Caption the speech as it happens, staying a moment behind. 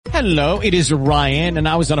Hello, it is Ryan, and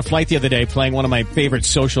I was on a flight the other day playing one of my favorite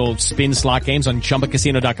social spin slot games on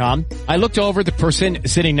ChumbaCasino.com. I looked over at the person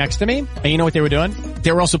sitting next to me, and you know what they were doing?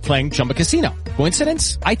 They were also playing Chumba Casino.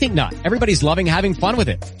 Coincidence? I think not. Everybody's loving having fun with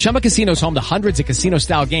it. Chumba Casino is home to hundreds of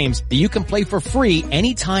casino-style games that you can play for free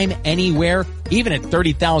anytime, anywhere, even at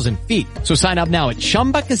 30,000 feet. So sign up now at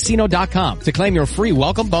ChumbaCasino.com to claim your free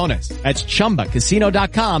welcome bonus. That's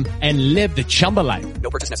ChumbaCasino.com and live the Chumba life.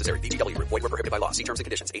 No purchase necessary. VGW. Void where prohibited by law. See terms and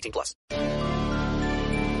conditions. 18+.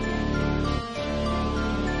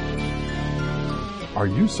 Are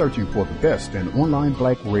you searching for the best in online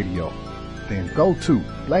black radio? Then go to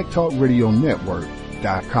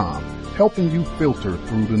blacktalkradionetwork.com, helping you filter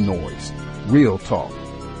through the noise. Real talk,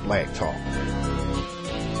 black talk.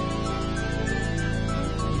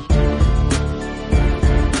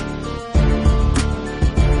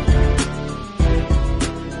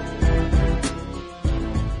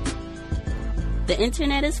 The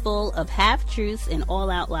internet is full of half-truths and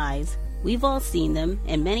all-out lies. We've all seen them,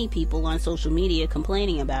 and many people on social media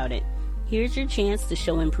complaining about it. Here's your chance to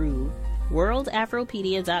show and prove.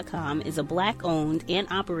 WorldAfropedia.com is a black-owned and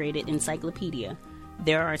operated encyclopedia.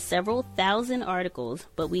 There are several thousand articles,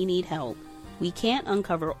 but we need help. We can't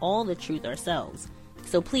uncover all the truth ourselves.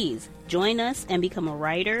 So please, join us and become a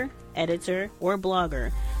writer, editor, or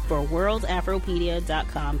blogger for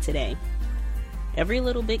WorldAfropedia.com today. Every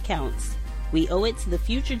little bit counts. We owe it to the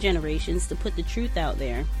future generations to put the truth out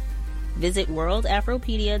there. Visit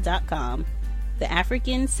WorldAfropedia.com, the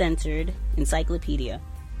African-centered encyclopedia,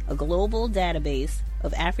 a global database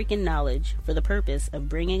of African knowledge for the purpose of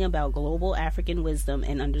bringing about global African wisdom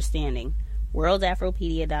and understanding.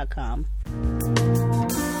 WorldAfropedia.com.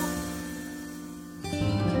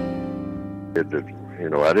 I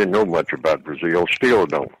didn't know much about Brazil, still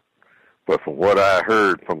don't. But from what I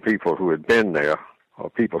heard from people who had been there, or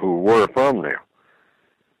people who were from there,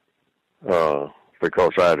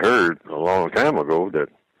 because I'd heard a long time ago that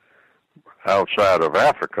outside of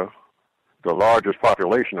Africa, the largest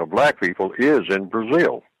population of black people is in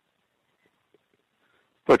Brazil.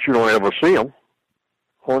 But you don't ever see them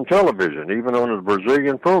on television, even on the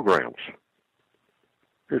Brazilian programs.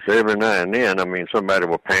 Just every now and then, somebody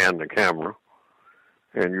will pan the camera,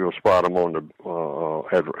 and you'll spot them on the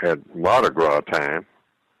at Mardi Gras time.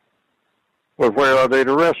 But where are they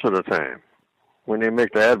the rest of the time when they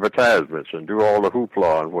make the advertisements and do all the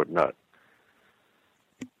hoopla and whatnot?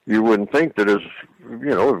 You wouldn't think that you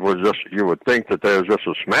would think that there's just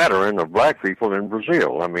a smattering of black people in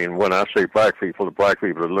Brazil. When I say black people, the black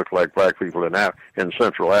people that look like black people in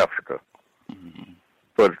Central Africa. Mm-hmm.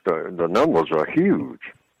 But the numbers are huge.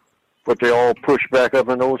 But they all push back up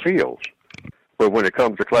in those hills. But when it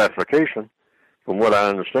comes to classification, from what I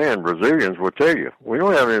understand, Brazilians will tell you, we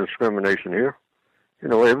don't have any discrimination here.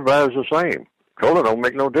 Everybody's the same. Color don't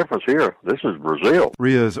make no difference here. This is Brazil.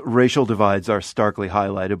 Rio's racial divides are starkly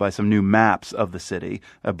highlighted by some new maps of the city.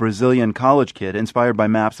 A Brazilian college kid, inspired by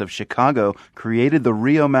maps of Chicago, created the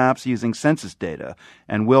Rio maps using census data.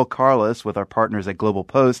 And Will Carlos, with our partners at Global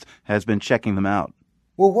Post, has been checking them out.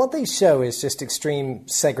 Well, what they show is just extreme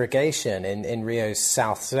segregation in Rio's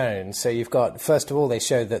south zone. So you've got, first of all, they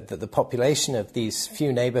show that the population of these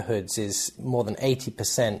few neighborhoods is more than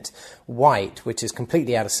 80% white, which is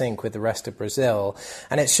completely out of sync with the rest of Brazil.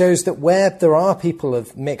 And it shows that where there are people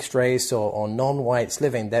of mixed race or non-whites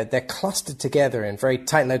living, they're clustered together in very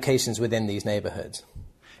tight locations within these neighborhoods.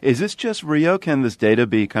 Is this just Rio? Can this data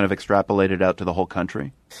be kind of extrapolated out to the whole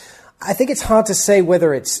country? I think it's hard to say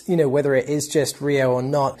whether it is just Rio or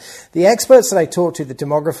not. The experts that I talked to, the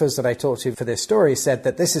demographers that I talked to for this story, said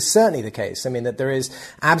that this is certainly the case. That there is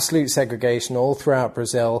absolute segregation all throughout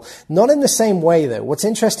Brazil. Not in the same way, though. What's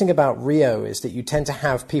interesting about Rio is that you tend to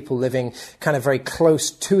have people living kind of very close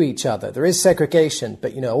to each other. There is segregation,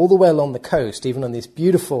 but, all the way along the coast, even on these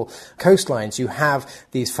beautiful coastlines, you have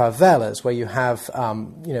these favelas where you have,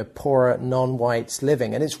 poorer non-whites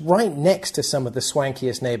living. And it's right next to some of the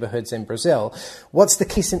swankiest neighborhoods in Brazil. What's the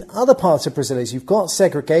case in other parts of Brazil is you've got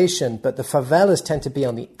segregation, but the favelas tend to be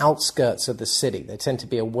on the outskirts of the city. They tend to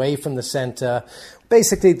be away from the center.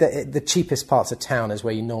 Basically, the cheapest parts of town is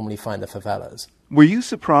where you normally find the favelas. Were you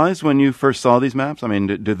surprised when you first saw these maps?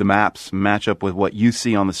 Do the maps match up with what you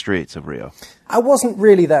see on the streets of Rio? I wasn't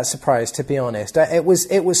really that surprised, to be honest. It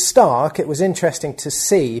was stark. It was interesting to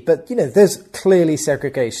see, but there's clearly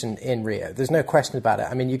segregation in Rio. There's no question about it.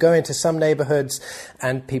 I mean, you go into some neighborhoods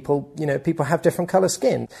and people have different color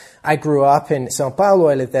skin. I grew up in São Paulo.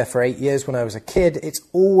 I lived there for 8 years when I was a kid. It's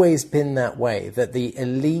always been that way, that the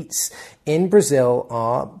elites in Brazil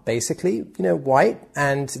are basically, white,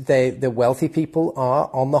 and the wealthy people are,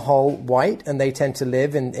 on the whole, white, and they tend to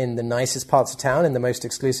live in the nicest parts of town, in the most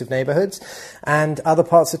exclusive neighborhoods, and other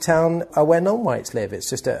parts of town are where non-whites live.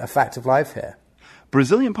 It's just a fact of life here.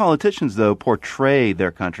 Brazilian politicians, though, portray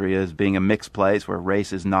their country as being a mixed place where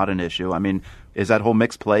race is not an issue. I mean, is that whole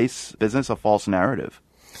mixed place business a false narrative?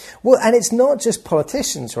 Well, and it's not just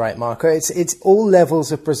politicians, right, Marco? It's all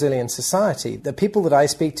levels of Brazilian society. The people that I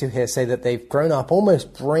speak to here say that they've grown up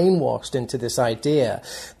almost brainwashed into this idea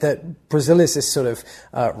that Brazil is this sort of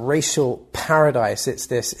racial paradise. It's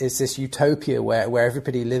this utopia where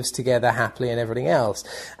everybody lives together happily and everything else.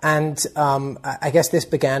 And I guess this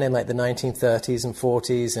began in like the 1930s and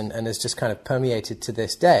 40s and has just kind of permeated to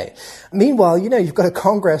this day. Meanwhile, you've got a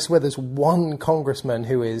Congress where there's one congressman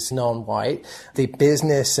who is non-white. The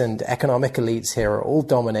business and economic elites here are all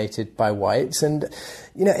dominated by whites, and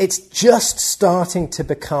it's just starting to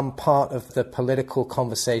become part of the political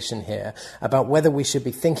conversation here about whether we should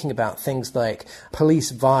be thinking about things like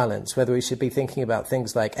police violence, whether we should be thinking about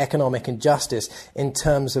things like economic injustice in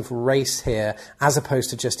terms of race here, as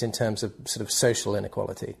opposed to just in terms of sort of social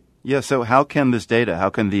inequality. Yeah, so how can this data, how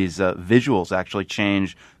can these visuals actually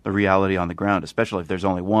change the reality on the ground, especially if there's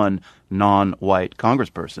only one non-white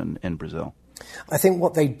congressperson in Brazil? I think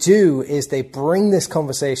what they do is they bring this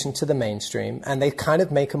conversation to the mainstream, and they kind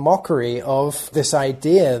of make a mockery of this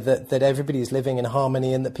idea that everybody's living in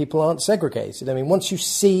harmony and that people aren't segregated. I mean, once you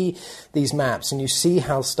see these maps and you see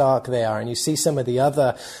how stark they are and you see some of the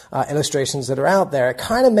other illustrations that are out there, it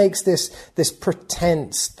kind of makes this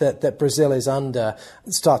pretense that Brazil is under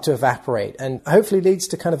start to evaporate, and hopefully leads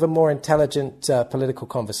to kind of a more intelligent political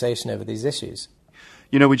conversation over these issues.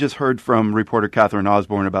 We just heard from reporter Catherine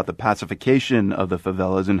Osborne about the pacification of the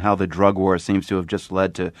favelas and how the drug war seems to have just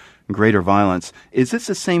led to greater violence. Is this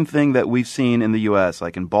the same thing that we've seen in the U.S.,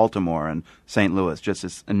 like in Baltimore and St. Louis, just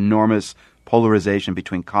this enormous polarization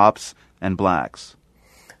between cops and blacks?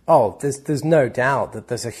 Oh, there's no doubt that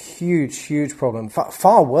there's a huge, huge problem,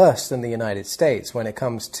 far worse than the United States when it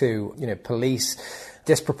comes to, police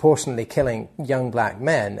disproportionately killing young black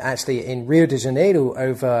men. Actually, in Rio de Janeiro,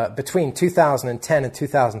 between 2010 and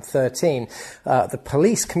 2013, the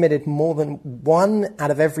police committed more than 1 out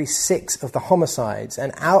of every 6 of the homicides.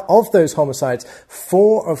 And out of those homicides,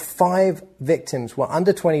 4 of 5 victims were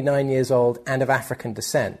under 29 years old and of African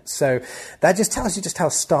descent. So that just tells you just how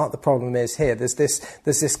stark the problem is here. There's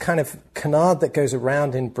this kind of canard that goes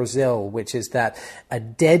around in Brazil, which is that a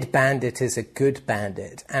dead bandit is a good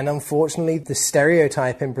bandit. And unfortunately, the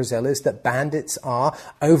stereotype in Brazil is that bandits are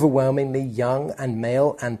overwhelmingly young and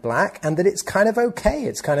male and black, and that it's kind of okay.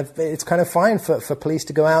 It's kind of fine for police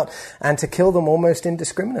to go out and to kill them almost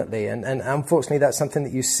indiscriminately. And unfortunately, that's something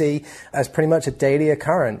that you see as pretty much a daily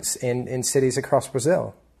occurrence in cities across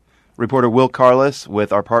Brazil. Reporter Will Carlos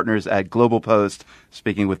with our partners at Global Post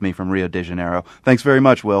speaking with me from Rio de Janeiro. Thanks very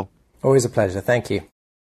much, Will. Always a pleasure. Thank you.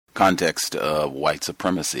 Context of white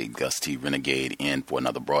supremacy. Gus T. Renegade in for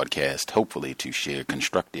another broadcast, hopefully to share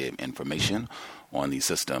constructive information on the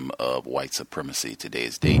system of white supremacy.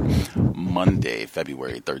 Today's date, Monday,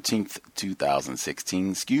 February 13th,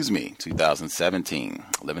 2017.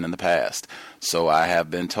 Living in the past. So I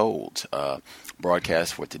have been told.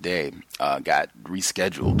 Broadcast for today got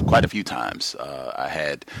rescheduled quite a few times. I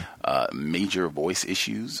had major voice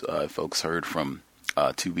issues. Folks heard from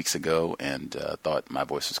 2 weeks ago and thought my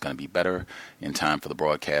voice was going to be better in time for the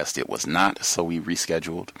broadcast. It was not, so we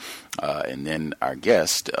rescheduled. And then our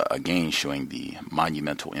guest, again showing the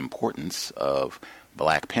monumental importance of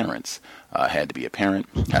black parents, had to be a parent,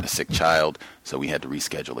 had a sick child, so we had to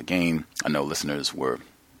reschedule again. I know listeners were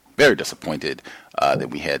very disappointed that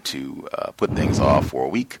we had to put things off for a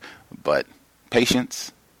week, but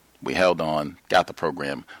patience. We held on, got the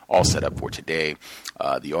program all set up for today.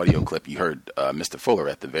 The audio clip, you heard Mr. Fuller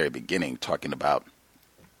at the very beginning talking about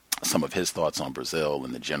some of his thoughts on Brazil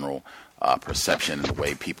and the general perception and the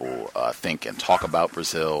way people think and talk about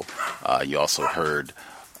Brazil. You also heard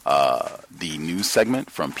the news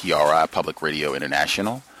segment from PRI, Public Radio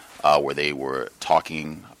International, where they were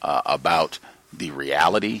talking about the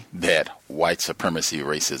reality that white supremacy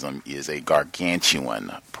racism is a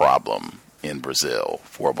gargantuan problem in Brazil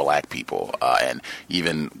for black people, and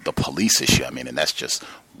even the police issue. I mean, and that's just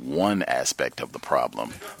one aspect of the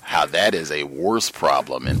problem. How that is a worse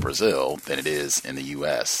problem in Brazil than it is in the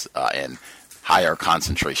U.S. And higher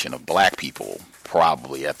concentration of black people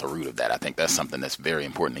probably at the root of that. I think that's something that's very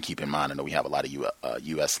important to keep in mind. I know we have a lot of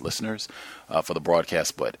U.S. listeners for the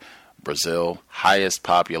broadcast, but Brazil, highest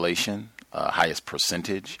population, highest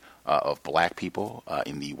percentage of black people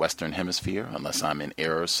in the Western Hemisphere, unless I'm in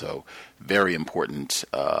error. So very important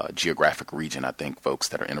geographic region. I think folks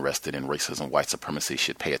that are interested in racism, white supremacy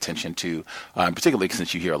should pay attention to, particularly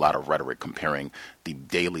since you hear a lot of rhetoric comparing the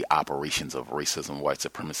daily operations of racism, white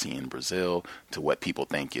supremacy in Brazil to what people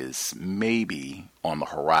think is maybe on the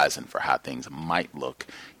horizon for how things might look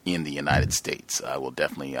in the United States. We'll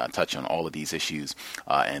definitely touch on all of these issues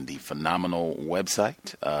and the phenomenal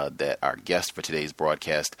website that our guest for today's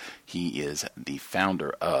broadcast, he is the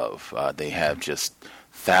founder of. They have just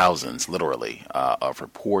thousands, literally, of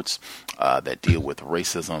reports that deal with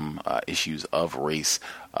racism, issues of race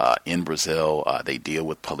in Brazil. They deal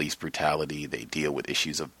with police brutality. They deal with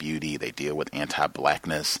issues of beauty. They deal with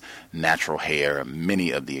anti-blackness, natural hair,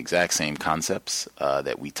 many of the exact same concepts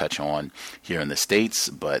that we touch on here in the States,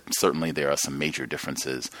 but certainly there are some major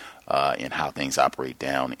differences in how things operate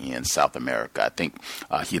down in South America. I think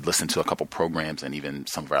he had listened to a couple programs, and even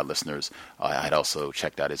some of our listeners had also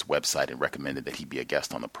checked out his website and recommended that he be a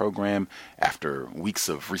guest on the program. After weeks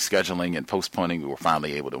of rescheduling and postponing, we were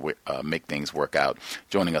finally able to make things work out.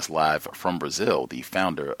 Joining us live from Brazil, the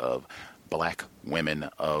founder of Black Women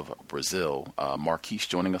of Brazil, Marquise,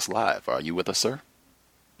 joining us live. Are you with us, sir?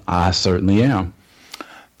 I certainly am.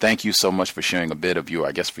 Thank you so much for sharing a bit of your,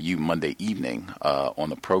 I guess for you, Monday evening on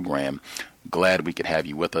the program. Glad we could have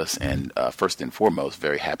you with us. And first and foremost,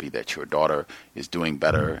 very happy that your daughter is doing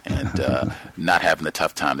better and not having the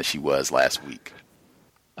tough time that she was last week.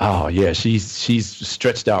 Oh, yeah, she's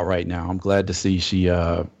stretched out right now. I'm glad to see she's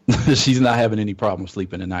not having any problem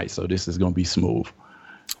sleeping at night. So this is going to be smooth.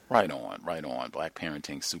 Right on, right on. Black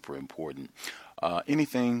parenting, super important.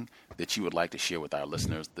 Anything that you would like to share with our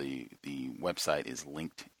listeners? The website is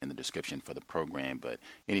linked in the description for the program, but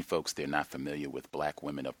any folks that are not familiar with Black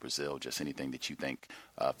Women of Brazil, just anything that you think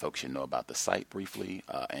folks should know about the site briefly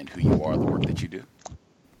and who you are, the work that you do?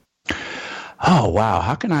 Oh, wow.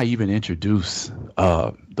 How can I even introduce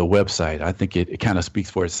the website? I think it kind of speaks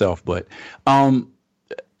for itself, but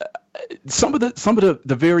some of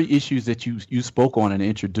the very issues that you spoke on in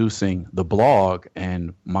introducing the blog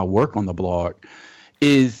and my work on the blog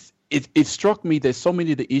is it struck me that so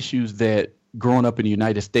many of the issues that growing up in the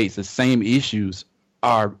United States, the same issues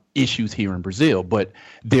are issues here in Brazil, but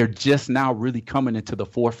they're just now really coming into the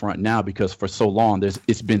forefront now because for so long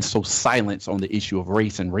it's been so silent on the issue of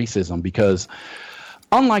race and racism, because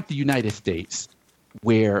unlike the United States,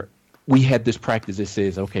 where we had this practice that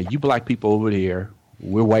says, okay, you black people over there,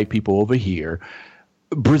 we're white people over here.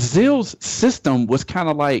 Brazil's system was kind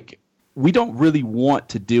of like, we don't really want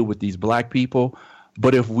to deal with these black people,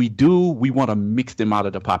 but if we do, we want to mix them out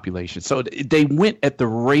of the population. So they went at the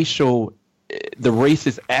racist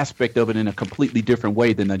aspect of it in a completely different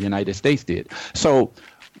way than the United States did. So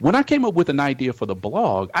when I came up with an idea for the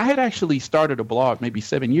blog, I had actually started a blog maybe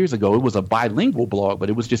 7 years ago. It was a bilingual blog, but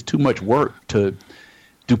it was just too much work to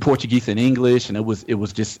do Portuguese and English, and it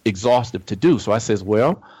was just exhaustive to do. So I says,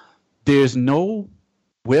 well, there's no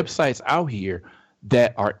websites out here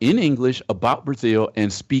that are in English about Brazil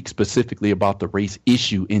and speak specifically about the race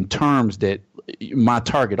issue in terms that my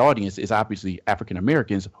target audience is obviously African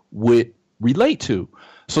Americans would relate to.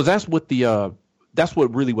 So that's what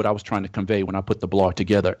what I was trying to convey when I put the blog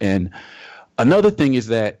together. And another thing is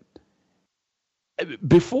that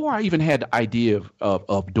before I even had the idea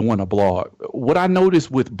of doing a blog, what I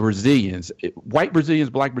noticed with Brazilians, white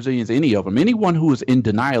Brazilians, black Brazilians, any of them, anyone who is in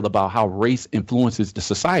denial about how race influences the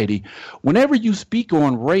society, whenever you speak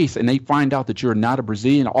on race and they find out that you're not a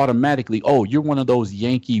Brazilian, automatically, oh, you're one of those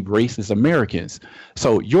Yankee racist Americans.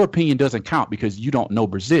 So your opinion doesn't count because you don't know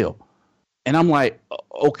Brazil. And I'm like,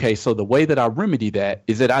 okay, so the way that I remedy that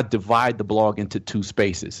is that I divide the blog into two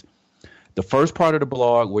spaces. The first part of the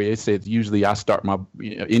blog where it says usually I start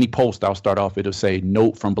any post I'll start off, it'll say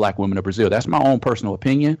note from Black Women of Brazil. That's my own personal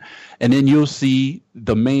opinion. And then you'll see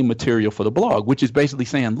the main material for the blog, which is basically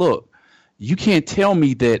saying, look, you can't tell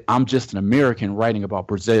me that I'm just an American writing about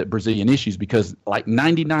Brazilian issues, because like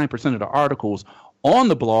 99% of the articles on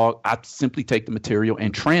the blog, I simply take the material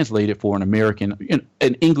and translate it for an American,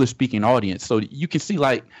 an English speaking audience. So you can see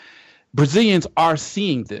like Brazilians are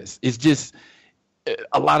seeing this. It's just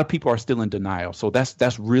a lot of people are still in denial. So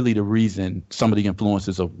that's really the reason, some of the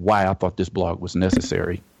influences of why I thought this blog was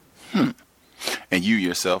necessary. And you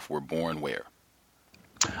yourself were born where?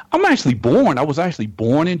 I was actually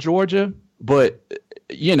born in Georgia, but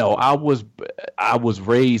I was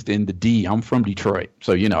raised in the D. I'm from Detroit.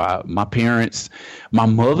 So, my parents, my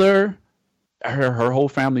mother her whole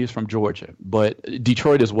family is from Georgia, but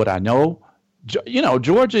Detroit is what I know.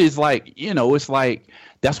 Georgia is like, it's like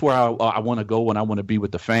that's where I want to go when I want to be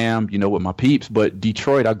with the fam, with my peeps. But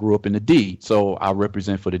Detroit, I grew up in the D, so I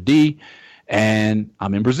represent for the D, and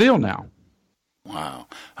I'm in Brazil now. Wow.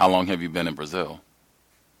 How long have you been in Brazil?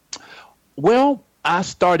 Well, I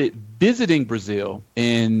started visiting Brazil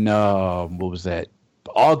in, August,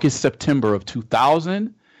 September of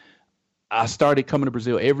 2000. I started coming to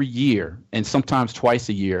Brazil every year and sometimes twice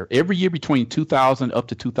a year, every year between 2000 up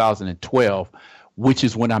to 2012, which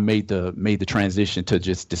is when I made the transition to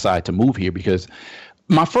just decide to move here, because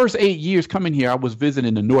my first 8 years coming here, I was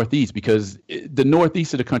visiting the Northeast, because the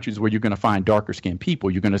Northeast of the country is where you're going to find darker skinned people.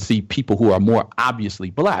 You're going to see people who are more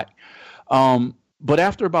obviously black. But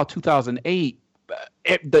after about 2008,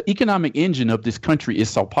 the economic engine of this country is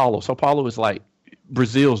Sao Paulo. Sao Paulo is like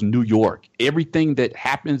Brazil's New York. Everything that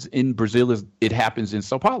happens in Brazil happens in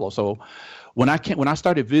Sao Paulo. So when I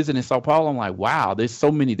started visiting Sao Paulo, I'm like, wow,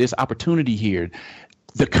 there's opportunity here.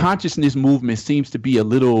 The consciousness movement seems to be a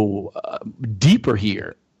little deeper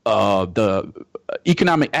here. The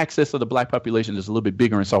economic access of the black population is a little bit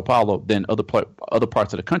bigger in Sao Paulo than other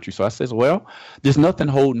parts of the country. So I says, well, there's nothing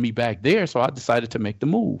holding me back there. So I decided to make the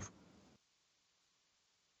move.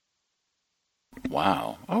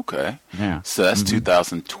 Wow. Okay. Yeah. So that's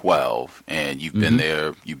 2012, and you've been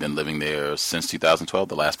there. You've been living there since 2012.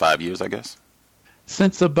 The last 5 years, I guess.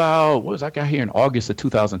 Since about I got here in August of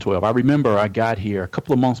 2012. I remember I got here a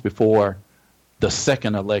couple of months before the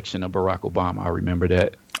second election of Barack Obama. I remember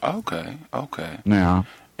that. Okay. Yeah.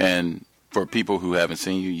 And for people who haven't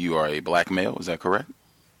seen you, you are a black male. Is that correct?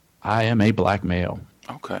 I am a black male.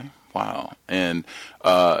 Okay. Wow. And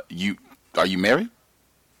are you married?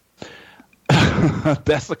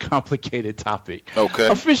 That's a complicated topic. Okay.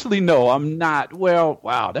 Officially, no, I'm not. Well,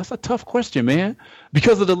 wow, that's a tough question, man.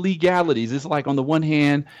 Because of the legalities. It's like, on the one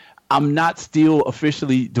hand, I'm not still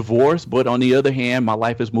officially divorced, but on the other hand, my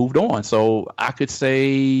life has moved on. So I could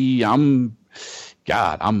say I'm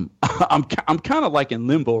kind of like in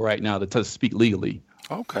limbo right now to speak legally.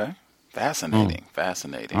 Okay. Fascinating.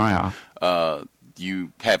 Fascinating. Oh, yeah.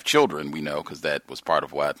 You have children, we know, because that was part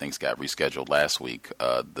of why things got rescheduled last week.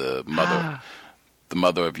 The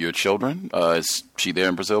mother of your children, is she there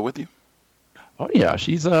in Brazil with you? Oh yeah,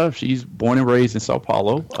 she's born and raised in Sao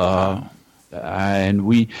Paulo. And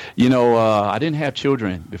we, I didn't have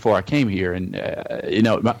children before I came here, and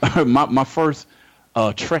my first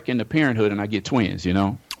trek into parenthood, and I get twins.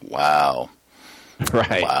 Wow.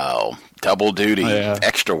 Right. Wow. Double duty,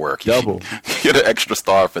 extra work. Double. You get an extra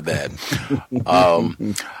star for that.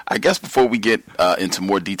 I guess before we get into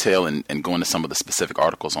more detail and go into some of the specific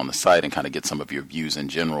articles on the site and kind of get some of your views in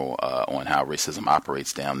general on how racism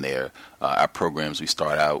operates down there, our programs, we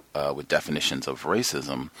start out with definitions of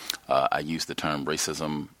racism. I use the term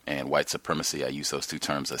racism and white supremacy. I use those two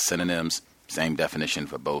terms as synonyms. Same definition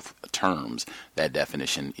for both terms. That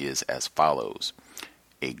definition is as follows: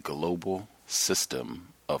 a global system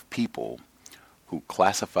of people who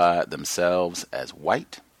classify themselves as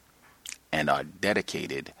white and are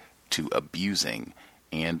dedicated to abusing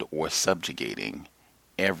and or subjugating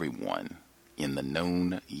everyone in the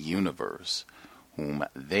known universe whom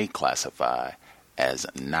they classify as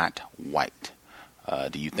not white.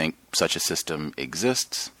 Do you think such a system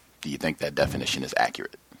exists? Do you think that definition is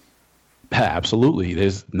accurate? Absolutely.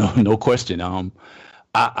 There's no question.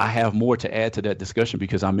 I have more to add to that discussion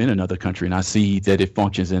because I'm in another country and I see that it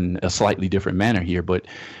functions in a slightly different manner here, but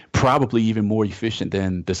probably even more efficient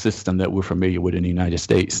than the system that we're familiar with in the United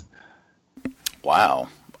States. Wow.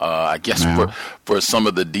 I guess for some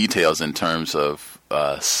of the details in terms of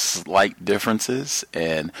slight differences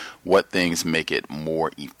and what things make it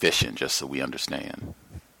more efficient, just so we understand.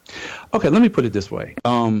 Okay, let me put it this way.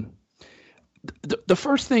 The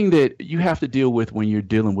first thing that you have to deal with when you're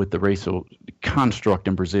dealing with the racial construct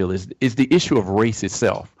in Brazil is the issue of race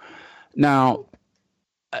itself. Now,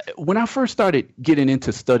 when I first started getting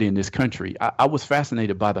into studying this country, I was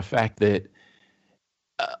fascinated by the fact that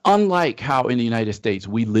unlike how in the United States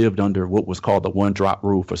we lived under what was called the one-drop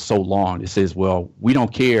rule for so long, it says, well, we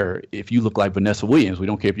don't care if you look like Vanessa Williams. We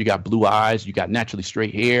don't care if you got blue eyes, you got naturally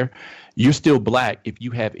straight hair. You're still black if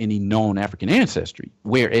you have any known African ancestry.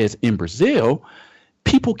 Whereas in Brazil,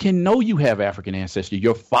 people can know you have African ancestry.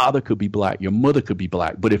 Your father could be black. Your mother could be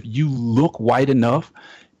black. But if you look white enough,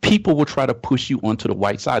 people will try to push you onto the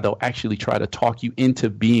white side. They'll actually try to talk you into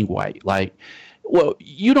being white. Like, well,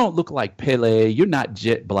 you don't look like Pele. You're not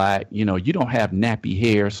jet black. You don't have nappy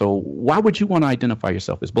hair. So why would you want to identify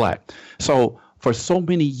yourself as black? So for so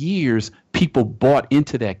many years, people bought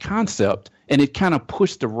into that concept, and it kind of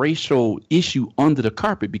pushed the racial issue under the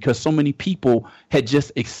carpet because so many people had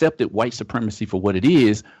just accepted white supremacy for what it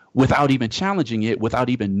is without even challenging it, without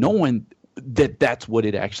even knowing that that's what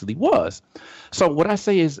it actually was. So why I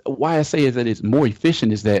say is that it's more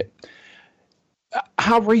efficient is that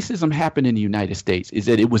how racism happened in the United States is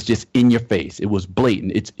that it was just in your face. It was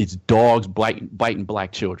blatant. It's dogs biting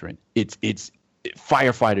black children. It's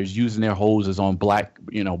firefighters using their hoses on black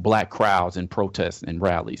crowds in protests and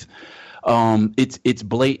rallies. It's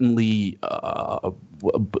blatantly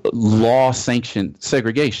law-sanctioned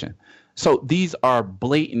segregation. So these are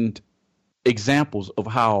blatant examples of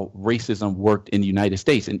how racism worked in the United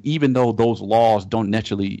States. And even though those laws don't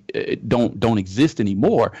exist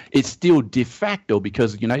anymore, it's still de facto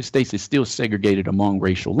because the United States is still segregated among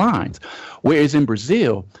racial lines. Whereas in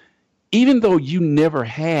Brazil, even though you never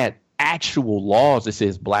had actual laws that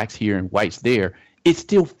says blacks here and whites there, it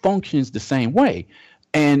still functions the same way.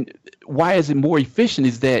 And why is it more efficient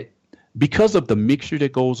is that because of the mixture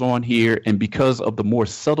that goes on here and because of the more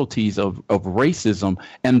subtleties of racism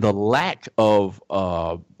and the lack of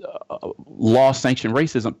law-sanctioned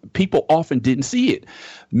racism, people often didn't see it.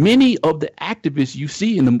 Many of the activists you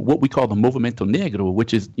see in what we call the Movimento Negro,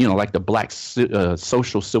 which is, like the black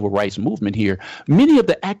social civil rights movement here, many of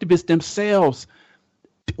the activists themselves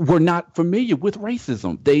were not familiar with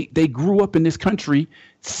racism. They grew up in this country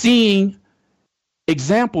seeing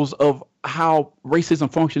examples of how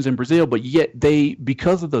racism functions in Brazil, but yet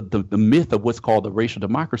because of the myth of what's called the racial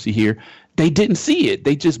democracy here, they didn't see it.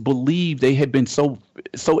 They just believed they had been so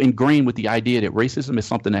ingrained with the idea that racism is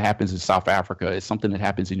something that happens in South Africa. It's something that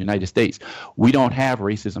happens in the United States. We don't have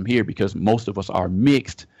racism here because most of us are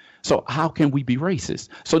mixed. So how can we be racist?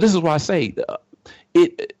 So this is why I say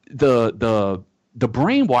the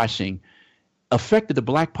brainwashing affected the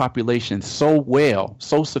black population so well,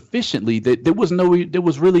 so sufficiently that there was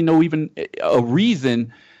really no even a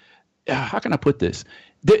reason. How can I put this?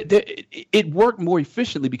 It worked more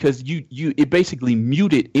efficiently because it basically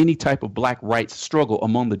muted any type of black rights struggle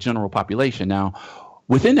among the general population. Now,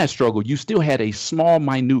 within that struggle, you still had a small,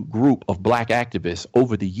 minute group of black activists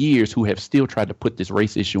over the years who have still tried to put this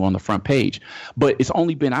race issue on the front page. But it's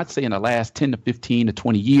only been, I'd say, in the last 10 to 15 to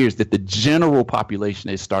 20 years that the general population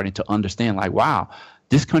is starting to understand, like, wow,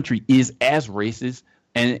 this country is as racist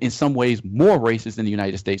and in some ways more racist than the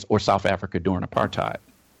United States or South Africa during apartheid.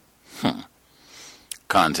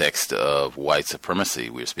 Context of white supremacy.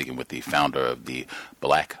 We're speaking with the founder of the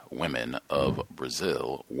Black Women of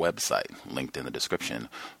Brazil website, linked in the description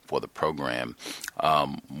for the program.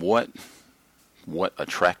 What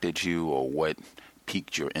attracted you, or what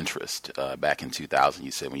piqued your interest back in 2000?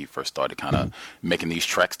 You said when you first started kind of making these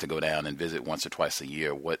treks to go down and visit once or twice a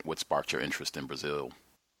year. What sparked your interest in Brazil?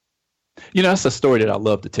 That's a story that I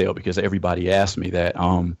love to tell because everybody asks me that.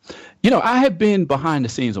 I have been behind the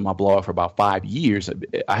scenes on my blog for about 5 years.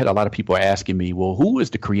 I had a lot of people asking me, well, who is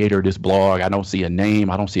the creator of this blog? I don't see a name.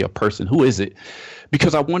 I don't see a person. Who is it?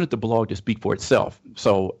 Because I wanted the blog to speak for itself.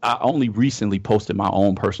 So I only recently posted my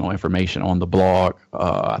own personal information on the blog.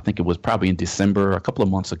 I think it was probably in December, a couple of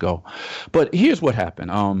months ago. But here's what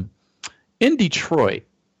happened. In Detroit,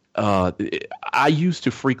 I used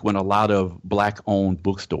to frequent a lot of black-owned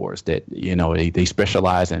bookstores that, they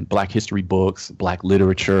specialize in black history books, black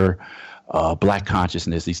literature, black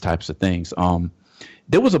consciousness, these types of things.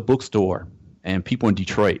 There was a bookstore, and people in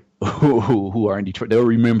Detroit who are in Detroit, they'll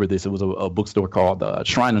remember this. It was a bookstore called the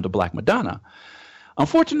Shrine of the Black Madonna.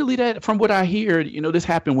 Unfortunately, that from what I hear, this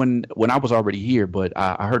happened when I was already here, but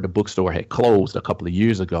I heard the bookstore had closed a couple of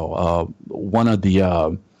years ago. One of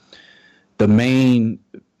the main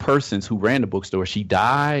persons who ran the bookstore, she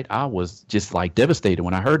died. I was just devastated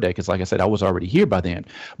when I heard that because, like I said, I was already here by then.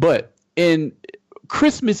 But in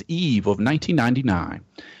Christmas Eve of 1999,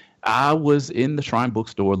 I was in the Shrine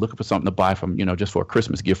bookstore looking for something to buy from, just for a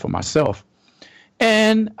Christmas gift for myself.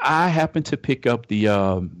 And I happened to pick up the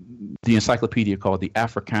encyclopedia called the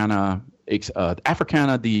Africana,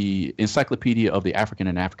 the Encyclopedia of the African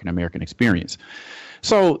and African American Experience.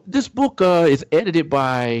 So this book is edited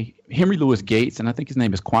by Henry Louis Gates, and I think his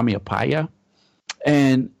name is Kwame Appiah.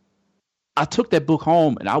 And I took that book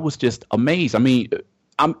home, and I was just amazed. I mean,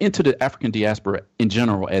 I'm into the African diaspora in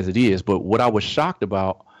general as it is, but what I was shocked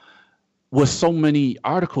about was so many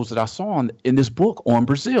articles that I saw in this book on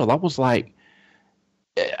Brazil. I was like,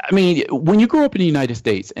 I mean, when you grow up in the United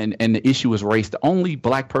States and the issue is race, the only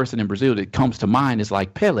black person in Brazil that comes to mind is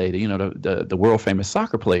like Pele, the world famous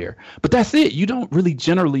soccer player. But that's it. You don't really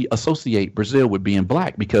generally associate Brazil with being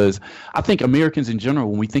black, because I think Americans in general,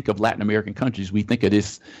 when we think of Latin American countries, we think of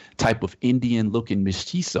this type of Indian looking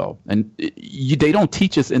mestizo. And they don't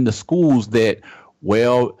teach us in the schools that,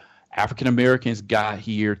 well, African Americans got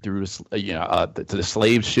here through the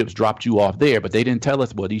slave ships dropped you off there, but they didn't tell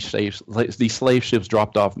us, well, these slave ships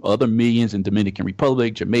dropped off other millions in Dominican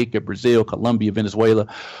Republic, Jamaica, Brazil, Colombia, Venezuela.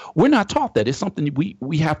 We're not taught that. It's something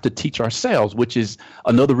we have to teach ourselves, which is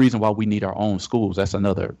another reason why we need our own schools. That's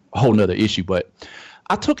a whole nother issue. But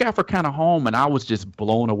I took Africana home, and I was just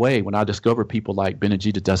blown away when I discovered people like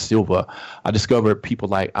Benedita da Silva. I discovered people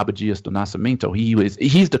like Abdias do Nascimento.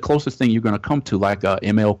 He's the closest thing you're going to come to, like a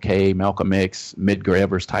MLK, Malcolm X, Medgar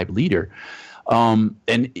Evers type leader.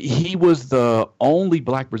 And he was the only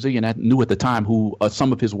black Brazilian I knew at the time who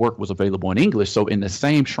some of his work was available in English. So in the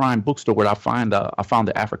same Shrine bookstore where I found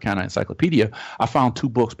the Africana Encyclopedia, I found 2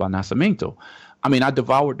 books by Nascimento. I mean, I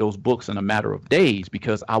devoured those books in a matter of days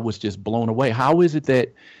because I was just blown away. How is it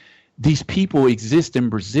that these people exist in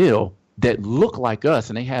Brazil that look like us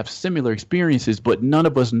and they have similar experiences, but none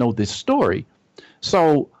of us know this story?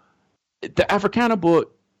 So the Africana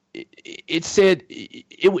book, it said,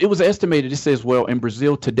 it was estimated, it says, well, in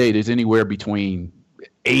Brazil today, there's anywhere between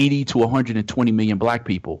 80 to 120 million black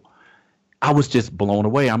people. I was just blown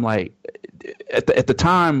away. I'm like, at the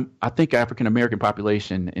time, I think African American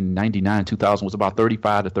population in 99, 2000 was about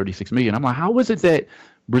 35 to 36 million. I'm like, how is it that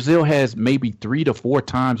Brazil has maybe 3 to 4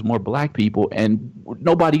 times more black people and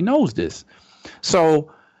nobody knows this?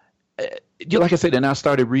 So, like I said, then I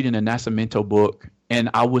started reading the Nascimento book, and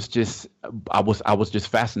I was just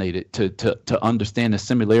fascinated to understand the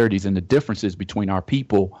similarities and the differences between our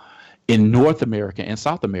people in North America and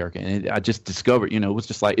South America. And I just discovered, it was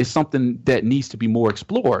just like, it's something that needs to be more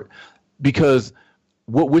explored, because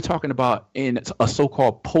what we're talking about in a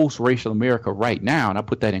so-called post-racial America right now, and I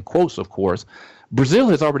put that in quotes, of course, Brazil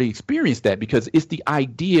has already experienced that, because it's the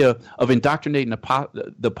idea of indoctrinating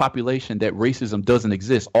the population that racism doesn't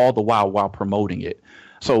exist, all the while promoting it.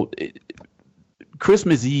 So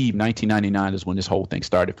Christmas Eve 1999 is when this whole thing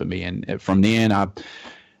started for me. And from then,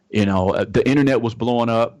 the internet was blowing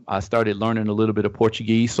up. I started learning a little bit of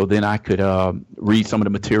Portuguese, so then I could read some of the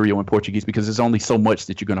material in Portuguese, because there's only so much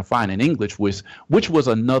that you're going to find in English, which was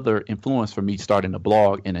another influence for me starting a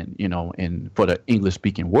blog for the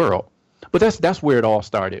English-speaking world. But that's where it all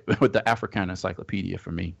started, with the Africana Encyclopedia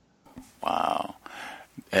for me. Wow.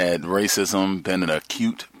 Had racism been an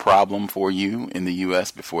acute problem for you in the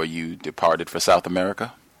U.S. before you departed for South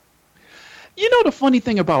America? The funny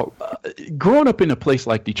thing about growing up in a place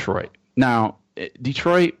like Detroit. Now,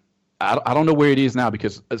 Detroit, I don't know where it is now,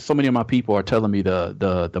 because so many of my people are telling me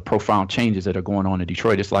the profound changes that are going on in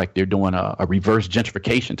Detroit. It's like they're doing a reverse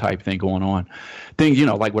gentrification type thing going on. Things,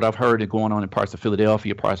 like what I've heard going on in parts of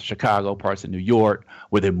Philadelphia, parts of Chicago, parts of New York,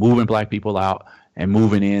 where they're moving black people out and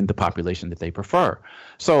moving in the population that they prefer.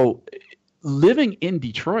 So living in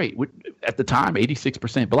Detroit, at the time,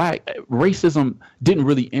 86% black, racism didn't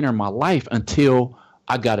really enter my life until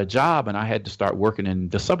I got a job and I had to start working in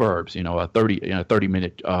the suburbs, a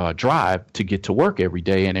 30-minute drive to get to work every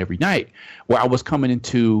day and every night, where I was coming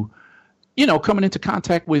into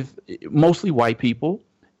contact with mostly white people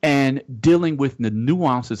and dealing with the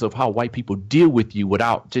nuances of how white people deal with you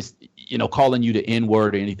without just, calling you the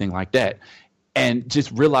N-word or anything like that. And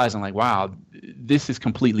just realizing, like, wow, this is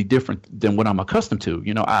completely different than what I'm accustomed to.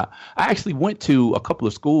 I actually went to a couple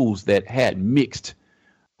of schools that had mixed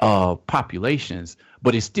populations,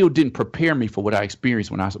 but it still didn't prepare me for what I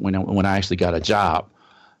experienced when I actually got a job.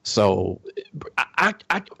 So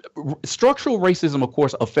structural racism, of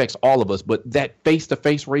course, affects all of us, but that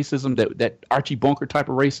face-to-face racism, that Archie Bunker type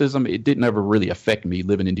of racism, it didn't ever really affect me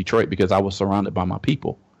living in Detroit, because I was surrounded by my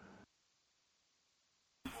people.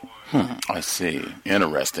 I see.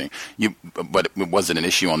 Interesting. But was it an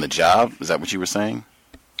issue on the job? Is that what you were saying?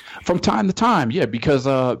 From time to time, yeah, because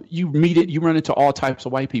you run into all types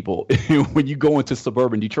of white people. When you go into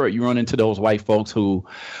suburban Detroit, you run into those white folks who,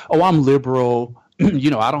 I'm liberal.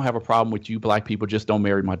 I don't have a problem with you black people. Just don't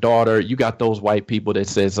marry my daughter. You got those white people that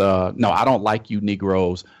says, no, I don't like you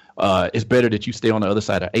Negroes. It's better that you stay on the other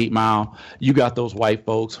side of 8 Mile. You got those white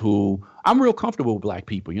folks who, I'm real comfortable with black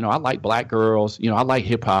people. I like black girls. I like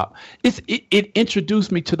hip hop. It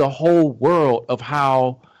introduced me to the whole world of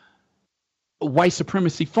how white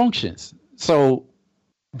supremacy functions. So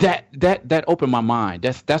that opened my mind.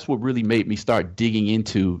 That's what really made me start digging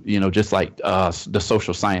into, just like the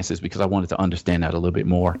social sciences, because I wanted to understand that a little bit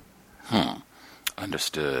more.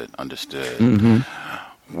 Understood. Mm-hmm.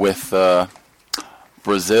 with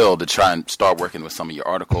Brazil to try and start working with some of your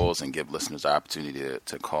articles and give listeners the opportunity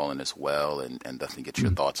to call in as well and definitely get your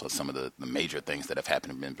thoughts on some of the major things that have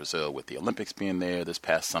happened in Brazil with the Olympics being there this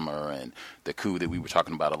past summer and the coup that we were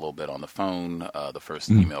talking about a little bit on the phone, the first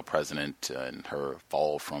female president and her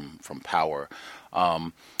fall from power.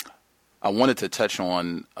 I wanted to touch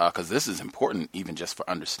on, because this is important even just for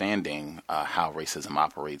understanding how racism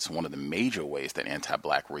operates. One of the major ways that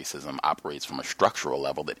anti-black racism operates from a structural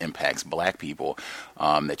level that impacts black people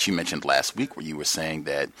that you mentioned last week, where you were saying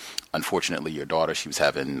that, unfortunately, your daughter, she was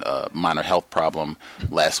having a minor health problem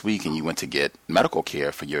last week, and you went to get medical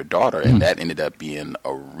care for your daughter, and that ended up being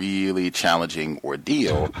a really challenging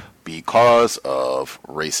ordeal because of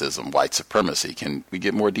racism, white supremacy. Can we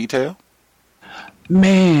get more detail?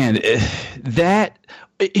 Man,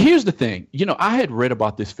 here's the thing. I had read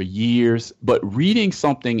about this for years, but reading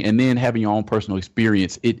something and then having your own personal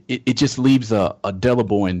experience, it just leaves a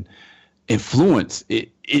indelible influence.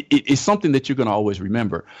 It's something that you're going to always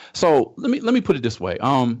remember. So let me put it this way.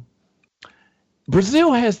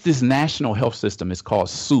 Brazil has this national health system. It's called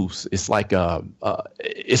C.O.W.S.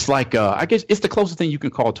 It's like I guess it's the closest thing you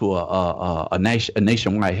can call to a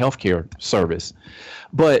nationwide healthcare service.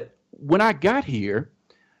 But when I got here,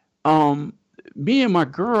 me and my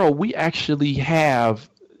girl, we actually have,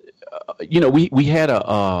 we had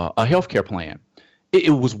a healthcare plan. It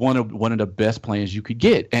was one of the best plans you could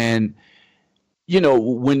get. And,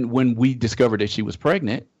 when we discovered that she was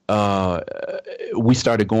pregnant, we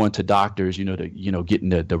started going to doctors, getting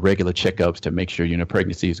the regular checkups to make sure,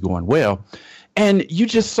 pregnancy is going well. And you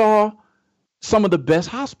just saw some of the best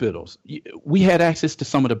hospitals. We had access to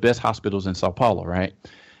some of the best hospitals in Sao Paulo, right?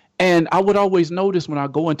 And I would always notice when I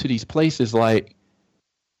go into these places, like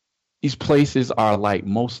these places are like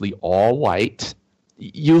mostly all white.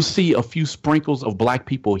 You'll see a few sprinkles of black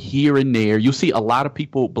people here and there. You'll see a lot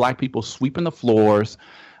of black people sweeping the floors.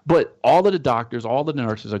 But all of the doctors, all of the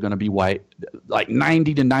nurses are going to be white. Like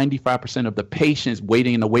 90 to 95% of the patients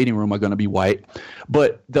waiting in the waiting room are going to be white.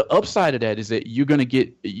 But the upside of that is that you're going to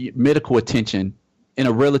get medical attention in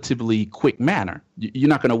a relatively quick manner. You're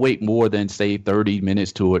not going to wait more than, say, 30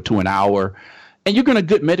 minutes to an hour. And you're going to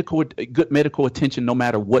get good medical attention no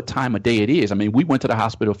matter what time of day it is. I mean, we went to the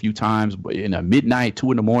hospital a few times in midnight, 2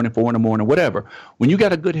 in the morning, 4 in the morning, whatever. When you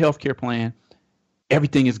got a good healthcare plan,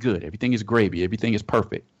 everything is good. Everything is gravy. Everything is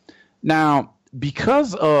perfect. Now,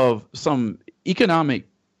 because of some economic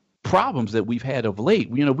problems that we've had of late,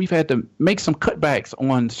 we've had to make some cutbacks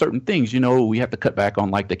on certain things. We have to cut back on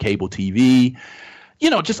like the cable TV.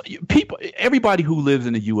 Just people, everybody who lives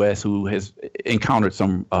in the U.S. who has encountered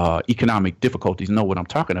some economic difficulties know what I'm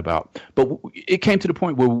talking about. But it came to the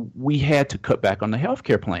point where we had to cut back on the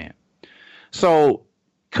healthcare plan. So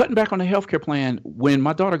cutting back on the healthcare plan, when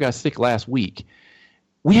my daughter got sick last week,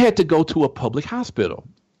 we had to go to a public hospital.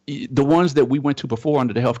 The ones that we went to before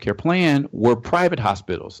under the healthcare plan were private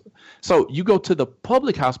hospitals. So you go to the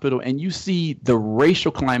public hospital and you see the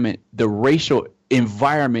racial climate, the racial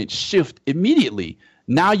environment shift immediately.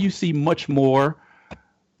 Now you see much more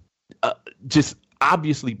just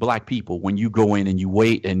obviously black people when you go in and you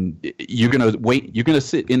wait, and you're going to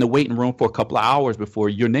sit in the waiting room for a couple of hours before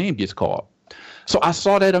your name gets called. So I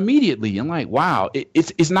saw that immediately. I'm like, wow,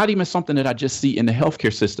 it's not even something that I just see in the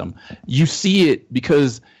healthcare system. You see it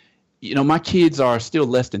because, my kids are still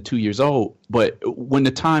less than 2 years old. But when the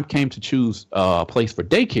time came to choose a place for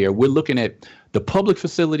daycare, we're looking at the public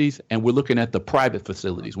facilities and we're looking at the private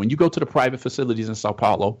facilities. When you go to the private facilities in Sao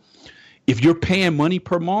Paulo, if you're paying money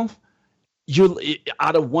per month,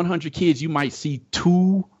 out of 100 kids, you might see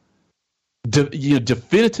 2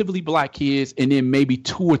 definitively black kids, and then maybe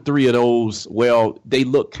 2 or 3 of those, well, they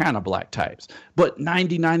look kind of black types. But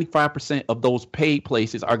 95% of those paid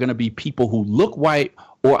places are going to be people who look white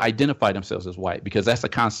or identify themselves as white, because that's a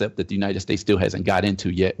concept that the United States still hasn't got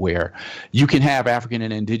into yet, where you can have African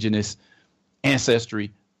and indigenous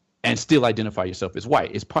ancestry and still identify yourself as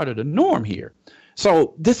white. It's part of the norm here.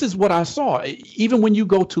 So this is what I saw. Even when you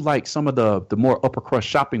go to like some of the more upper crust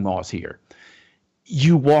shopping malls here,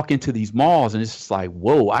 you walk into these malls and it's just like,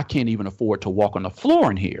 whoa, I can't even afford to walk on the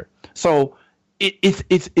floor in here. So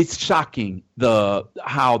it's shocking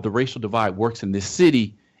how the racial divide works in this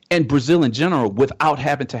city and Brazil in general without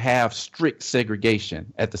having to have strict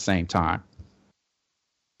segregation at the same time.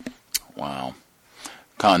 Wow.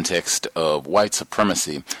 Context of white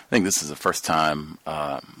supremacy. I think this is the first time,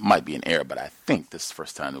 might be an error, but I think this is the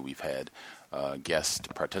first time that we've had a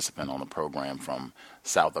guest participant on the program from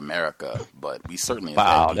South America, but we certainly have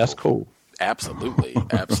wow, that's cool. Absolutely,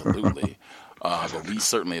 absolutely. But we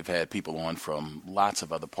certainly have had people on from lots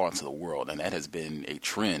of other parts of the world, and that has been a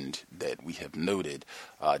trend that we have noted,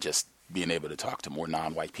 just being able to talk to more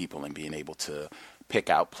non-white people and being able to pick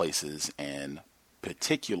out places and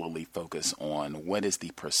particularly focus on what is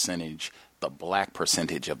the percentage, the black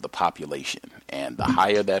percentage of the population. And the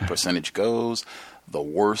higher that percentage goes, the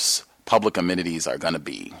worse public amenities are going to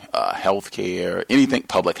be. Healthcare, anything,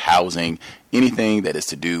 public housing, anything that is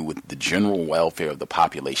to do with the general welfare of the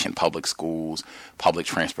population, public schools, public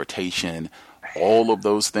transportation, all of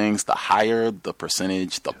those things, the higher the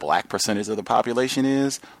percentage, the black percentage of the population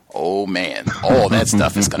is, oh man, all that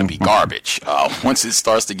stuff is going to be garbage. Once it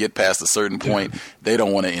starts to get past a certain point, they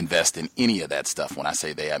don't want to invest in any of that stuff. When I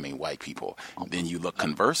say they, I mean white people. Then you look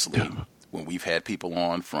conversely, when we've had people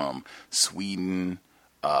on from Sweden,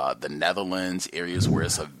 the Netherlands, areas where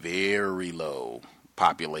it's a very low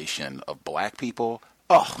population of black people,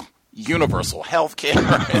 universal health care,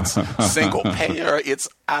 it's single payer, it's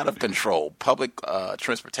out of control. Public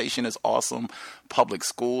transportation is awesome. Public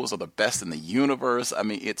schools are the best in the universe. I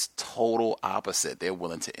mean, it's total opposite. They're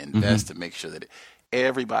willing to invest to make sure that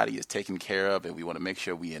everybody is taken care of, and we want to make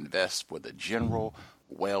sure we invest for the general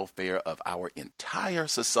welfare of our entire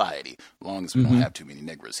society, as long as we don't have too many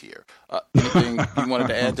niggers here. Anything you wanted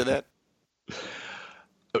to add to that?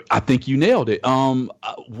 I think you nailed it.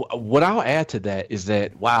 What I'll add to that is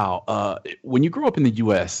that, when you grow up in the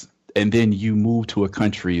U.S. and then you move to a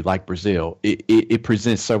country like Brazil, it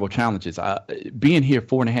presents several challenges. Being here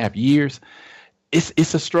 4.5 years,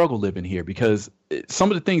 it's a struggle living here, because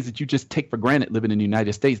some of the things that you just take for granted living in the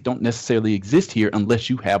United States don't necessarily exist here unless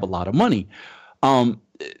you have a lot of money.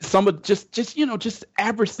 Some of just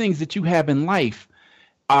average things that you have in life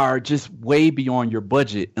are just way beyond your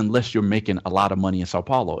budget unless you're making a lot of money in Sao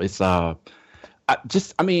Paulo. It's how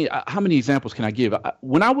many examples can I give?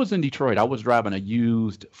 When I was in Detroit, I was driving a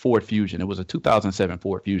used Ford Fusion. It was a 2007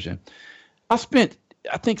 Ford Fusion. I spent,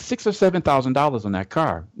 I think, $6,000 or $7,000 on that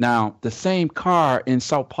car. Now, the same car in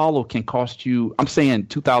Sao Paulo can cost you, I'm saying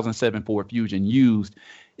 2007 Ford Fusion used,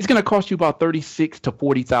 it's going to cost you about 36 to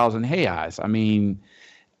 40,000 reais. I mean,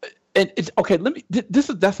 and it's okay.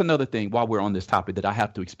 That's another thing while we're on this topic that I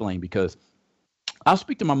have to explain, because I'll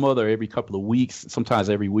speak to my mother every couple of weeks, sometimes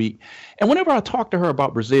every week. And whenever I talk to her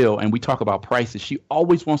about Brazil and we talk about prices, she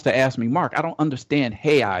always wants to ask me, Mark, I don't understand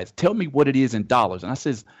reais. Tell me what it is in dollars. And I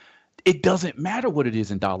says, it doesn't matter what it is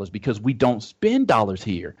in dollars, because we don't spend dollars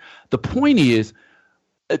here. The point is,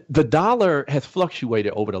 the dollar has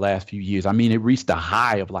fluctuated over the last few years. I mean, it reached a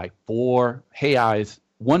high of like 4 reais.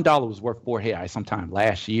 $1 was worth 4 reais sometime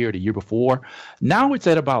last year, the year before. Now it's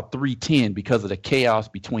at about 3.10 because of the chaos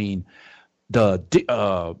between the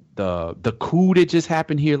coup that just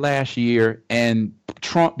happened here last year and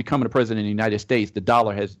Trump becoming the president of the United States. The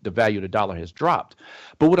value of the dollar has dropped.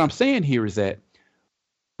 But what I'm saying here is that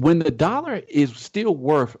when the dollar is still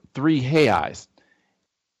worth 3 reais,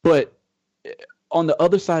 but on the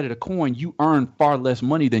other side of the coin, you earn far less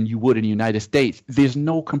money than you would in the United States. There's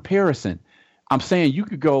no comparison. I'm saying you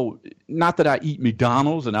could go, not that I eat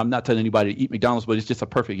McDonald's, and I'm not telling anybody to eat McDonald's, but it's just a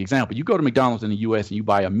perfect example. You go to McDonald's in the U.S. and you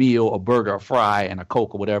buy a meal, a burger, a fry, and a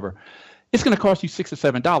Coke or whatever. It's going to cost you $6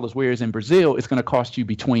 or $7, whereas in Brazil, it's going to cost you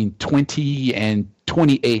between 20 and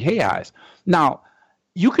 28 reais. Now,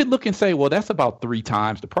 you could look and say, well, that's about 3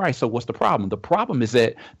 times the price. So what's the problem? The problem is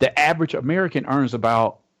that the average American earns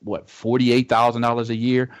about, $48,000 a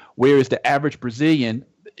year, whereas the average Brazilian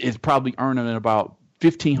is probably earning about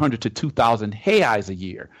 1,500 to 2,000 reais a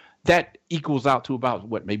year. That equals out to about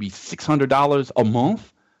maybe $600 a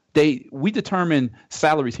month. We determine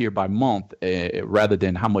salaries here by month rather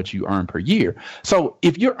than how much you earn per year. So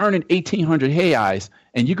if you're earning 1,800 reais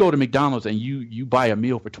and you go to McDonald's and you buy a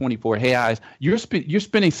meal for 24 reais, you're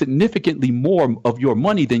spending significantly more of your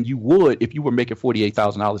money than you would if you were making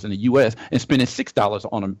 $48,000 in the U.S. and spending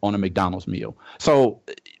 $6 on a McDonald's meal. So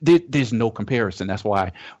there's no comparison. That's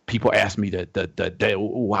why people ask me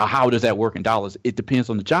how does that work in dollars? It depends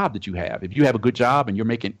on the job that you have. If you have a good job and you're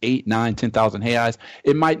making 8, 9, 10,000 reais,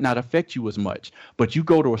 it might not affect you as much. But you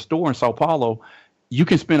go to a store in Sao Paulo, you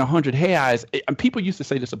can spend 100 reais. And people used to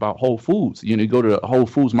say this about Whole Foods. You go to the Whole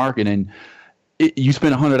Foods market and you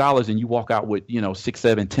spend $100 and you walk out with 6,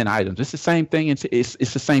 7, 10 items. It's the same thing. It's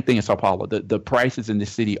the same thing in Sao Paulo. The prices in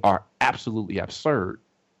this city are absolutely absurd.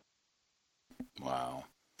 Wow.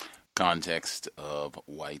 Context of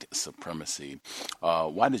white supremacy.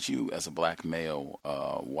 Why did you, as a black male,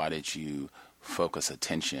 focus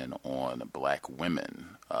attention on black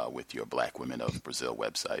women with your Black Women of Brazil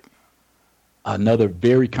website? Another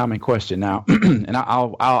very common question now, and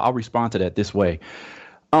I'll respond to that this way.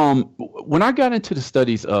 When I got into the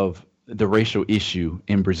studies of the racial issue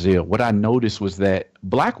in Brazil, what I noticed was that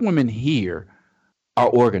black women here are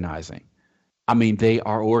organizing. I mean, they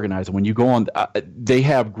are organizing. When you go on, they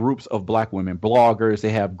have groups of black women bloggers.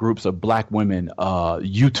 They have groups of black women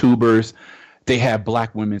YouTubers. They have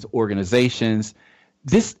black women's organizations.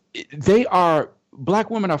 Black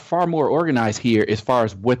women are far more organized here as far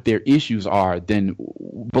as what their issues are than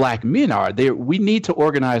black men are. We need to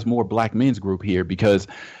organize more black men's group here, because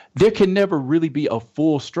there can never really be a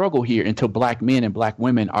full struggle here until black men and black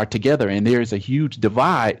women are together, and there is a huge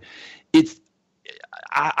divide.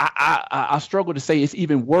 I struggle to say it's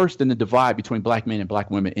even worse than the divide between black men and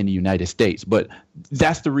black women in the United States. But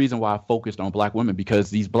that's the reason why I focused on black women, because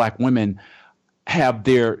these black women have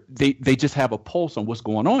they just have a pulse on what's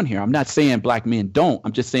going on here. I'm not saying black men don't.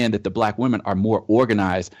 I'm just saying that the black women are more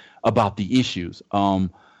organized about the issues. And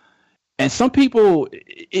some people,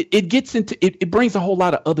 it brings a whole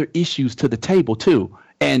lot of other issues to the table too.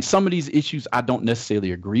 And some of these issues I don't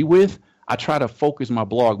necessarily agree with. I try to focus my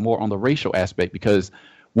blog more on the racial aspect, because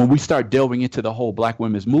when we start delving into the whole black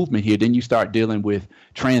women's movement here, then you start dealing with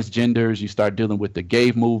transgenders, you start dealing with the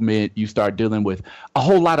gay movement, you start dealing with a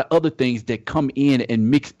whole lot of other things that come in and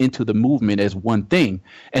mix into the movement as one thing.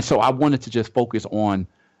 And so I wanted to just focus on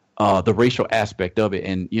the racial aspect of it,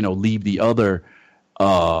 and, leave the other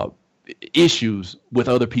issues with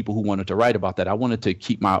other people who wanted to write about that. I wanted to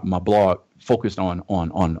keep my blog focused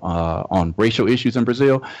on racial issues in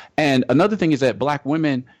Brazil. And another thing is that black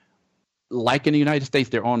women, like in the United States,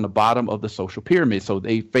 they're on the bottom of the social pyramid. So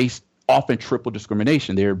they face often triple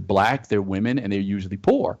discrimination. They're black, they're women, and they're usually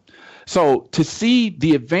poor. So to see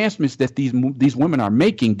the advancements that these women are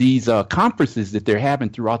making, these conferences that they're having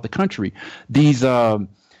throughout the country, these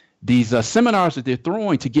seminars that they're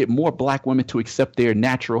throwing to get more black women to accept their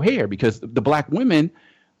natural hair, because the black women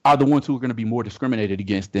are the ones who are going to be more discriminated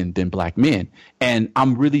against than black men. And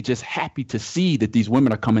I'm really just happy to see that these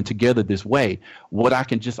women are coming together this way. What I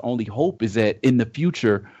can just only hope is that in the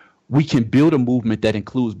future, we can build a movement that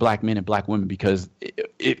includes black men and black women, because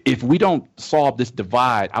if we don't solve this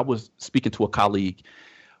divide, I was speaking to a colleague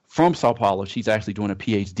from Sao Paulo. She's actually doing a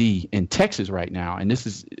PhD in Texas right now. And this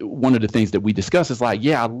is one of the things that we discuss. Is like,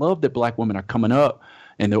 yeah, I love that black women are coming up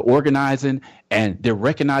and they're organizing and they're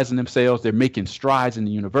recognizing themselves. They're making strides in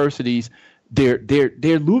the universities. They're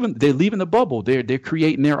leaving the bubble. They're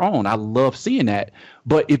creating their own. I love seeing that.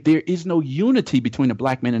 But if there is no unity between the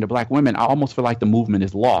black men and the black women, I almost feel like the movement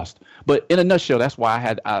is lost. But in a nutshell, that's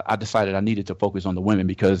why I decided I needed to focus on the women,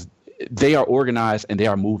 because they are organized and they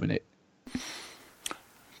are moving it.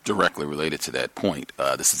 Directly related to that point,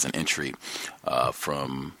 this is an entry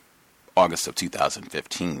from August of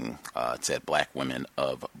 2015. It said, Black women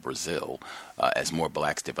of Brazil. As more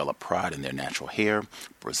blacks develop pride in their natural hair,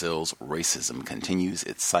 Brazil's racism continues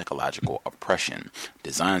its psychological oppression.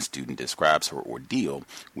 Design student describes her ordeal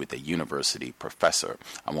with a university professor.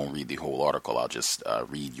 I won't read the whole article. I'll just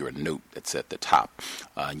read your note that's at the top.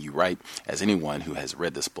 You write, as anyone who has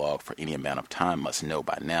read this blog for any amount of time must know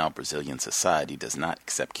by now, Brazilian society does not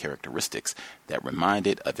accept characteristics that remind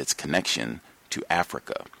it of its connection to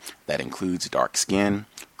Africa. That includes dark skin,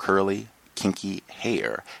 curly, kinky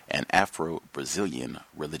hair, and Afro-Brazilian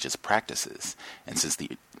religious practices. And since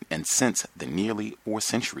the nearly 4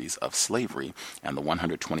 centuries of slavery and the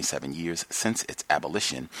 127 years since its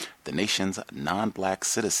abolition, the nation's non-black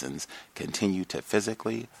citizens continue to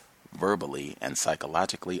physically, verbally, and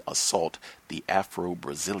psychologically assault the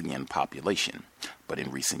Afro-Brazilian population. But in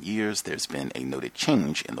recent years, there's been a noted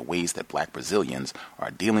change in the ways that black Brazilians are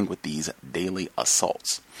dealing with these daily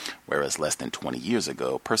assaults. Whereas less than 20 years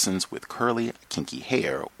ago, persons with curly, kinky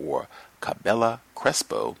hair or cabelo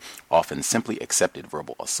crespo often simply accepted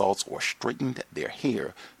verbal assaults or straightened their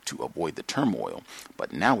hair to avoid the turmoil.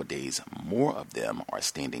 But nowadays, more of them are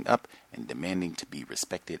standing up and demanding to be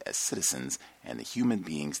respected as citizens and the human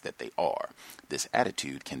beings that they are. This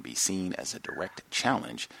attitude can be seen as a direct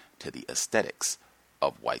challenge to the aesthetics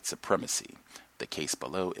of white supremacy. The case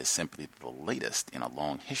below is simply the latest in a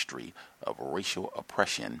long history of racial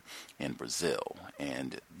oppression in Brazil.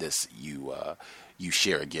 And this you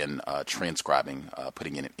share again, transcribing,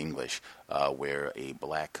 putting it in English, where a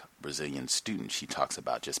black Brazilian student, she talks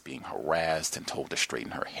about just being harassed and told to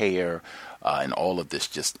straighten her hair, and all of this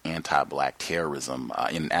just anti-black terrorism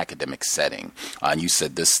in an academic setting. And you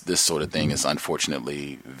said this sort of thing is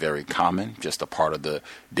unfortunately very common, just a part of the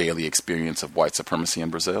daily experience of white supremacy in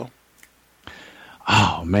Brazil.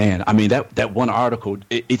 Oh, man. I mean, that one article,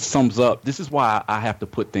 it sums up. This is why I have to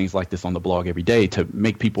put things like this on the blog every day, to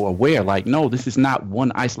make people aware. Like, no, this is not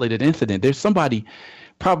one isolated incident. There's somebody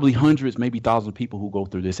probably hundreds, maybe thousands of people who go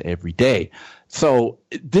through this every day. So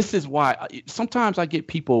this is why sometimes I get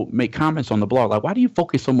people make comments on the blog like, why do you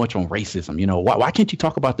focus so much on racism? You know, why can't you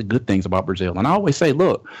talk about the good things about Brazil? And I always say,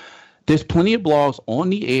 look, there's plenty of blogs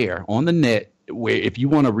on the air, on the net, where if you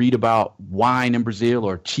want to read about wine in Brazil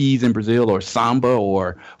or cheese in Brazil or samba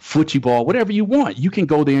or football, whatever you want, you can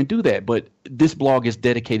go there and do that. But this blog is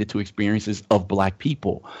dedicated to experiences of Black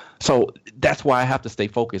people. So that's why I have to stay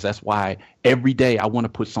focused. That's why every day I want to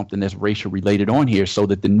put something that's racial related on here so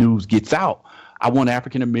that the news gets out. I want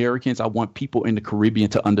African Americans, I want people in the Caribbean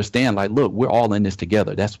to understand, like, look, we're all in this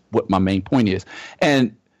together. That's what my main point is.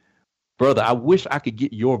 And brother, I wish I could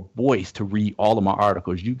get your voice to read all of my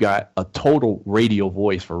articles. You got a total radio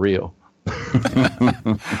voice for real.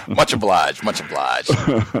 Much obliged.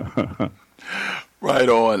 Right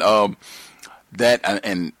on. That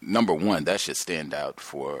and number one, that should stand out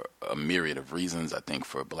for a myriad of reasons. I think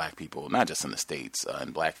for Black people, not just in the States,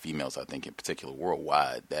 and Black females, I think in particular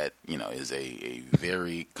worldwide, that is a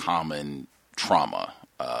very common trauma.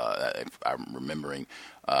 If I'm remembering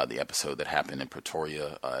the episode that happened in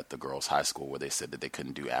Pretoria at the girls' high school where they said that they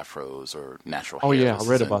couldn't do afros or natural hair. Oh, yeah, I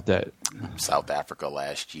read about that. South Africa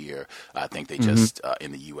last year. I think they just,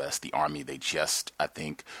 in the U.S., the Army, they just, I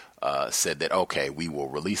think, said that, okay, we will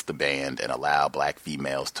release the ban and allow Black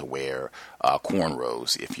females to wear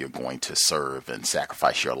cornrows if you're going to serve and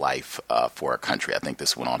sacrifice your life for a country. I think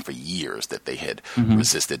this went on for years, that they had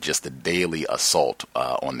resisted just the daily assault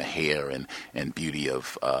on the hair and beauty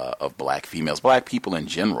of Black females, Black people in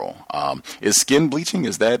general. Is skin bleaching,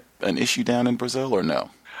 is that an issue down in Brazil or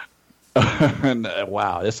no?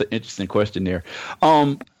 Wow, that's an interesting question there.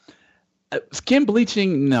 Skin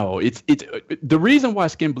bleaching, no. It's the reason why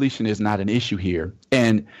skin bleaching is not an issue here,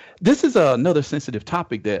 and this is another sensitive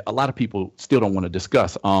topic that a lot of people still don't want to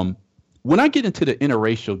discuss. When I get into the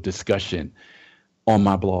interracial discussion on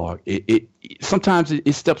my blog, it sometimes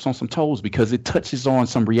it steps on some toes because it touches on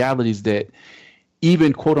some realities that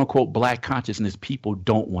even quote unquote Black consciousness people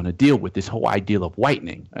don't want to deal with, this whole ideal of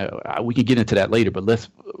whitening. We can get into that later, but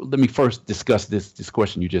let me first discuss this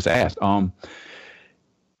question you just asked.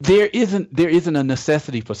 There isn't a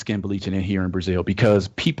necessity for skin bleaching in here in Brazil because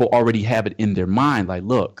people already have it in their mind. Like,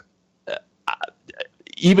 look,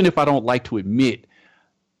 even if I don't like to admit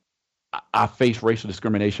I faced racial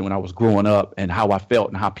discrimination when I was growing up and how I felt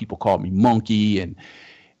and how people called me monkey and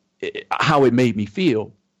how it made me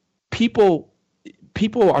feel, people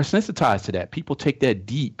are sensitized to that. People take that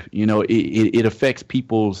deep. It affects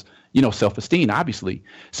people's, self-esteem, obviously.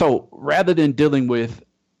 So rather than dealing with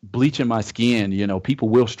bleaching my skin, people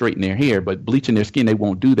will straighten their hair, but bleaching their skin, they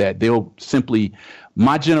won't do that. They'll simply,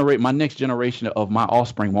 my next generation of my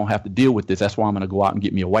offspring won't have to deal with this. That's why I'm going to go out and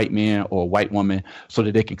get me a white man or a white woman so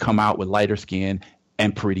that they can come out with lighter skin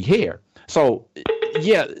and pretty hair. So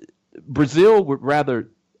yeah, Brazil would rather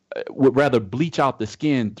bleach out the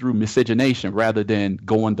skin through miscegenation rather than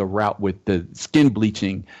going the route with the skin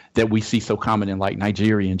bleaching that we see so common in like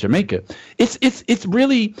Nigeria and Jamaica. It's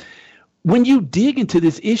really, when you dig into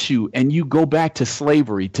this issue and you go back to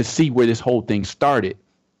slavery to see where this whole thing started,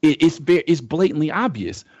 it's blatantly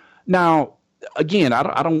obvious. Now, again,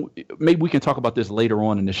 I don't. Maybe we can talk about this later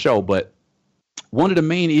on in the show, but one of the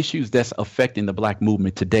main issues that's affecting the Black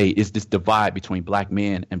movement today is this divide between Black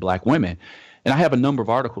men and Black women. And I have a number of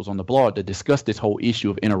articles on the blog that discuss this whole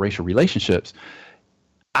issue of interracial relationships.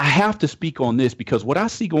 I have to speak on this because what I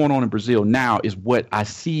see going on in Brazil now is what I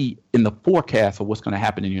see in the forecast of what's going to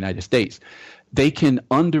happen in the United States. They can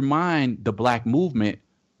undermine the Black movement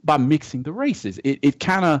by mixing the races. It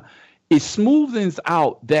smoothens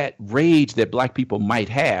out that rage that Black people might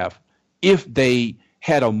have if they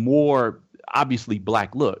had a more obviously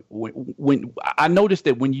Black look. When I noticed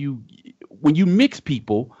that when you mix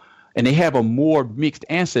people and they have a more mixed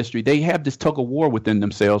ancestry, they have this tug of war within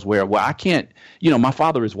themselves where, well, I can't, my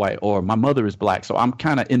father is white or my mother is Black, so I'm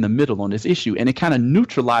kind of in the middle on this issue. And it kind of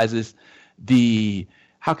neutralizes the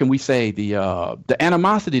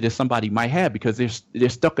animosity that somebody might have because they're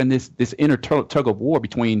stuck in this inner tug of war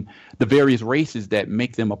between the various races that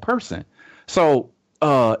make them a person. So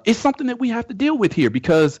it's something that we have to deal with here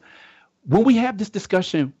because when we have this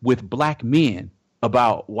discussion with Black men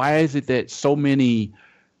about why is it that so many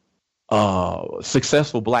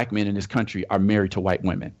successful Black men in this country are married to white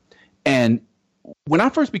women. And when I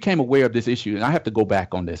first became aware of this issue, and I have to go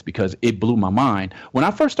back on this because it blew my mind. When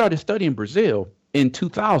I first started studying Brazil in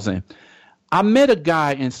 2000, I met a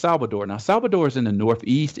guy in Salvador. Now, Salvador is in the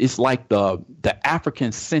Northeast. It's like the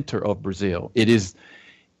African center of Brazil. It is,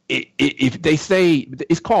 if they say,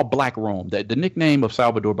 it's called Black Rome. The nickname of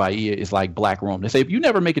Salvador Bahia is like Black Rome. They say if you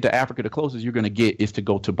never make it to Africa, the closest you're going to get is to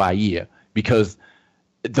go to Bahia because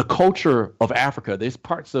the culture of Africa. There's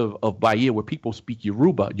parts of Bahia where people speak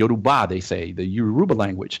Yoruba, they say, the Yoruba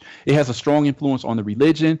language. It has a strong influence on the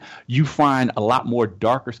religion. You find a lot more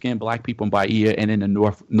darker skinned black people in Bahia and in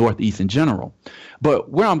the Northeast in general.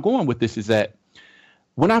 But where I'm going with this is that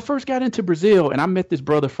when I first got into Brazil and I met this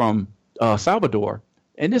brother from Salvador,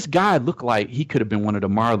 and this guy looked like he could have been one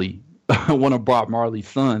of Bob Marley's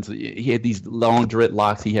sons. He had these long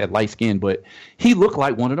dreadlocks. He had light skin, but he looked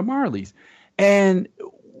like one of the Marleys. And,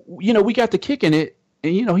 we got to kicking it.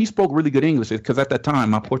 And, he spoke really good English because at that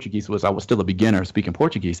time, I was still a beginner speaking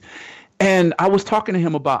Portuguese. And I was talking to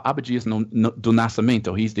him about Abdias do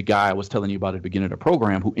Nascimento. He's the guy I was telling you about at the beginning of the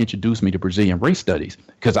program who introduced me to Brazilian race studies,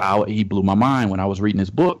 because he blew my mind when I was reading his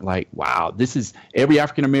book. Like, wow, every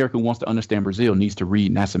African-American who wants to understand Brazil needs to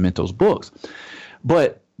read Nascimento's books.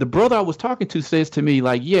 But the brother I was talking to says to me,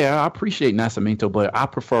 like, yeah, I appreciate Nascimento, but I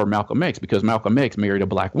prefer Malcolm X because Malcolm X married a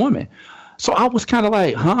black woman. So I was kind of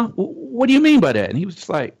like, huh? What do you mean by that? And he was just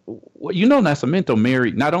like, well, Nascimento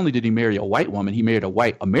married, not only did he marry a white woman, he married a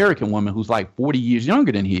white American woman who's like 40 years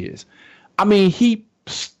younger than he is. I mean,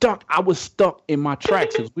 I was stuck in my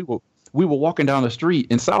tracks because we were walking down the street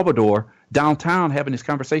in Salvador, downtown, having this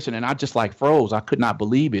conversation, and I just like froze. I could not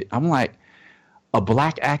believe it. I'm like, a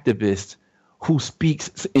black activist who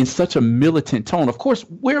speaks in such a militant tone. Of course,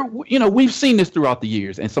 we've seen this throughout the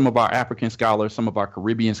years, and some of our African scholars, some of our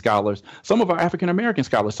Caribbean scholars, some of our African American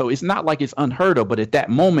scholars. So it's not like it's unheard of, but at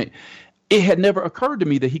that moment, it had never occurred to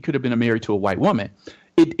me that he could have been married to a white woman.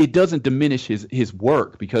 It doesn't diminish his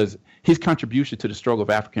work, because his contribution to the struggle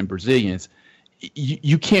of African Brazilians,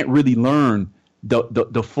 you can't really learn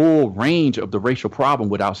the full range of the racial problem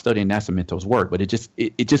without studying Nascimento's work. But it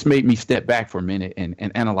just made me step back for a minute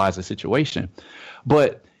and analyze the situation.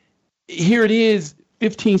 But here it is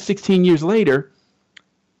 15, 16 years later,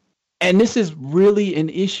 and this is really an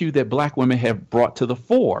issue that black women have brought to the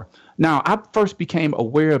fore. Now, I first became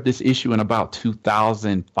aware of this issue in about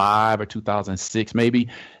 2005 or 2006, maybe.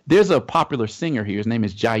 There's a popular singer here. His name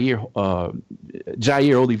is Jair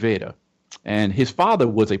Oliveira, and his father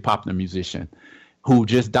was a popular musician who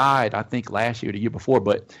just died, I think, last year or the year before.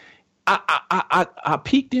 But I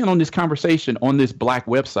peeked in on this conversation on this black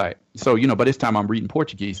website. So, by this time I'm reading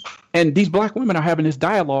Portuguese. And these black women are having this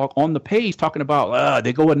dialogue on the page talking about,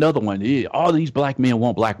 they go another one. All these black men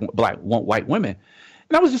want want white women.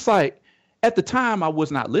 And I was just like, at the time, I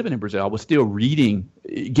was not living in Brazil. I was still reading,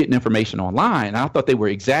 getting information online. And I thought they were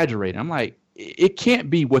exaggerating. I'm like, it can't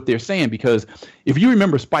be what they're saying, because if you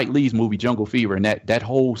remember Spike Lee's movie Jungle Fever, and that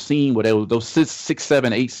whole scene where those 6,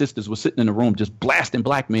 7, 8 sisters were sitting in the room just blasting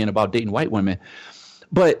black men about dating white women.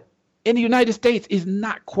 But in the United States, it's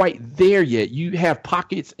not quite there yet. You have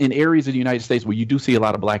pockets in areas of the United States where you do see a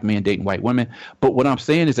lot of black men dating white women. But what I'm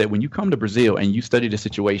saying is that when you come to Brazil and you study the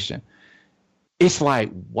situation, it's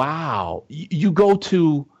like, wow, you go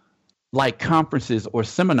to like conferences or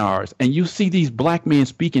seminars, and you see these black men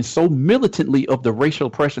speaking so militantly of the racial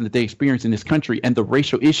oppression that they experience in this country and the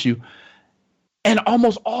racial issue. And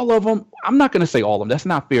almost all of them, I'm not going to say all of them, that's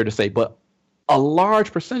not fair to say, but a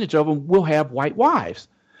large percentage of them will have white wives.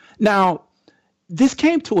 Now, this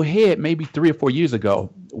came to a head maybe 3 or 4 years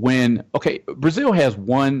ago when, Brazil has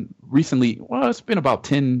one recently, it's been about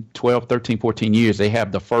 10, 12, 13, 14 years. They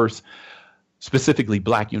have the first specifically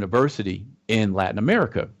black university in Latin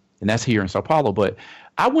America. And that's here in Sao Paulo. But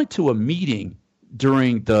I went to a meeting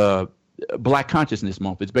during the Black Consciousness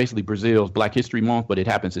Month. It's basically Brazil's Black History Month, but it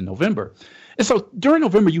happens in November. And so during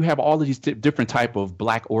November, you have all of these different type of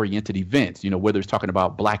black-oriented events, whether it's talking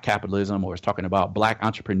about black capitalism, or it's talking about black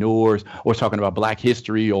entrepreneurs, or it's talking about black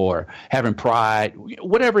history, or having pride,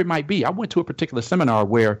 whatever it might be. I went to a particular seminar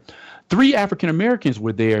where 3 African Americans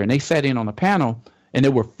were there, and they sat in on a panel. And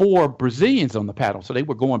there were 4 Brazilians on the panel. So they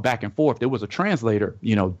were going back and forth. There was a translator,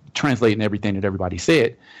 translating everything that everybody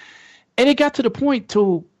said. And it got to the point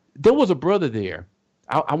there was a brother there.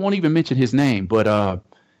 I won't even mention his name, but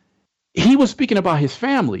he was speaking about his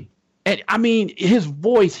family. And I mean, his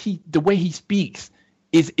voice, the way he speaks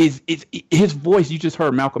is his voice. You just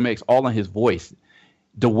heard Malcolm X all in his voice,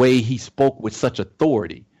 the way he spoke with such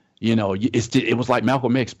authority. It was like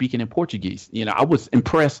Malcolm X speaking in Portuguese. I was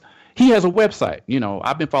impressed. He has a website.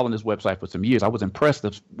 I've been following this website for some years. I was impressed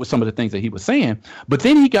with some of the things that he was saying. But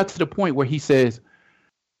then he got to the point where he says,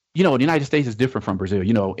 the United States is different from Brazil.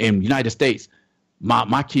 In the United States,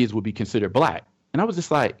 my kids would be considered black. And I was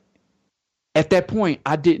just like, at that point,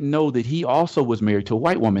 I didn't know that he also was married to a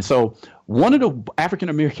white woman. So one of the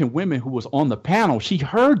African-American women who was on the panel, she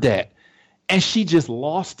heard that and she just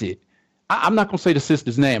lost it. I'm not going to say the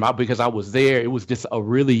sister's name because I was there. It was just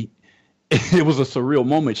it was a surreal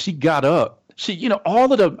moment. She got up.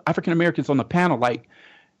 All of the African Americans on the panel, like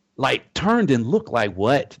like turned and looked like,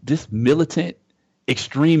 what? This militant,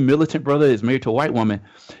 extreme militant brother is married to a white woman.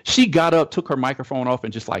 She got up, took her microphone off,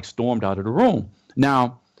 and just like stormed out of the room.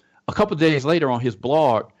 Now, a couple of days later on his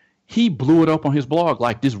blog, he blew it up on his blog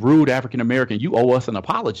like, this rude African American, you owe us an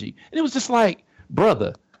apology. And it was just like,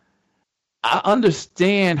 brother, I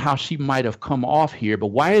understand how she might have come off here, but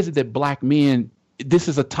why is it that black men, this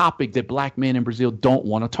is a topic that black men in Brazil don't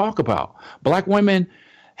want to talk about? Black women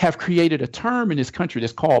have created a term in this country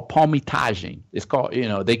that's called palmitagem. It's called,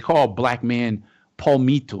 they call black men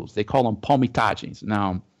palmitos. They call them palmitagens.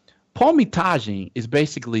 Now, palmitagem is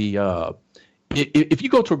basically, if you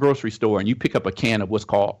go to a grocery store and you pick up a can of what's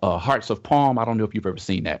called hearts of palm, I don't know if you've ever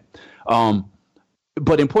seen that.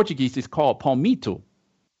 But in Portuguese, it's called palmito.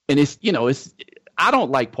 And I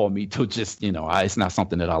don't like palmito, just, it's not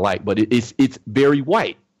something that I like, but it's very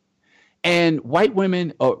white. And white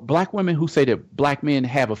women, or black women who say that black men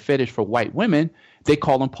have a fetish for white women, they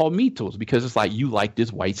call them palmitos because it's like, you like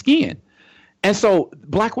this white skin. And so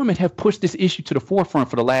black women have pushed this issue to the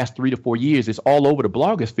forefront for the last 3 to 4 years. It's all over the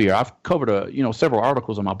blogosphere. I've covered several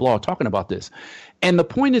articles on my blog talking about this. And the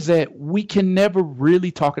point is that we can never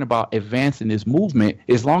really talking about advancing this movement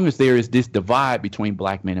as long as there is this divide between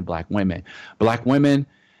black men and black women. Black women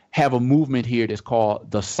have a movement here that's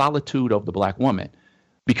called the solitude of the black woman,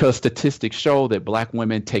 because statistics show that black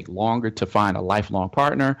women take longer to find a lifelong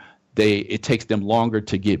partner. It takes them longer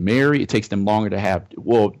to get married. It takes them longer to have,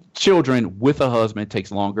 children with a husband. It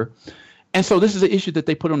takes longer. And so this is an issue that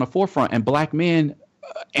they put on the forefront. And black men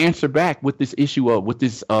answer back with this issue with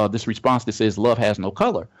this response that says love has no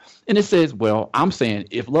color. And it says, well, I'm saying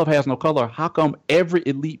if love has no color, how come every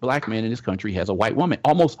elite black man in this country has a white woman?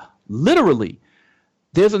 Almost literally.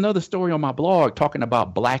 There's another story on my blog talking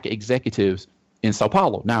about black executives in Sao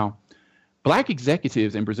Paulo. Now, black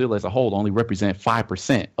executives in Brazil as a whole only represent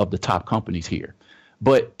 5% of the top companies here.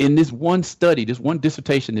 But in this one study, this one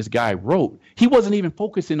dissertation this guy wrote, he wasn't even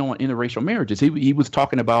focusing on interracial marriages. He was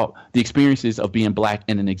talking about the experiences of being black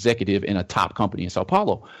and an executive in a top company in Sao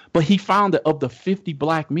Paulo. But he found that of the 50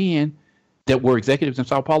 black men that were executives in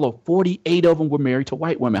Sao Paulo, 48 of them were married to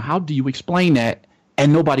white women. How do you explain that?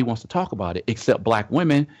 And nobody wants to talk about it except black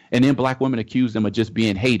women. And then black women accuse them of just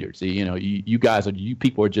being haters. You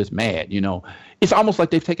people are just mad. It's almost like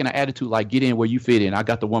they've taken an attitude like, get in where you fit in. I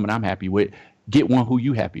got the woman I'm happy with. Get one who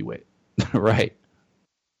you happy with. Right.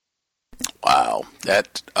 Wow.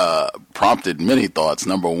 That prompted many thoughts.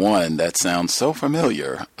 Number one, that sounds so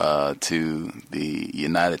familiar to the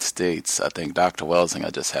United States. I think Dr. Welsing,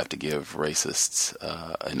 I just have to give racists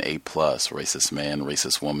an A+, racist man,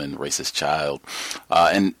 racist woman, racist child.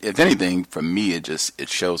 And if anything, for me, it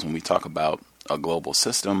shows when we talk about a global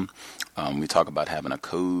system, we talk about having a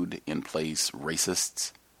code in place,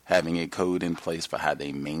 racists having a code in place for how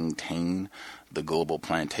they maintain the global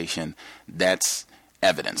plantation. That's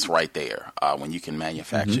evidence right there. When you can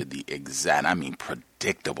manufacture the exact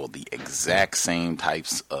same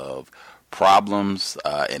types of problems,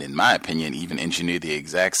 and in my opinion, even engineer the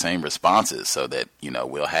exact same responses so that,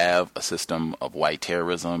 we'll have a system of white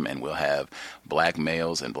terrorism and we'll have black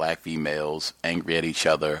males and black females angry at each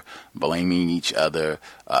other, blaming each other,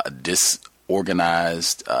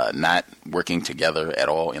 disorganized, not working together at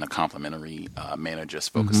all in a complementary manner,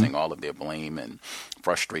 just focusing all of their blame and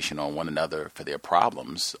frustration on one another for their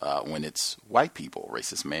problems, when it's white people,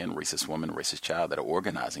 racist man, racist woman, racist child, that are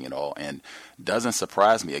organizing it all. And doesn't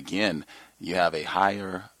surprise me, again, you have a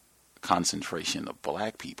higher concentration of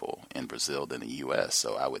black people in Brazil than the U.S.,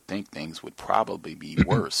 so I would think things would probably be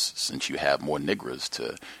worse since you have more Negroes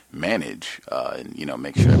to manage and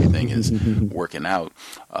make sure everything is working out.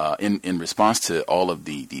 In response to all of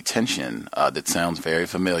the tension that sounds very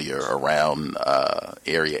familiar around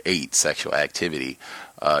Area 8 sexual activity,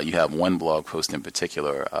 you have one blog post in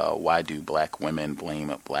particular, why do black women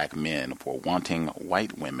blame black men for wanting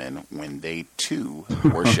white women when they too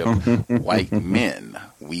worship white men?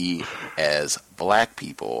 We as black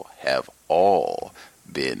people have all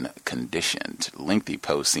been conditioned. Lengthy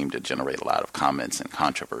posts seem to generate a lot of comments and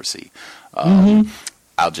controversy.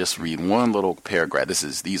 I'll just read one little paragraph.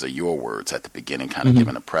 These are your words at the beginning, kind of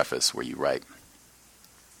giving a preface where you write,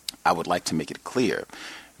 I would like to make it clear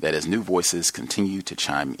that as new voices continue to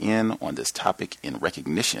chime in on this topic in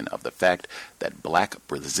recognition of the fact that black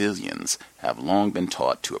Brazilians have long been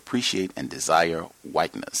taught to appreciate and desire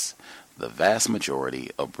whiteness, the vast majority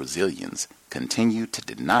of Brazilians continue to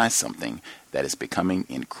deny something that is becoming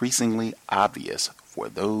increasingly obvious for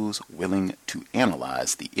those willing to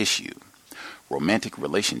analyze the issue. Romantic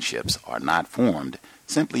relationships are not formed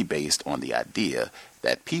simply based on the idea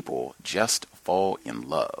that people just fall in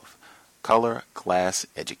love. Color, class,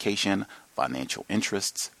 education, financial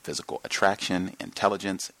interests, physical attraction,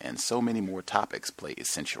 intelligence, and so many more topics play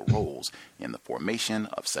essential roles in the formation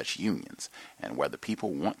of such unions, and whether people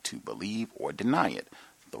want to believe or deny it,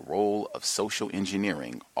 the role of social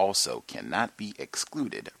engineering also cannot be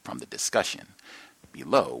excluded from the discussion.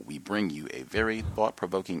 Below, we bring you a very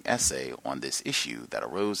thought-provoking essay on this issue that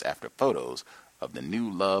arose after photos of the new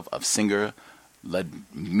love of singer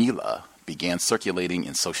Ludmila began circulating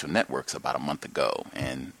in social networks about a month ago.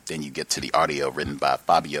 And then you get to the audio written by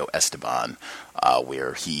Fabio Esteban,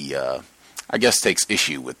 where he, I guess, takes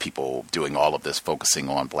issue with people doing all of this, focusing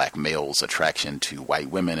on black males' attraction to white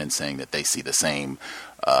women and saying that they see the same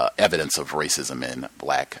evidence of racism in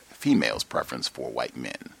black females' preference for white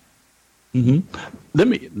men. Mm-hmm.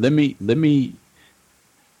 Let me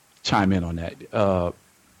chime in on that.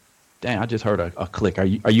 Dang, I just heard a click. Are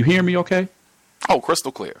you hearing me okay? Oh,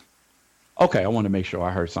 crystal clear. Okay, I want to make sure I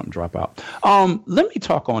heard something drop out. Let me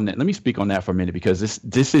talk on that. Let me speak on that for a minute, because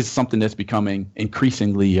this is something that's becoming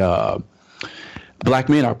increasingly black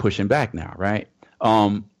men are pushing back now, right?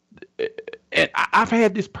 And I've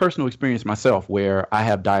had this personal experience myself where I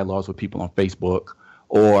have dialogues with people on Facebook,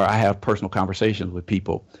 or I have personal conversations with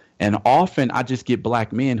people. And often I just get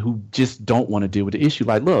black men who just don't want to deal with the issue.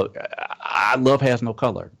 Like, look, love has no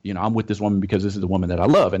color. You know, I'm with this woman because this is the woman that I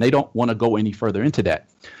love. And they don't want to go any further into that.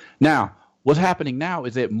 Now, what's happening now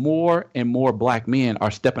is that more and more black men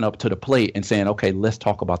are stepping up to the plate and saying, okay, let's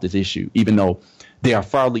talk about this issue, even though they are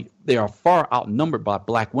far outnumbered by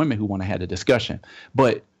black women who want to have the discussion.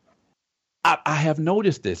 But I have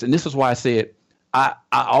noticed this, and this is why I said I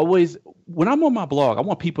always, when I'm on my blog, I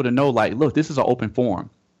want people to know, like, look, this is an open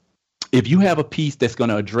forum. If you have a piece that's going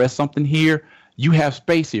to address something here, you have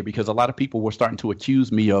space here, because a lot of people were starting to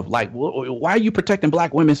accuse me of, like, well, why are you protecting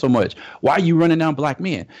black women so much? Why are you running down black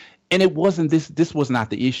men? And it wasn't this was not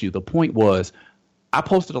the issue. The point was, I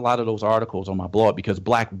posted a lot of those articles on my blog because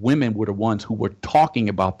black women were the ones who were talking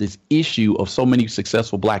about this issue of so many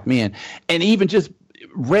successful black men, and even just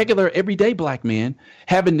regular everyday black men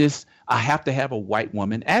having this, I have to have a white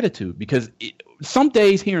woman attitude, because some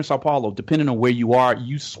days here in Sao Paulo, depending on where you are,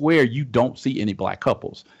 you swear you don't see any black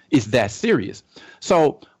couples. It's that serious.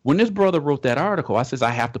 So when this brother wrote that article, I says, I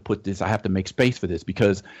have to make space for this,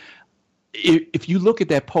 because if you look at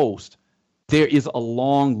that post, there is a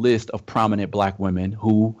long list of prominent black women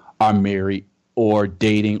who are married or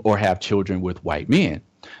dating or have children with white men.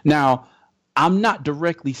 Now, I'm not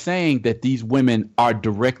directly saying that these women are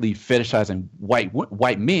directly fetishizing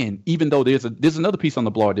white men, even though there's another piece on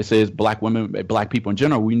the blog that says black women, black people in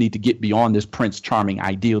general, we need to get beyond this Prince Charming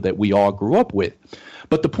ideal that we all grew up with.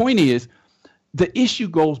 But the point is, the issue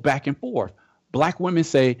goes back and forth. Black women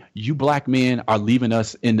say, you black men are leaving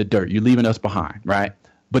us in the dirt. You're leaving us behind, right?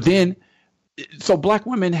 But then, so black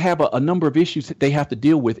women have a number of issues that they have to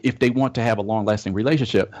deal with if they want to have a long-lasting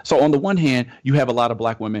relationship. So on the one hand, you have a lot of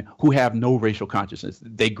black women who have no racial consciousness.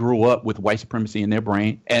 They grew up with white supremacy in their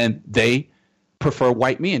brain, and they prefer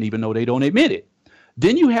white men, even though they don't admit it.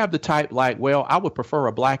 Then you have the type like, well, I would prefer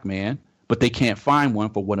a black man, but they can't find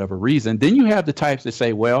one for whatever reason. Then you have the types that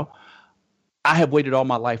say, well, I have waited all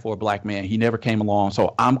my life for a black man. He never came along.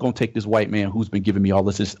 So I'm going to take this white man who's been giving me all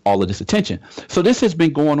of this attention. So this has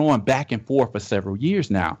been going on back and forth for several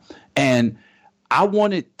years now. And I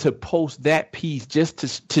wanted to post that piece just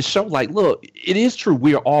to show, like, look, it is true.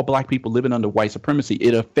 We are all black people living under white supremacy.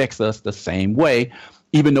 It affects us the same way,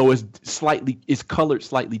 even though it's colored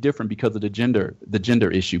slightly different because of the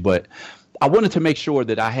gender issue. But I wanted to make sure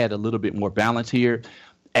that I had a little bit more balance here.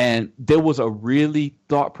 And there was a really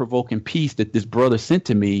thought-provoking piece that this brother sent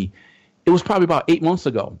to me. It was probably about 8 months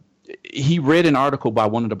ago. He read an article by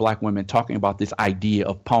one of the black women talking about this idea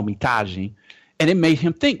of palmitagging, and it made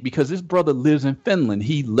him think, because this brother lives in Finland.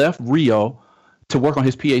 He left Rio to work on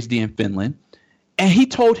his PhD in Finland, and he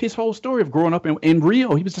told his whole story of growing up in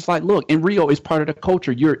Rio. He was just like, look, in Rio, it's part of the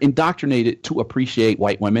culture. You're indoctrinated to appreciate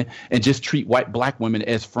white women and just treat black women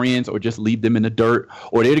as friends, or just leave them in the dirt,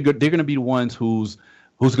 or they're going to be the ones who's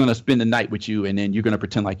going to spend the night with you, and then you're going to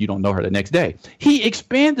pretend like you don't know her the next day. He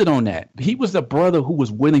expanded on that. He was a brother who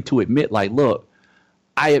was willing to admit, like, look,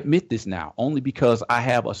 I admit this now only because I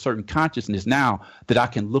have a certain consciousness now that I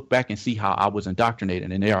can look back and see how I was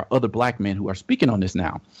indoctrinated. And there are other black men who are speaking on this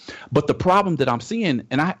now. But the problem that I'm seeing,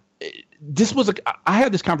 and I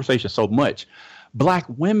had this conversation so much, black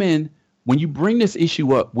women, when you bring this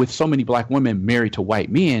issue up with so many black women married to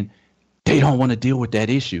white men, they don't want to deal with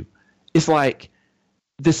that issue. It's like,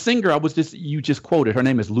 the singer you just quoted, her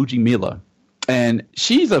name is Ludmila, and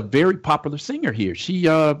she's a very popular singer here. She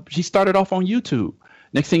started off on YouTube.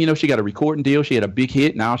 Next thing you know, she got a recording deal. She had a big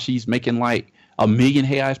hit. Now she's making like $1 million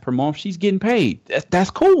reais per month. She's getting paid.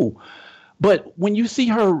 That's cool. But when you see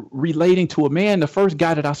her relating to a man, the first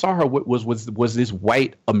guy that I saw her with was this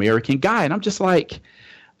white American guy. And I'm just like,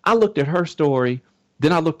 I looked at her story.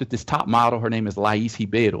 Then I looked at this top model. Her name is Lais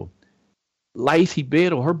Ribeiro. Lais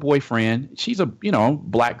Ribeiro, her boyfriend, she's a,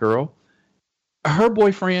 black girl. Her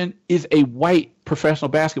boyfriend is a white professional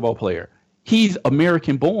basketball player. He's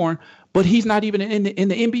American born, but he's not even in the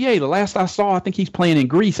NBA. The last I saw, I think he's playing in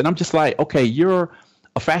Greece. And I'm just like, okay, you're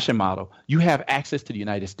a fashion model. You have access to the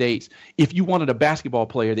United States. If you wanted a basketball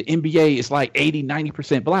player, the NBA is like 80,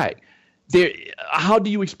 90% black. How do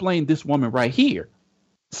you explain this woman right here?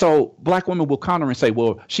 So black women will counter and say,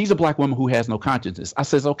 well, she's a black woman who has no conscience. I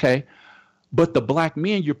says, okay, but the black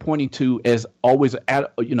men you're pointing to as always,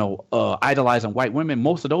 idolizing white women,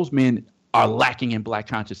 most of those men are lacking in black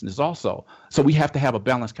consciousness also. So we have to have a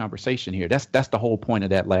balanced conversation here. That's the whole point of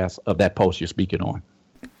that post you're speaking on.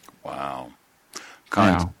 Wow.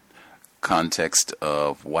 Context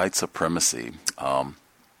of white supremacy.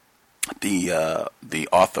 The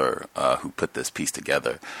author who put this piece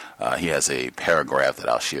together, he has a paragraph that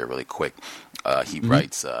I'll share really quick. He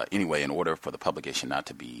writes, anyway, in order for the publication not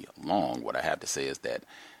to be long, what I have to say is that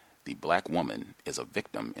the black woman is a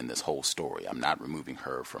victim in this whole story. I'm not removing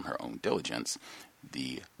her from her own diligence.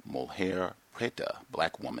 The mujer preta,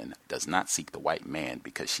 black woman, does not seek the white man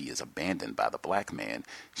because she is abandoned by the black man.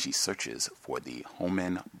 She searches for the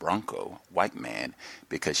joven blanco, white man,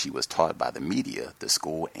 because she was taught by the media, the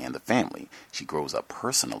school, and the family. She grows up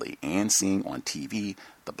personally and seeing on TV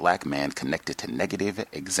the black man connected to negative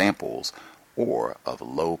examples or of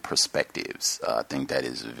low perspectives. I think that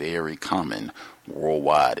is very common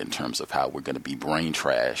worldwide in terms of how we're going to be brain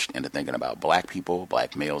trashed into thinking about black people,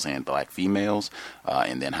 black males and black females,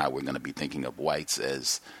 and then how we're going to be thinking of whites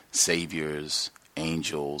as saviors,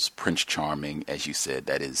 angels, Prince Charming. As you said,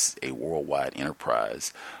 that is a worldwide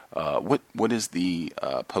enterprise. What is the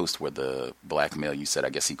post where the black male, you said, I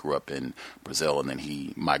guess he grew up in Brazil and then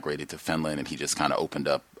he migrated to Finland and he just kind of opened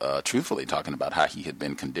up truthfully talking about how he had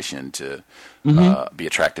been conditioned to be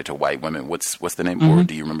attracted to white women. What's the name for it?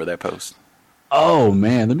 Do you remember that post? Oh,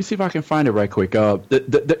 man. Let me see if I can find it right quick.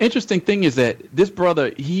 The interesting thing is that this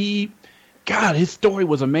brother, his story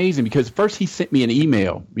was amazing because first he sent me an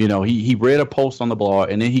email. He read a post on the blog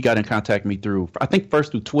and then he got in contact with me through, I think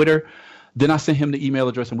first through Twitter. Then I sent him the email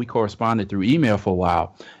address and we corresponded through email for a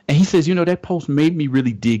while. And he says, that post made me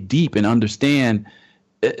really dig deep and understand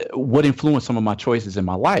what influenced some of my choices in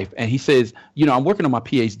my life. And he says, I'm working on my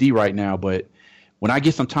PhD right now, but when I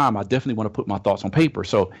get some time, I definitely want to put my thoughts on paper.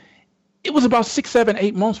 So it was about 6, 7,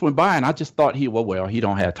 8 months went by and I just thought he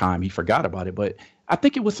don't have time. He forgot about it. But I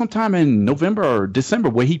think it was sometime in November or December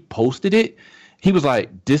where he posted it. He was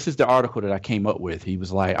like, this is the article that I came up with. He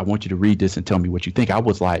was like, I want you to read this and tell me what you think. I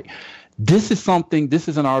was like, this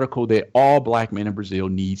is an article that all black men in Brazil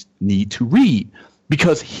need to read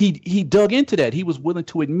because he dug into that. He was willing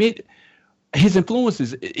to admit his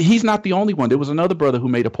influences. He's not the only one. There was another brother who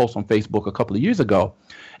made a post on Facebook a couple of years ago.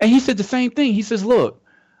 And he said the same thing. He says, look,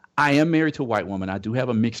 I am married to a white woman. I do have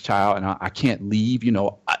a mixed child and I can't leave.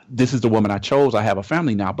 This is the woman I chose. I have a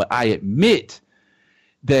family now. But I admit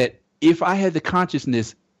that if I had the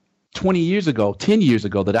consciousness 20 years ago, 10 years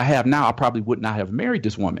ago that I have now, I probably would not have married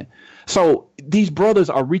this woman. So these brothers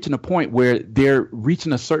are reaching a point where they're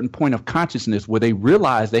reaching a certain point of consciousness where they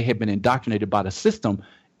realize they have been indoctrinated by the system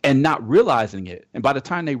and not realizing it. And by the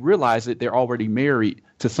time they realize it, they're already married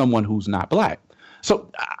to someone who's not black. So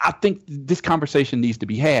I think this conversation needs to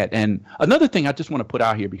be had. And another thing I just want to put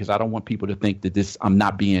out here, because I don't want people to think that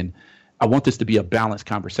I want this to be a balanced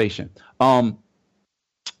conversation. What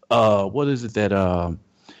is it that,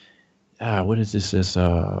 what is this?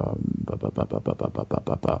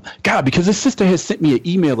 God, because this sister has sent me an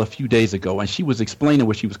email a few days ago and she was explaining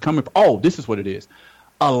where she was coming from. Oh, this is what it is.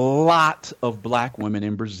 A lot of black women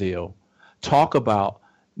in Brazil talk about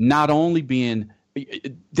not only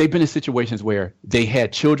they've been in situations where they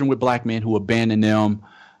had children with black men who abandoned them.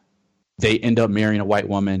 They end up marrying a white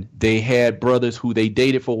woman. They had brothers who they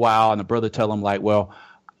dated for a while and the brother tell them like, well,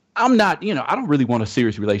 I'm not, I don't really want a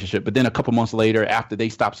serious relationship. But then a couple months later, after they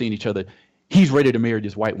stop seeing each other, he's ready to marry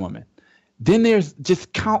this white woman. Then there's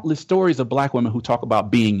just countless stories of black women who talk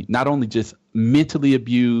about being not only just mentally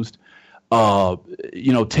abused,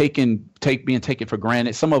 being taken for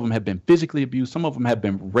granted. Some of them have been physically abused. Some of them have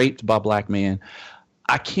been raped by black men.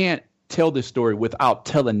 I can't tell this story without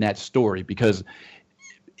telling that story because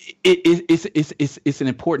it's an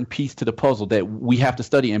important piece to the puzzle that we have to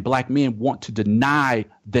study, and black men want to deny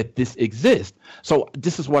that this exists. So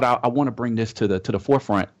this is what I want to bring this to the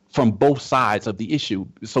forefront from both sides of the issue.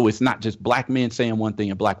 So it's not just black men saying one thing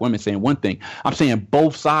and black women saying one thing. I'm saying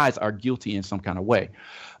both sides are guilty in some kind of way.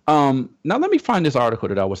 Now let me find this article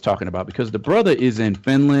that I was talking about, because the brother is in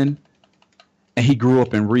Finland and he grew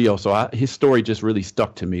up in Rio. So his story just really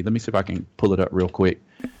stuck to me. Let me see if I can pull it up real quick.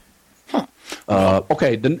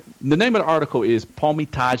 Okay, the name of the article is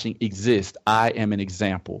Palmitaging Exists, I Am an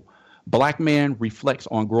Example. Black man reflects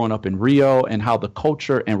on growing up in Rio and how the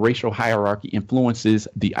culture and racial hierarchy influences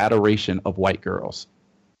the adoration of white girls.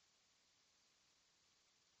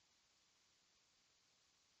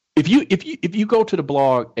 If you go to the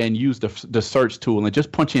blog and use the search tool and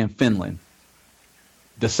just punch in Finland,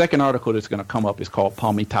 the second article that's going to come up is called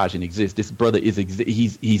Palmitaging Exists. This brother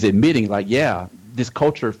he's admitting, like, yeah, this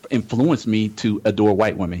culture influenced me to adore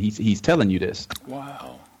white women. He's telling you this.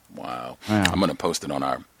 Wow. I'm going to post it on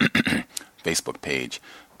our Facebook page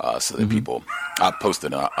so that people. I'll post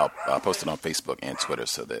it on Facebook and Twitter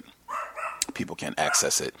so that people can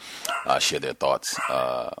access it, share their thoughts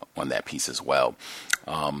on that piece as well.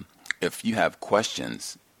 If you have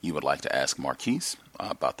questions you would like to ask Marquise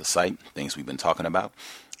about the site, things we've been talking about,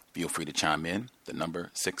 feel free to chime in. The number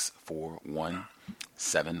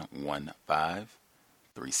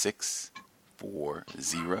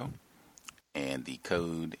 641-715-3640, and the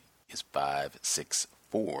code is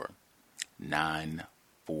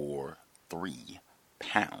 564-943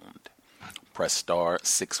 pound. Press star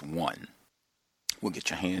 61. We'll get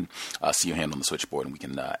your hand, see your hand on the switchboard, and we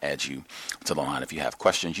can add you to the line. If you have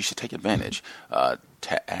questions, you should take advantage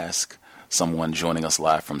to ask someone joining us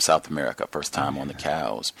live from South America, first time on the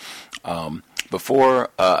cows.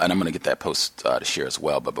 Before, and I'm going to get that post to share as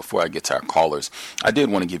well, but before I get to our callers, I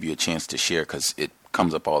did want to give you a chance to share, because it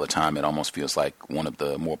comes up all the time. It almost feels like one of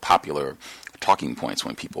the more popular talking points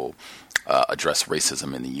when people address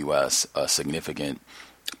racism in the U.S. A significant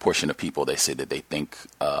portion of people, they say that they think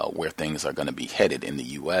where things are going to be headed in the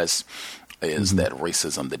U.S. is that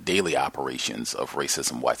racism, the daily operations of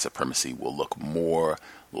racism, white supremacy, will look more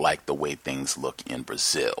like the way things look in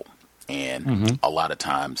Brazil. And a lot of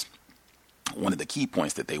times, one of the key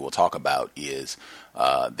points that they will talk about is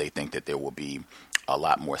they think that there will be a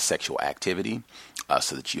lot more sexual activity,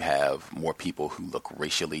 so that you have more people who look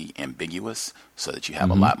racially ambiguous, so that you have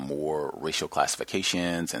a lot more racial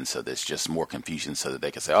classifications, and so there's just more confusion, so that they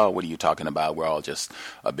can say, oh, what are you talking about? We're all just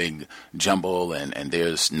a big jumble, and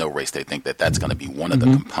there's no race. They think that that's going to be one of the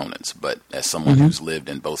components. But as someone who's lived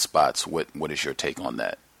in both spots, what is your take on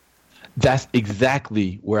that? That's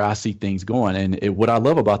exactly where I see things going. And what I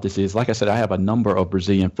love about this is, like I said, I have a number of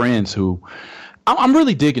Brazilian friends who I'm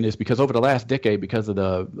really digging this, because over the last decade, because of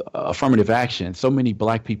the affirmative action, so many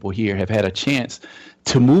black people here have had a chance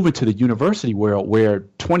to move into the university world, where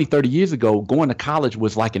 20, 30 years ago, going to college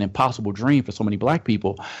was like an impossible dream for so many black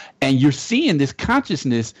people. And you're seeing this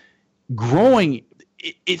consciousness growing.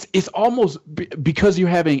 It's almost because you're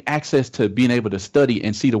having access to being able to study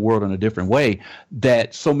and see the world in a different way,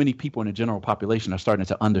 that so many people in the general population are starting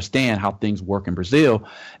to understand how things work in Brazil.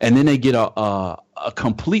 And then they get a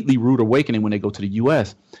completely rude awakening when they go to the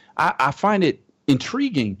U.S. I find it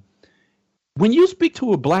intriguing. When you speak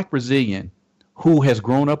to a black Brazilian who has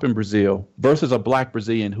grown up in Brazil versus a black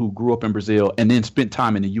Brazilian who grew up in Brazil and then spent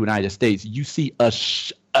time in the United States, you see a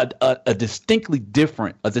distinct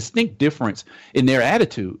difference in their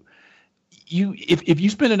attitude. If you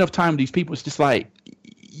spend enough time with these people, it's just like,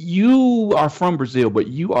 you are from Brazil, but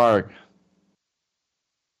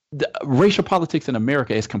the racial politics in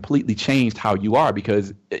America has completely changed how you are,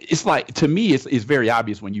 because it's like, to me, it's very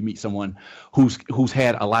obvious when you meet someone who's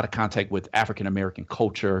had a lot of contact with African American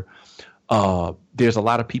culture. There's a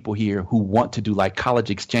lot of people here who want to do like college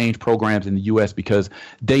exchange programs in the U.S. because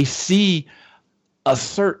they see a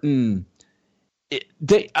certain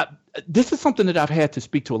this is something that I've had to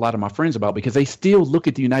speak to a lot of my friends about, because they still look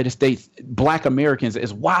at the United States, black Americans,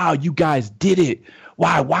 as, wow, you guys did it.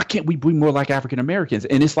 Why can't we be more like African Americans?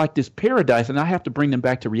 And it's like this paradise. And I have to bring them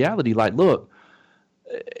back to reality. Like, look,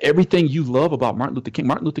 everything you love about Martin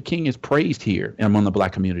Luther King is praised here among the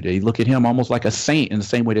black community. They look at him almost like a saint in the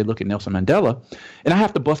same way they look at Nelson Mandela. And I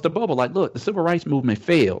have to bust a bubble. Like, look, the civil rights movement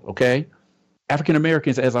failed. Okay. African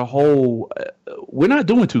Americans as a whole, we're not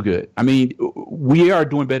doing too good. I mean, we are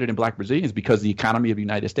doing better than black Brazilians because the economy of the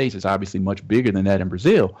United States is obviously much bigger than that in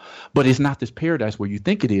Brazil. But it's not this paradise where you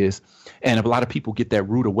think it is. And a lot of people get that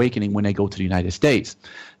rude awakening when they go to the United States.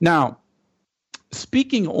 Now,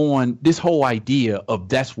 speaking on this whole idea of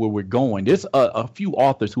that's where we're going, there's a few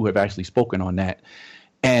authors who have actually spoken on that.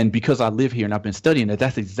 And because I live here and I've been studying it,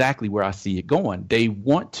 that's exactly where I see it going. They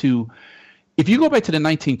want to, if you go back to the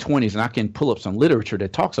 1920s, and I can pull up some literature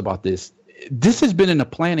that talks about this, this has been in the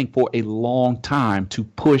planning for a long time to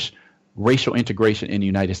push racial integration in the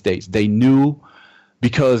United States. They knew,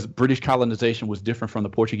 because British colonization was different from the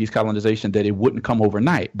Portuguese colonization, that it wouldn't come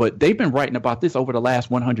overnight. But they've been writing about this over the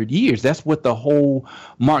last 100 years. That's what the whole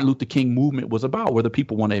Martin Luther King movement was about, whether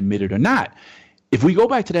people want to admit it or not. If we go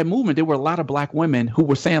back to that movement, there were a lot of black women who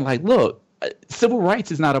were saying, like, look, civil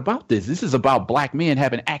rights is not about this. This is about black men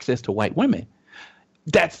having access to white women.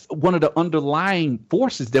 That's one of the underlying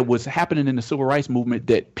forces that was happening in the civil rights movement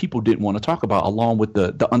that people didn't want to talk about, along with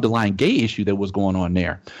the underlying gay issue that was going on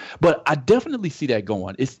there. But I definitely see that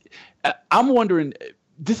going. I'm wondering,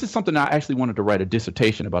 this is something I actually wanted to write a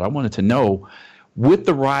dissertation about. I wanted to know, with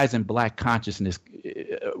the rise in black consciousness,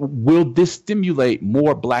 will this stimulate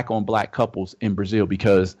more black on black couples in Brazil?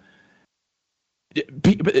 Because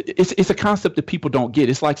it's a concept that people don't get.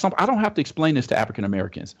 It's like I don't have to explain this to African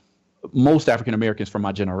Americans. Most African Americans from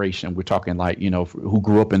my generation, we're talking like, who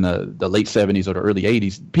grew up in the late 70s or the early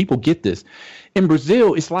 80s, people get this. In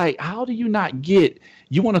Brazil, it's like, how do you not get,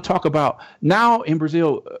 you want to talk about, now in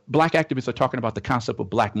Brazil, black activists are talking about the concept of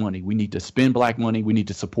black money. We need to spend black money. We need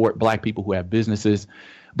to support black people who have businesses.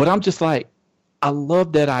 But I'm just like, I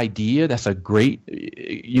love that idea. That's a great,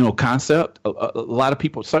 concept. A lot of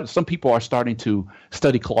people, some people are starting to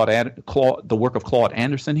study the work of Claude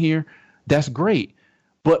Anderson here. That's great.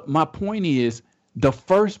 But my point is, the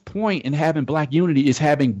first point in having black unity is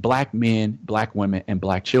having black men, black women, and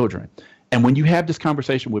black children. And when you have this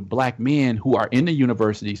conversation with black men who are in the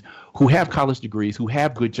universities, who have college degrees, who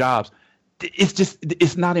have good jobs,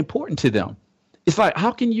 it's not important to them. It's like,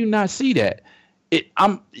 how can you not see that?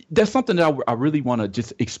 That's something that I really want to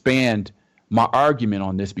just expand my argument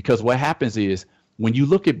on this, because what happens is, when you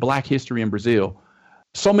look at black history in Brazil,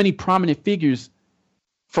 so many prominent figures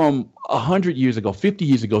from 100 years ago, 50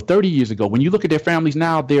 years ago, 30 years ago, when you look at their families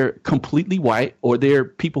now, they're completely white, or they're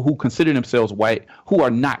people who consider themselves white who are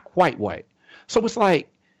not quite white. So it's like,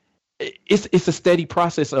 it's a steady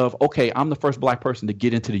process of, okay, I'm the first black person to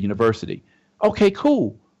get into the university. Okay,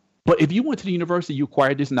 cool. But if you went to the university, you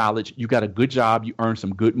acquired this knowledge, you got a good job, you earned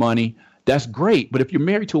some good money, that's great. But if you're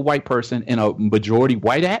married to a white person in a majority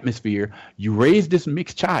white atmosphere, you raise this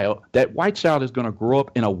mixed child, that white child is going to grow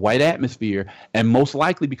up in a white atmosphere. And most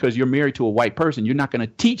likely, because you're married to a white person, you're not going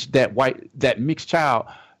to teach that mixed child,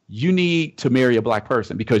 you need to marry a black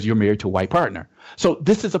person because you're married to a white partner. So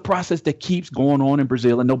this is a process that keeps going on in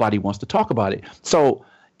Brazil, and nobody wants to talk about it. So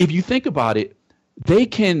if you think about it, they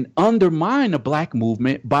can undermine the black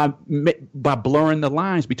movement by blurring the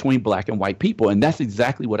lines between black and white people. And that's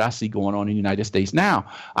exactly what I see going on in the United States now.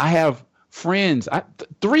 I have friends,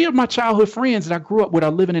 3 of my childhood friends that I grew up with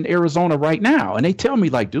are living in Arizona right now. And they tell me,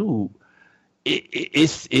 like, dude,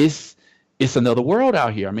 it's another world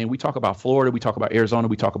out here. I mean, we talk about Florida, we talk about Arizona,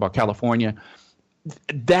 we talk about California.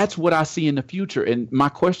 That's what I see in the future. And my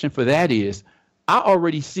question for that is, I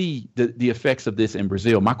already see the effects of this in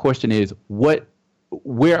Brazil. My question is,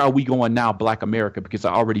 where are we going now, Black America? Because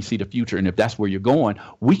I already see the future. And if that's where you're going,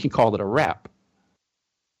 we can call it a wrap.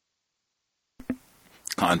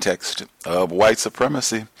 Context of white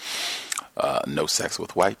supremacy. No sex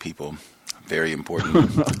with white people. Very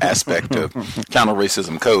important aspect of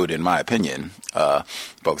counter-racism code, in my opinion.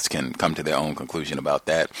 Folks can come to their own conclusion about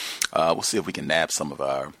that. We'll see if we can nab some of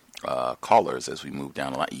our callers as we move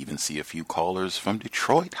down the line. Even see a few callers from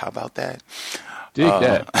Detroit. How about that? Dig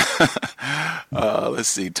that. Let's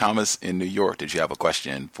see. Thomas in New York, did you have a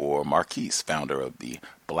question for Marquise, founder of the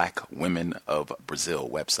Black Women of Brazil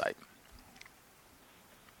website?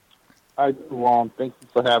 I do. Thank you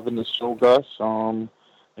for having this show, Gus. And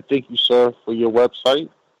thank you, sir, for your website.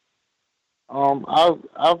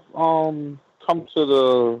 I've come to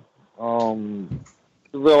the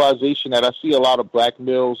realization that I see a lot of black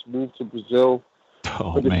males move to Brazil,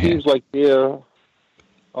 but it seems like they're.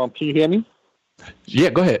 Can you hear me? Yeah,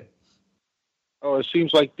 go ahead. Oh, it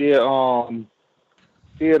seems like they're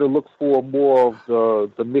there to look for more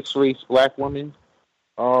of the mixed race black women.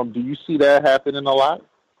 Do you see that happening a lot?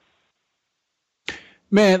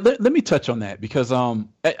 Man, let me touch on that, because I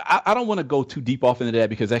don't want to go too deep off into that,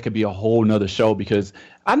 because that could be a whole nother show. Because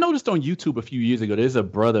I noticed on YouTube a few years ago, there's a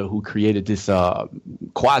brother who created this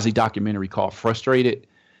quasi documentary called Frustrated,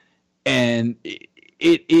 and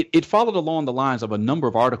it followed along the lines of a number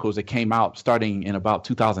of articles that came out starting in about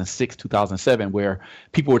 2006, 2007, where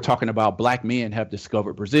people were talking about black men have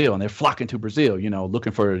discovered Brazil and they're flocking to Brazil,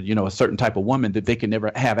 looking for, a certain type of woman that they can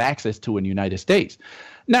never have access to in the United States.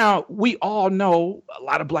 Now, we all know a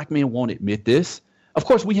lot of black men won't admit this. Of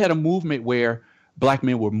course, we had a movement where black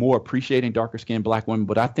men were more appreciating darker skinned black women,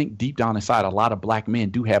 but I think deep down inside, a lot of black men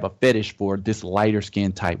do have a fetish for this lighter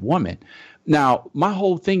skinned type woman. Now, my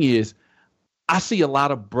whole thing is, I see a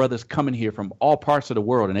lot of brothers coming here from all parts of the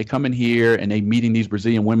world, and they come in here and they meeting these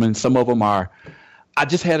Brazilian women. Some of them are, I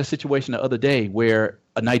just had a situation the other day where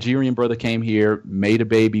a Nigerian brother came here, made a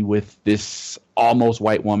baby with this almost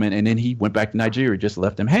white woman, and then he went back to Nigeria, just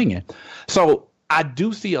left them hanging. So I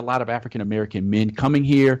do see a lot of African-American men coming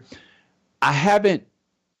here.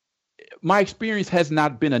 My experience has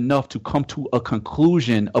not been enough to come to a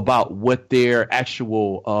conclusion about what their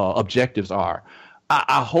actual objectives are.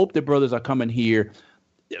 I hope that brothers are coming here.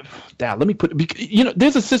 Let me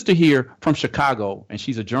there's a sister here from Chicago, and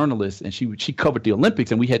she's a journalist, and she covered the Olympics,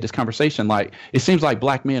 and we had this conversation. Like, it seems like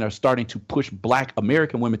black men are starting to push black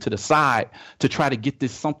American women to the side to try to get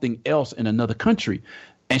this something else in another country.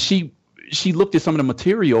 And she looked at some of the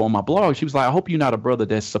material on my blog. She was like, I hope you're not a brother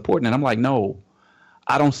that's supporting it. I'm like, no,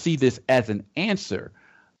 I don't see this as an answer.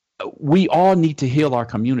 We all need to heal our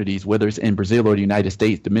communities, whether it's in Brazil or the United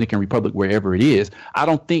States, Dominican Republic, wherever it is. I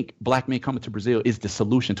don't think black men coming to Brazil is the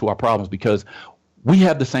solution to our problems, because we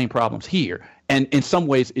have the same problems here. And in some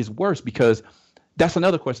ways it's worse, because that's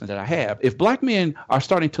another question that I have. If black men are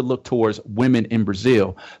starting to look towards women in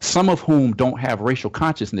Brazil, some of whom don't have racial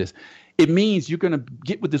consciousness, it means you're going to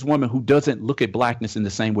get with this woman who doesn't look at blackness in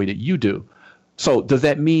the same way that you do. So does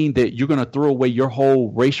that mean that you're going to throw away your whole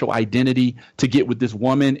racial identity to get with this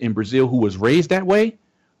woman in Brazil who was raised that way?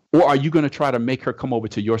 Or are you going to try to make her come over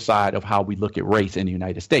to your side of how we look at race in the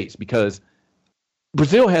United States? Because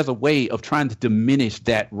Brazil has a way of trying to diminish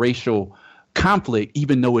that racial conflict,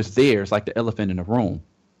 even though it's there. It's like the elephant in the room.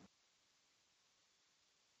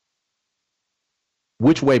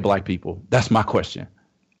 Which way, black people? That's my question.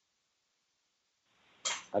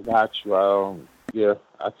 I got you. Yeah,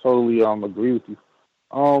 I totally agree with you.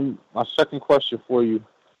 My second question for you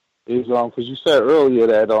is because you said earlier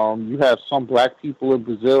that you have some black people in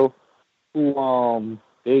Brazil who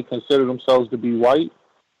they consider themselves to be white.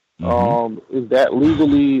 Mm-hmm. Is that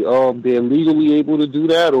legally they're legally able to do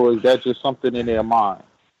that, or is that just something in their mind?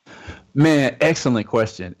 Man, excellent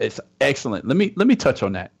question. It's excellent. Let me touch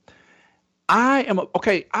on that. I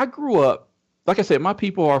grew up, like I said, my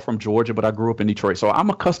people are from Georgia, but I grew up in Detroit. So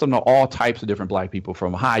I'm accustomed to all types of different black people,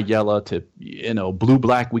 from high yellow to, blue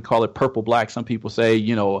black. We call it purple black. Some people say,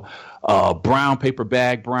 brown paper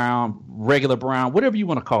bag brown, regular brown, whatever you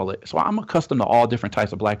want to call it. So I'm accustomed to all different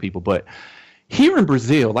types of black people. But here in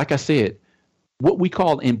Brazil, like I said, what we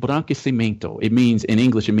call embranquecimento, in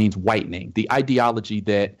English, it means whitening. The ideology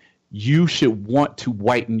that you should want to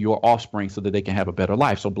whiten your offspring so that they can have a better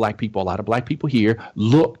life. So a lot of black people here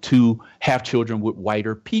look to have children with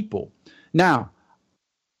whiter people. Now,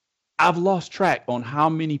 I've lost track on how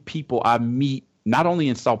many people I meet, not only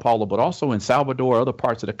in Sao Paulo, but also in Salvador, other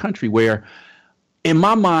parts of the country, where in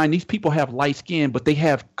my mind, these people have light skin, but they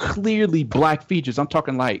have clearly black features. I'm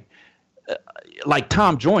talking like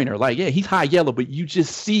Tom Joyner, he's high yellow, but you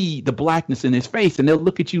just see the blackness in his face, and they'll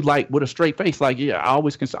look at you like with a straight face, like, yeah, I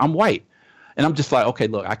always consider I'm white. And I'm just like, okay,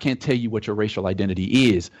 look, I can't tell you what your racial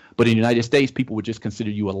identity is, but in the United States, people would just consider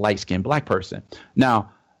you a light-skinned black person.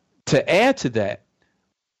 Now, to add to that,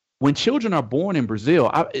 when children are born in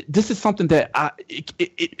Brazil, this is something that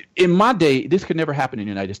in my day, this could never happen in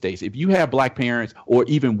the United States. If you have black parents, or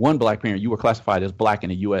even one black parent, you were classified as black in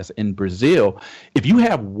the U.S. In Brazil, if you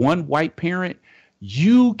have one white parent,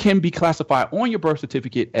 you can be classified on your birth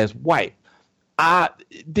certificate as white.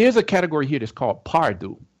 There's a category here that's called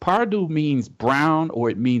pardo. Pardo means brown,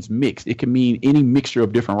 or it means mixed. It can mean any mixture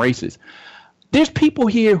of different races. There's people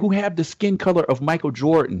here who have the skin color of Michael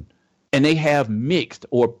Jordan, and they have mixed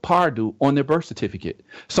or pardo on their birth certificate.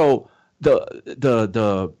 So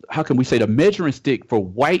the how can we say, the measuring stick for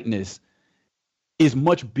whiteness is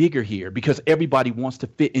much bigger here, because everybody wants to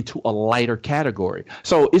fit into a lighter category.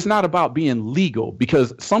 So it's not about being legal,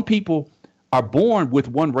 because some people are born with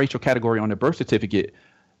one racial category on their birth certificate,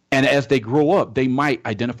 and as they grow up, they might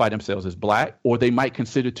identify themselves as black, or they might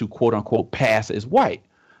consider to quote unquote pass as white.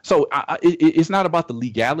 So it's not about the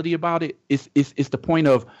legality about it. It's the point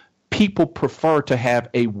of, people prefer to have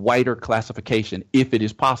a whiter classification if it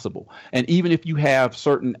is possible. And even if you have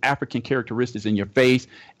certain African characteristics in your face,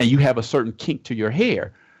 and you have a certain kink to your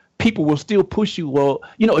hair, people will still push you. Well,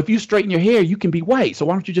 if you straighten your hair, you can be white. So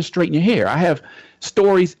why don't you just straighten your hair? I have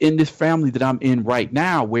stories in this family that I'm in right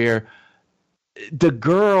now where the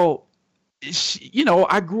girl,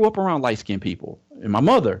 I grew up around light-skinned people, and my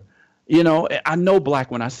mother, I know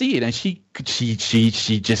black when I see it, and she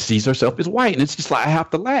just sees herself as white, and it's just like, I have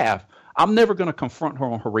to laugh. I'm never going to confront her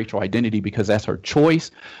on her racial identity because that's her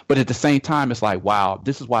choice. But at the same time, it's like, wow,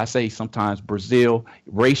 this is why I say sometimes Brazil,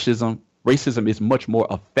 racism is much more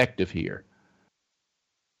effective here.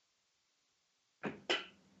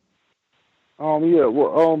 Yeah.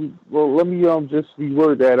 Well, let me just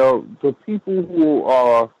reword that. The people who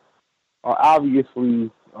are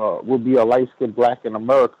obviously would be a light-skinned black in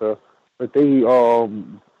America, but they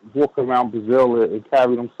walk around Brazil and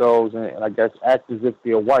carry themselves and I guess act as if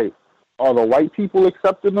they're white. Are the white people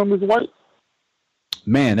accepting them as white?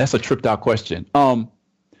 Man, that's a tripped out question.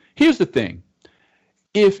 Here's the thing.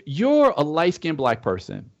 If you're a light-skinned black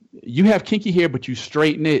person, you have kinky hair, but you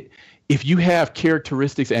straighten it. If you have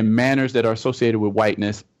characteristics and manners that are associated with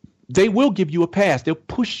whiteness, they will give you a pass. They'll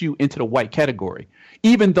push you into the white category,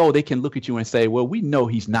 even though they can look at you and say, well, we know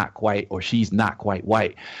he's not quite or she's not quite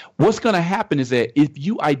white. What's going to happen is that if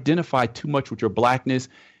you identify too much with your blackness,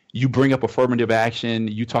 you bring up affirmative action,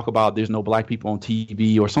 you talk about there's no black people on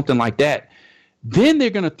TV or something like that, then they're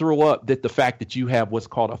going to throw up that the fact that you have what's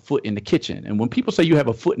called a foot in the kitchen. And when people say you have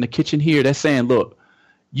a foot in the kitchen here, that's saying, look,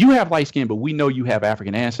 you have light skin, but we know you have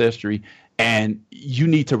African ancestry and you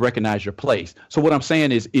need to recognize your place. So what I'm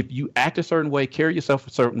saying is if you act a certain way, carry yourself a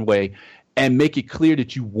certain way, and make it clear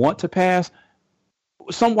that you want to pass,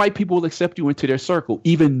 some white people will accept you into their circle,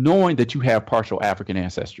 even knowing that you have partial African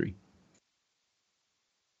ancestry.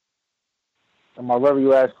 And my very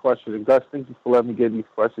last question, and Gus, thank you for letting me get these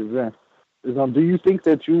questions in, is do you think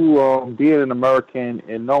that you, being an American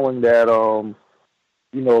and knowing that,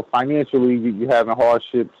 financially you're having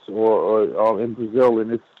hardships or in Brazil,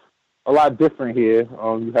 and it's a lot different here,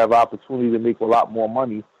 you have opportunity to make a lot more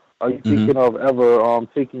money. Are you thinking of ever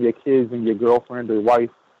taking your kids and your girlfriend or wife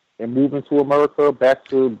and moving to America, back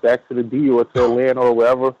to the D or to Atlanta or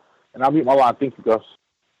wherever? And I'll meet my line. Thank you, Gus.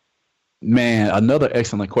 Man, another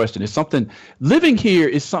excellent question. It's something living here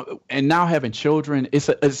is some, and now having children. It's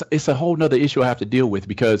a whole nother issue I have to deal with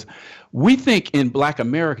because we think in Black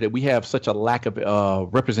America that we have such a lack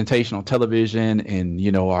of representation on television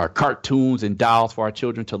and our cartoons and dolls for our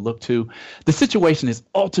children to look to. The situation is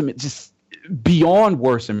ultimate, just beyond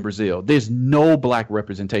worse in Brazil. There's no black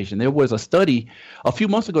representation. There was a study a few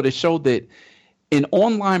months ago that showed that in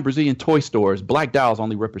online Brazilian toy stores, black dolls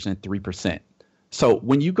only represent 3%. So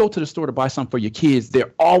when you go to the store to buy something for your kids,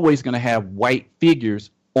 they're always going to have white figures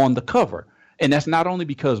on the cover. And that's not only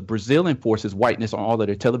because Brazil enforces whiteness on all of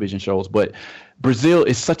their television shows, but Brazil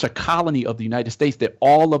is such a colony of the United States that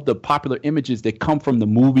all of the popular images that come from the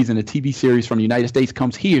movies and the TV series from the United States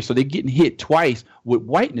comes here. So they're getting hit twice with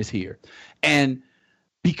whiteness here. And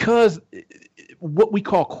because what we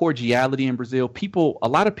call cordiality in Brazil, a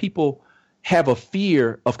lot of people have a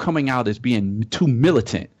fear of coming out as being too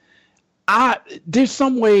militant. There's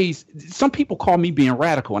some ways, some people call me being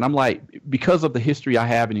radical, and I'm like, because of the history I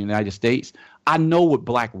have in the United States, I know what the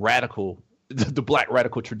black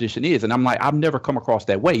radical tradition is. And I'm like, I've never come across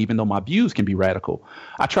that way, even though my views can be radical.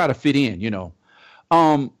 I try to fit in,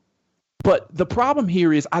 But the problem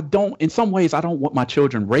here is in some ways, I don't want my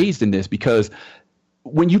children raised in this because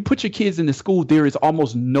when you put your kids in the school, there is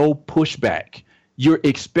almost no pushback. You're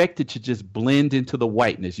expected to just blend into the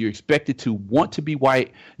whiteness. You're expected to want to be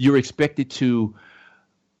white. You're expected to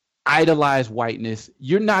idolize whiteness.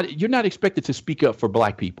 You're not expected to speak up for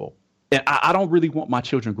black people. And I don't really want my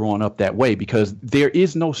children growing up that way because there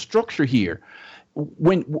is no structure here.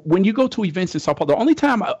 When you go to events in Sao Paulo, the only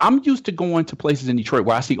time I'm used to going to places in Detroit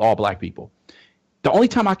where I see all black people. The only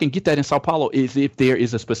time I can get that in Sao Paulo is if there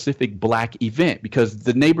is a specific black event because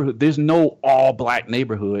the neighborhood, there's no all black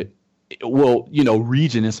neighborhood.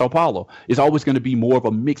 Region in Sao Paulo. It's always going to be more of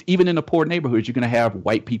a mix. Even in the poor neighborhoods, you're going to have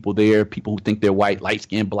white people there, people who think they're white, light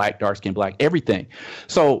skin, black, dark skin, black, everything.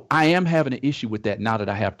 So I am having an issue with that now that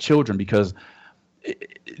I have children because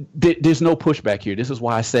there's no pushback here. This is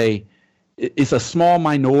why I say it's a small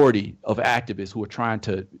minority of activists who are trying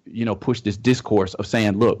to, push this discourse of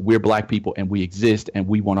saying, look, we're black people and we exist and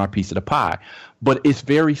we want our piece of the pie. But it's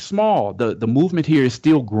very small. The movement here is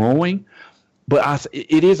still growing. But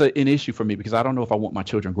it is an issue for me because I don't know if I want my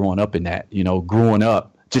children growing up in that, growing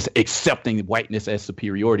up just accepting whiteness as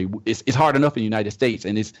superiority. It's hard enough in the United States,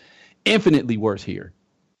 and it's infinitely worse here.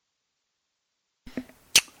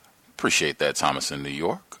 Appreciate that, Thomas in New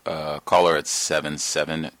York. Caller at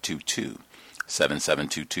 7722.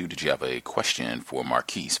 7722, did you have a question for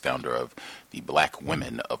Marquise, founder of the Black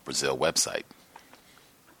Women of Brazil website?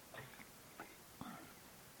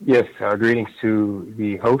 Yes, greetings to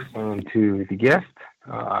the host and to the guest.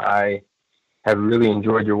 I have really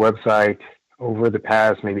enjoyed your website over the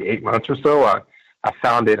past maybe 8 months or so. I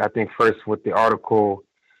found it, I think, first with the article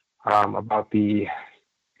about the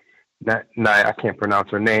I can't pronounce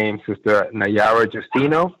her name, Sister Nayara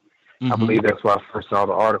Justino. I believe that's where I first saw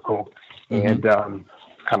the article and kind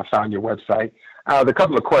of found your website. The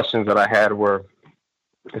couple of questions that I had were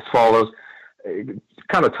as follows.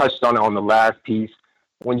 Kind of touched on it on the last piece.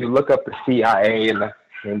 When you look up the CIA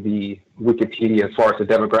and the Wikipedia as far as the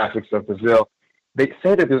demographics of Brazil, they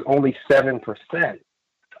say that there's only 7%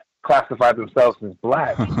 classify themselves as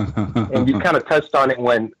black. And you kind of touched on it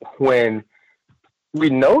when we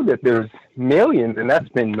know that there's millions, and that's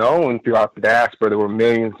been known throughout the diaspora. There were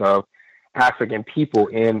millions of African people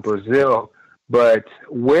in Brazil, but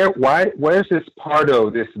where's this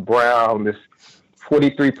Pardo, this brown, this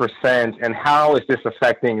 43%, and how is this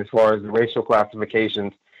affecting as far as the racial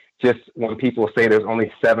classifications? Just when people say there's only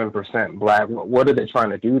 7% black, what are they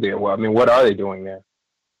trying to do there? Well, I mean, what are they doing there?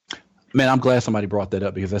 Man, I'm glad somebody brought that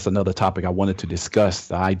up because that's another topic I wanted to discuss,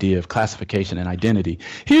 the idea of classification and identity.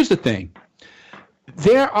 Here's the thing.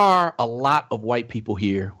 There are a lot of white people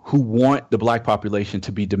here who want the black population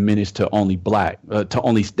to be diminished to only black, to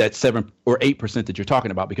only that 7 or 8% that you're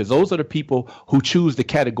talking about, because those are the people who choose the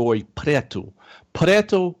category preto.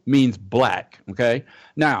 Preto means black. Okay.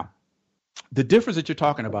 Now, the difference that you're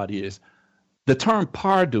talking about is the term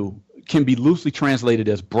pardo can be loosely translated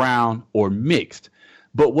as brown or mixed.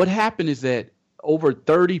 But what happened is that over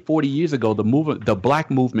 30, 40 years ago, the black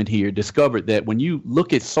movement here discovered that when you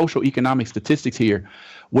look at social economic statistics here,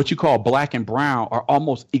 what you call black and brown are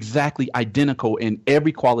almost exactly identical in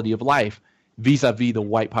every quality of life vis-a-vis the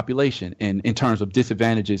white population and in terms of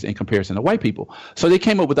disadvantages in comparison to white people. So they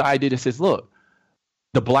came up with the idea that says, look,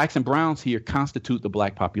 the blacks and browns here constitute the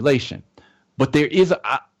black population. But there is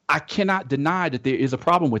I cannot deny that there is a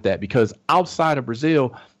problem with that, because outside of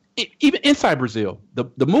Brazil, even inside Brazil,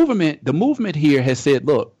 the movement here has said,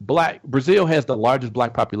 look, Brazil has the largest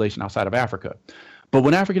black population outside of Africa. But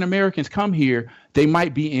when African Americans come here, they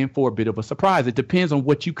might be in for a bit of a surprise. It depends on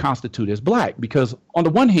what you constitute as black, because on the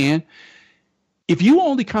one hand, if you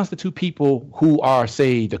only constitute people who are,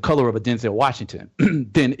 say, the color of a Denzel Washington,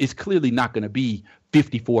 then it's clearly not going to be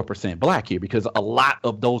 54% black here, because a lot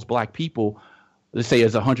of those black people, let's say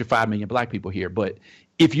there's 105 million black people here. But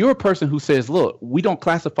if you're a person who says, look, we don't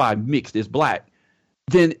classify mixed as black,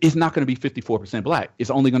 then it's not going to be 54% black. It's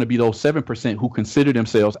only going to be those 7% who consider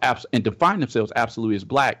themselves and define themselves absolutely as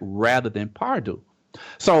black rather than pardo.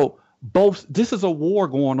 So this is a war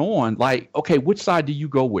going on. Like, okay, which side do you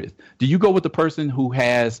go with? Do you go with the person who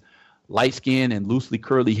has light skin and loosely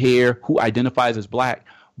curly hair who identifies as black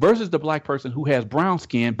versus the black person who has brown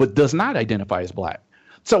skin but does not identify as black?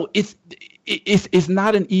 So it's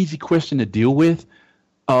not an easy question to deal with.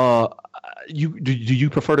 Do you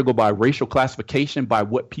prefer to go by racial classification, by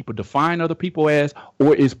what people define other people as,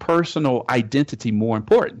 or is personal identity more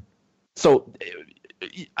important? So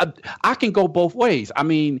I can go both ways. I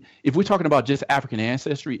mean, if we're talking about just African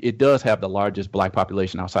ancestry, it does have the largest black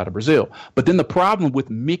population outside of Brazil. But then the problem with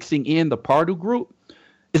mixing in the Pardo group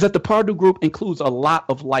is that the Pardo group includes a lot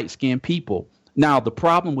of light-skinned people. Now, the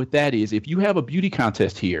problem with that is if you have a beauty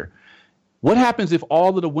contest here, what happens if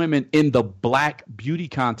all of the women in the black beauty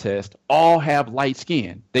contest all have light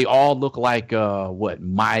skin? They all look like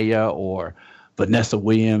Maya or Vanessa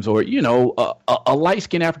Williams or, a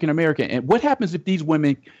light-skinned African-American. And what happens if these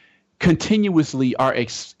women continuously are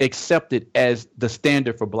accepted as the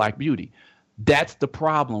standard for black beauty? That's the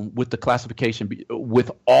problem with the classification, with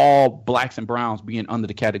all blacks and browns being under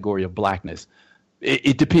the category of blackness.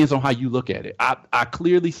 It depends on how you look at it. I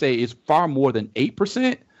clearly say it's far more than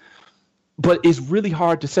 8%. But it's really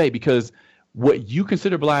hard to say, because what you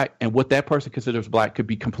consider black and what that person considers black could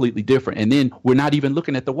be completely different. And then we're not even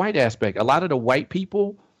looking at the white aspect. A lot of the white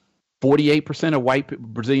people, 48% of white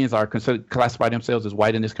Brazilians are classify themselves as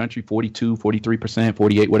white in this country, 42, 43%,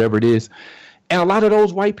 48, whatever it is. And a lot of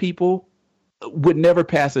those white people would never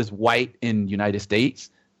pass as white in the United States.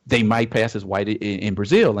 They might pass as white in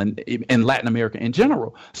Brazil and in Latin America in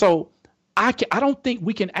general. So I don't think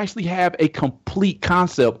we can actually have a complete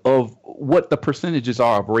concept of what the percentages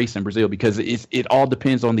are of race in Brazil, because it all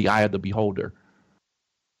depends on the eye of the beholder.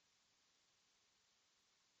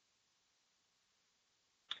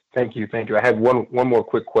 Thank you. I had one more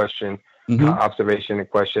quick question, observation and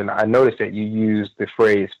question. I noticed that you used the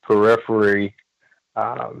phrase periphery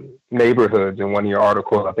neighborhoods in one of your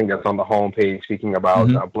articles. I think that's on the homepage, speaking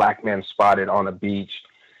about black men spotted on a beach.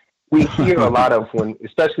 We hear a lot of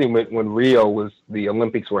especially when Rio was, the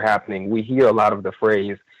Olympics were happening, we hear a lot of the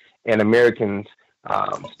phrase, and Americans,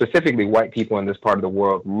 specifically white people in this part of the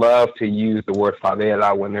world, love to use the word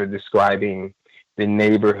favela when they're describing the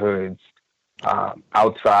neighborhoods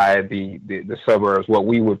outside the suburbs, what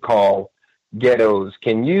we would call ghettos.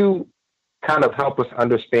 Can you kind of help us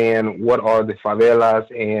understand what are the favelas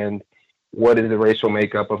and what is the racial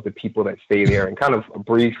makeup of the people that stay there, and kind of a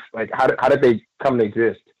brief, like, how did they come to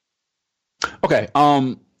exist? Okay.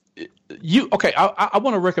 I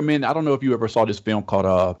want to recommend, I don't know if you ever saw this film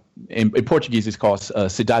called, in Portuguese it's called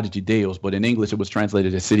Cidade de Deus, but in English it was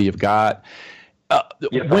translated as City of God.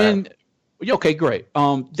 Okay, great.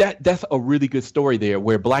 That's a really good story there,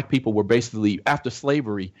 where black people were basically, after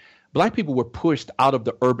slavery, black people were pushed out of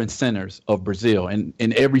the urban centers of Brazil and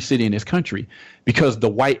in every city in this country, because the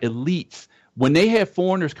white elites, when they had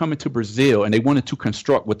foreigners coming to Brazil and they wanted to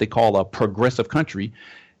construct what they call a progressive country,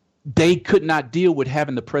 they could not deal with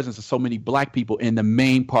having the presence of so many black people in the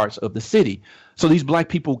main parts of the city. So these black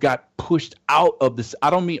people got pushed out of this. I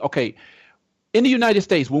don't mean, okay, in the United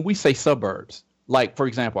States, when we say suburbs, like, for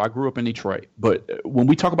example, I grew up in Detroit, but when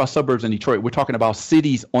we talk about suburbs in Detroit, we're talking about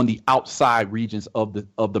cities on the outside regions of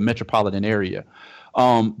the metropolitan area.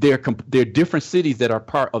 They're different cities that are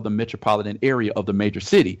part of the metropolitan area of the major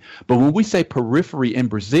city. But when we say periphery in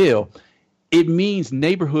Brazil, it means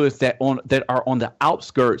neighborhoods that are on the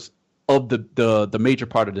outskirts of the major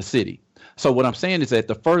part of the city. So what I'm saying is that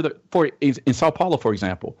in Sao Paulo, for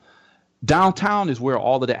example, downtown is where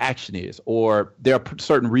all of the action is, or there are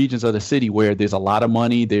certain regions of the city where there's a lot of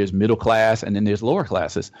money, there's middle class, and then there's lower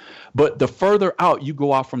classes. But the further out you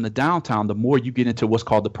go out from the downtown, the more you get into what's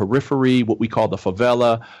called the periphery, what we call the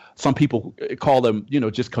favela. Some people call them,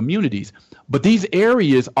 just communities. But these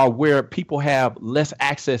areas are where people have less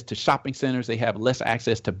access to shopping centers. They have less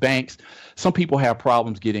access to banks. Some people have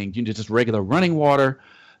problems getting just regular running water.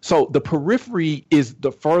 So the periphery is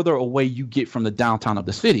the further away you get from the downtown of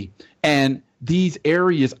the city. And these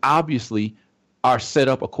areas obviously are set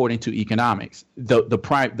up according to economics. The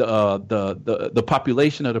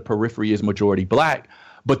population of the periphery is majority black,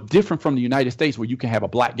 but different from the United States, where you can have a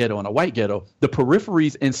black ghetto and a white ghetto. The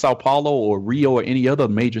peripheries in Sao Paulo or Rio or any other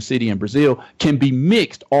major city in Brazil can be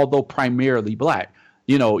mixed, although primarily black.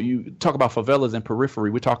 You talk about favelas and periphery,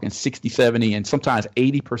 we're talking 60, 70, and sometimes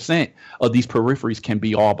 80% of these peripheries can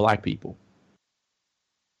be all black people.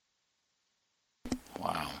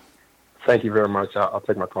 Wow. Thank you very much. I'll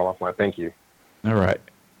take my call offline. Thank you. All right.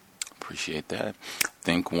 Appreciate that. I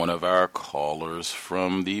think one of our callers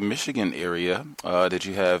from the Michigan area, did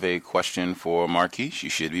you have a question for Marquise? You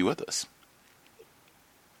should be with us.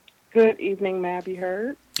 Good evening. May I be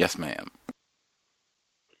heard? Yes, ma'am.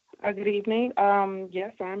 Good evening.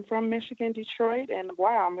 Yes, I'm from Michigan, Detroit, and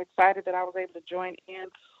wow, I'm excited that I was able to join in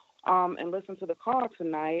and listen to the call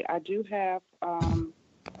tonight. I do have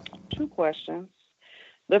two questions.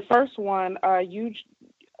 The first one, I don't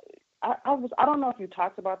know if you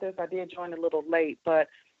talked about this. I did join a little late, but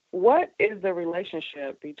what is the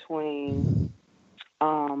relationship between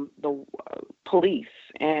the police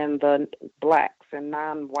and the blacks and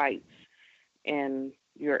non-whites in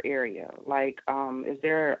your area? Like, is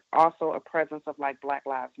there also a presence of like Black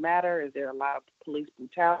Lives Matter? Is there a lot of police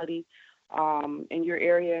brutality in your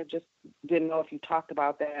area? Just didn't know if you talked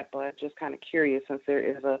about that, but just kind of curious, since there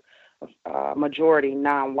is a majority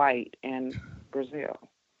non-white in Brazil.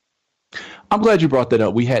 I'm glad you brought that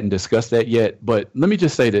up. We hadn't discussed that yet, but let me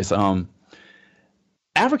just say this.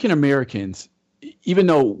 African Americans, even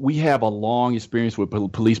though we have a long experience with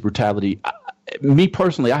police brutality, me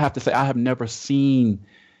personally, I have to say I have never seen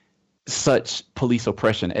such police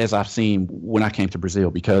oppression as I've seen when I came to Brazil,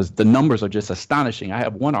 because the numbers are just astonishing. I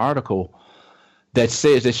have one article that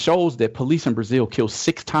shows that police in Brazil kill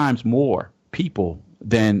 6 times more people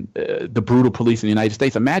than the brutal police in the United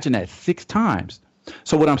States. Imagine that, 6 times.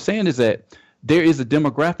 So what I'm saying is that there is a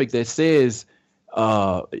demographic that says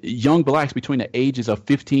young blacks between the ages of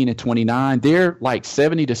 15 and 29, they're like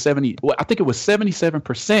 70 to 70. Well, I think it was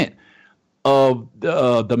 77% of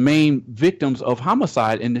the main victims of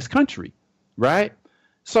homicide in this country, right?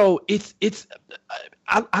 So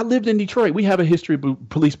I lived in Detroit. We have a history of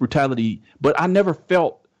police brutality, but I never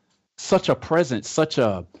felt such a presence, such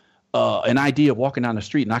an idea of walking down the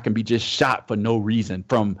street and I can be just shot for no reason,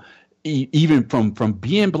 from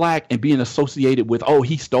being black and being associated with, oh,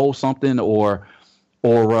 he stole something, or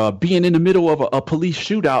being in the middle of a police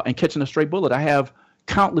shootout and catching a stray bullet. I have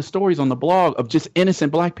countless stories on the blog of just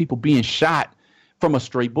innocent black people being shot from a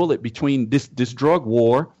stray bullet between this drug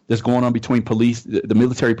war that's going on between police, the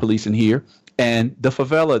military police in here, and the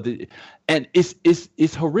favela. And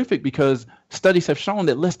it's horrific, because studies have shown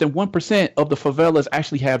that less than 1% of the favelas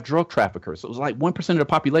actually have drug traffickers. So it's like 1% of the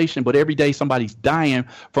population, but every day somebody's dying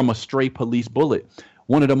from a stray police bullet.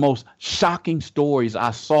 One of the most shocking stories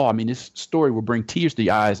I saw, I mean, this story will bring tears to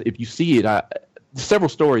your eyes if you see it. Several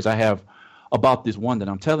stories I have about this one that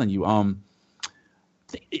I'm telling you.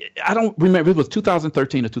 I don't remember. It was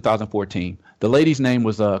 2013 or 2014. The lady's name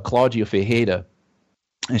was Claudia Fejeda,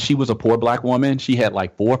 and she was a poor black woman. She had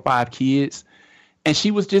like 4 or 5 kids, and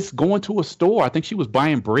she was just going to a store. I think she was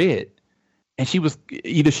buying bread, and she was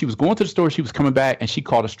going to the store, she was coming back, and she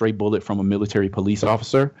caught a stray bullet from a military police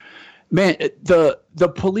officer. Man, the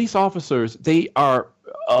police officers, they are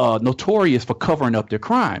notorious for covering up their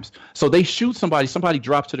crimes. So they shoot somebody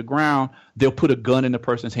drops to the ground, they'll put a gun in the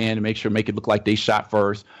person's hand and make it look like they shot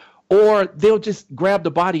first. Or they'll just grab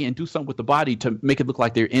the body and do something with the body to make it look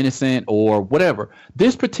like they're innocent or whatever.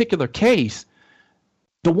 This particular case,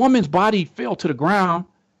 the woman's body fell to the ground.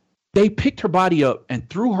 They picked her body up and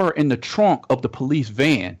threw her in the trunk of the police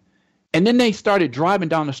van. And then they started driving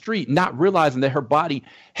down the street, not realizing that her body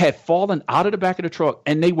had fallen out of the back of the truck,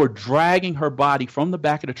 and they were dragging her body from the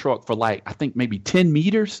back of the truck for like, I think maybe 10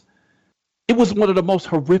 meters. It was one of the most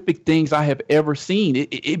horrific things I have ever seen.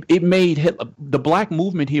 It made the black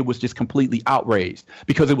movement here was just completely outraged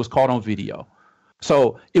because it was caught on video.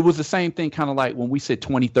 So it was the same thing, kind of like when we said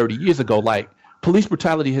 20, 30 years ago, like police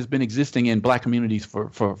brutality has been existing in black communities for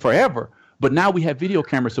forever. But now we have video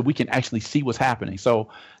cameras so we can actually see what's happening. So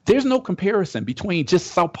there's no comparison between just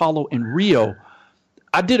Sao Paulo and Rio.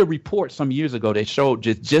 I did a report some years ago that showed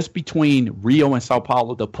just between Rio and Sao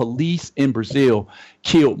Paulo, the police in Brazil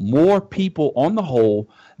killed more people on the whole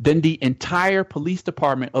than the entire police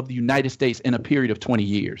department of the United States in a period of 20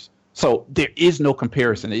 years. So there is no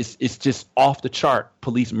comparison. It's just off the chart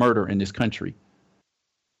police murder in this country.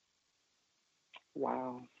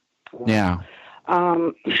 Wow. Yeah.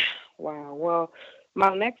 Wow. Well,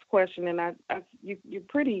 my next question, and you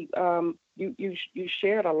pretty you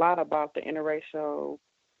shared a lot about the interracial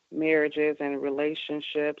marriages and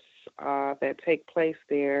relationships that take place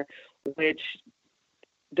there, which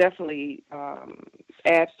definitely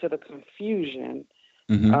adds to the confusion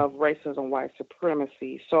of racism, white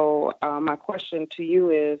supremacy. So my question to you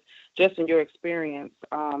is, just in your experience,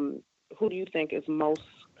 who do you think is most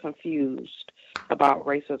confused about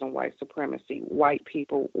racism, white supremacy, white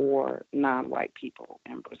people or non-white people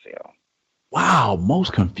in Brazil? Wow,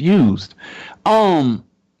 most confused.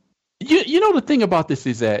 You know, the thing about this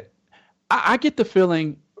is that I get the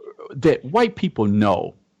feeling that white people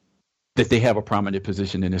know that they have a prominent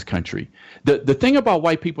position in this country. The thing about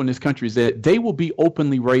white people in this country is that they will be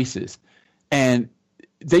openly racist, and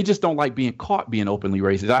they just don't like being caught being openly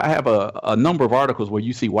racist. I have a number of articles where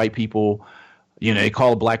you see white people, you know, they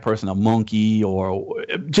call a black person a monkey or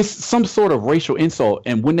just some sort of racial insult.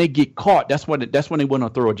 And when they get caught, that's when they want to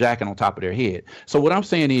throw a jacket on top of their head. So what I'm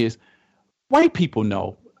saying is white people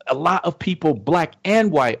know. A lot of people, black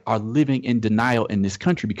and white, are living in denial in this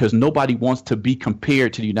country because nobody wants to be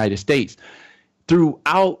compared to the United States.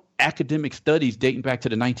 Throughout academic studies dating back to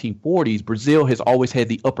the 1940s, Brazil has always had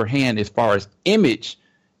the upper hand as far as image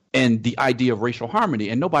and the idea of racial harmony,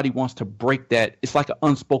 and nobody wants to break that. It's like an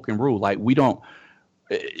unspoken rule. Like we're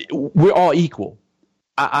all equal.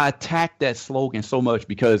 I attack that slogan so much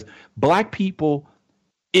because black people,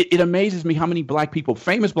 it amazes me how many black people,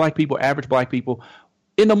 famous black people, average black people,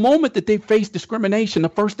 in the moment that they face discrimination, the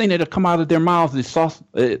first thing that'll come out of their mouths is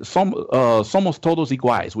somos todos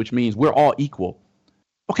iguais, which means we're all equal.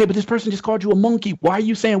 Okay, but this person just called you a monkey. Why are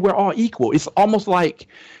you saying we're all equal? It's almost like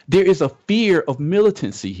there is a fear of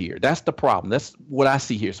militancy here. That's the problem. That's what I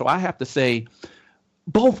see here. So I have to say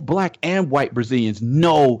both black and white Brazilians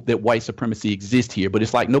know that white supremacy exists here, but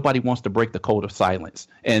it's like nobody wants to break the code of silence.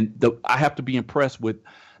 And I have to be impressed with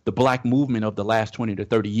the black movement of the last 20 to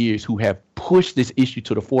 30 years who have pushed this issue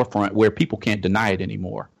to the forefront where people can't deny it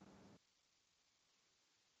anymore.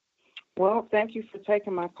 Well, thank you for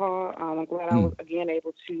taking my call. I'm glad I was again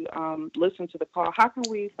able to listen to the call. How can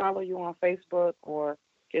we follow you on Facebook, or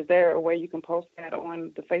is there a way you can post that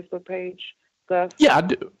on the Facebook page, Gus? Yeah,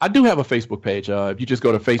 I do have a Facebook page. If you just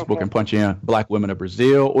go to Facebook and punch in Black Women of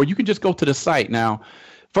Brazil, or you can just go to the site. Now,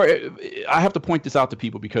 I have to point this out to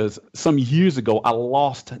people because some years ago I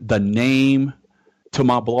lost the name to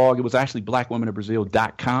my blog. It was actually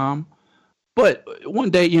blackwomenofbrazil.com. But one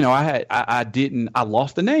day, you know, I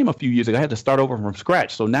lost the name a few years ago. I had to start over from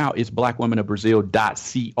scratch. So now it's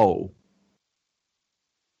blackwomenofbrazil.co.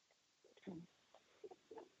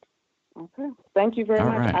 Okay. Thank you very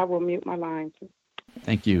much. Right. I will mute my line.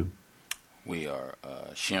 Thank you. We are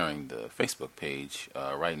sharing the Facebook page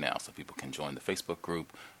right now so people can join the Facebook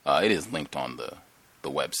group. It is linked on the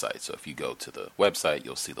website. So if you go to the website,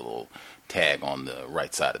 you'll see the little tag on the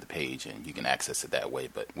right side of the page, and you can access it that way.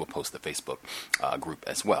 But we'll post the Facebook group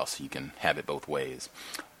as well, so you can have it both ways.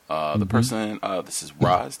 The person, this is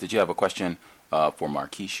Roz. Did you have a question for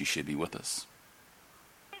Marquise? You should be with us.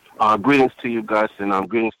 Greetings to you, Gus, and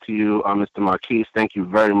greetings to you, Mr. Marquise. Thank you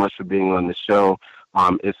very much for being on the show.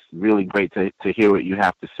 It's really great to hear what you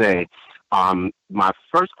have to say. My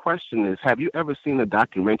first question is, have you ever seen a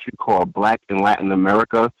documentary called Black in Latin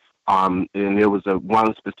America? And there was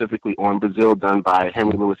one specifically on Brazil done by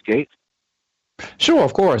Henry Louis Gates. Sure,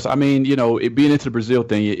 of course. I mean, it being into the Brazil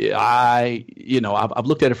thing, I've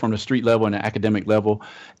looked at it from the street level and the academic level,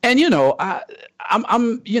 and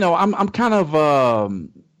I'm kind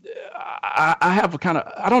of. I have a kind of,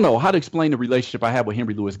 I don't know how to explain the relationship I have with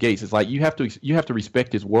Henry Louis Gates. It's like you have to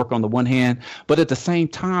respect his work on the one hand, but at the same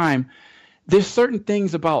time, there's certain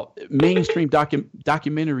things about mainstream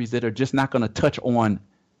documentaries that are just not going to touch on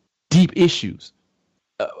deep issues.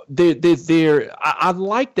 I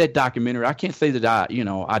like that documentary. I can't say that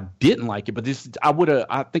I didn't like it, but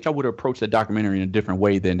I think I would have approached that documentary in a different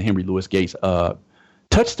way than Henry Louis Gates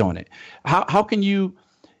touched on it. How can you?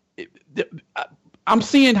 I'm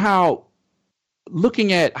seeing how,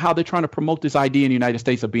 looking at how they're trying to promote this idea in the United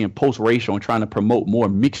States of being post-racial and trying to promote more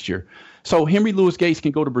mixture. So Henry Louis Gates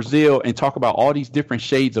can go to Brazil and talk about all these different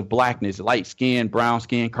shades of blackness, light skin, brown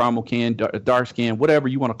skin, caramel skin, dark skin, whatever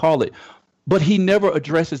you want to call it. But he never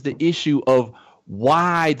addresses the issue of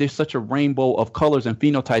why there's such a rainbow of colors and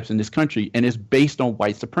phenotypes in this country, and it's based on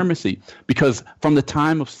white supremacy. Because from the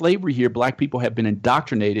time of slavery here, black people have been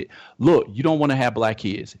indoctrinated. Look, you don't want to have black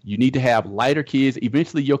kids. You need to have lighter kids.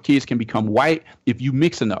 Eventually, your kids can become white if you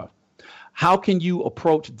mix enough. How can you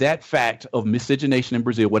approach that fact of miscegenation in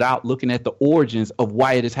Brazil without looking at the origins of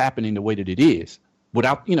why it is happening the way that it is?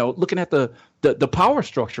 Without, looking at the power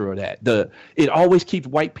structure of that. It always keeps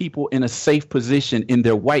white people in a safe position in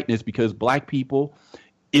their whiteness, because black people,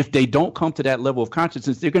 if they don't come to that level of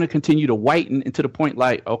consciousness, they're going to continue to whiten, and to the point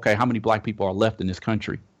like, okay, how many black people are left in this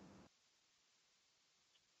country?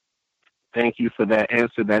 Thank you for that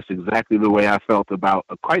answer. That's exactly the way I felt about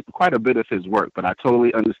quite a bit of his work, but I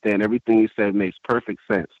totally understand everything you said makes perfect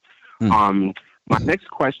sense. My next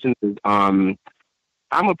question is,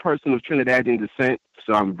 I'm a person of Trinidadian descent,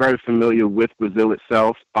 so I'm very familiar with Brazil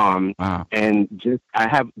itself. And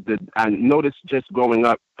I noticed just growing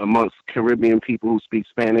up amongst Caribbean people who speak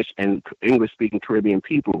Spanish and English-speaking Caribbean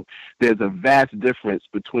people, there's a vast difference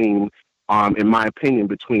between, in my opinion,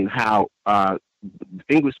 between how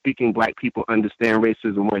English-speaking black people understand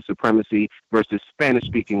racism and white supremacy versus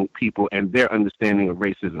Spanish-speaking people and their understanding of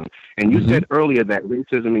racism. And you said earlier that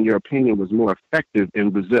racism, in your opinion, was more effective in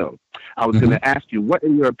Brazil. I was going to ask you, what,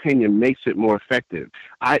 in your opinion, makes it more effective?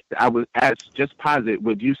 I was asked, just posit,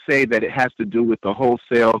 would you say that it has to do with the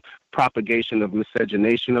wholesale propagation of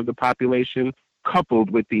miscegenation of the population, coupled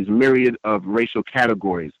with these myriad of racial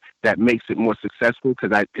categories that makes it more successful?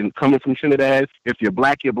 Because coming from Trinidad, if you're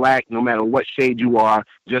black, no matter what shade you are,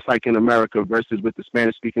 just like in America versus with the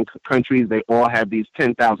Spanish-speaking countries, they all have these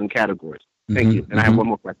 10,000 categories. Thank you. And I have one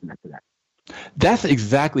more question after that. That's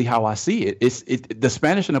exactly how I see it. The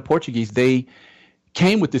Spanish and the Portuguese, they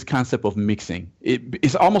came with this concept of mixing.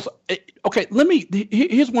 It's almost okay.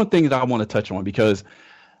 Here's one thing that I want to touch on, because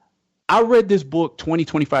I read this book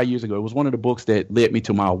 25 years ago. It was one of the books that led me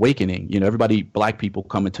to my awakening. Black people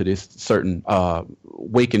come into this certain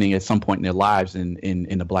awakening at some point in their lives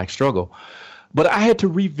in the black struggle. But I had to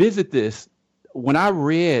revisit this when I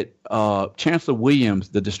read Chancellor Williams'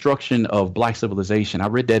 The Destruction of Black Civilization. I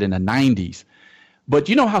read that in the 90s. But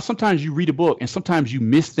you know how sometimes you read a book and sometimes you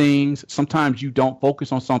miss things, sometimes you don't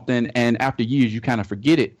focus on something, and after years you kind of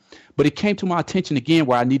forget it. But it came to my attention again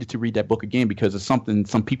where I needed to read that book again because of something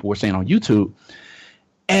some people were saying on YouTube.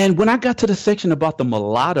 And when I got to the section about the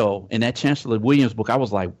mulatto in that Chancellor Williams book, I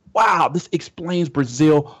was like, wow, this explains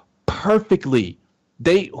Brazil perfectly.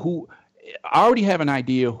 I already have an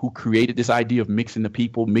idea who created this idea of mixing the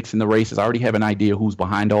people, mixing the races. I already have an idea who's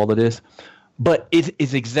behind all of this. But it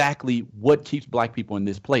is exactly what keeps black people in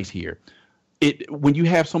this place here. When you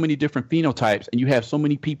have so many different phenotypes and you have so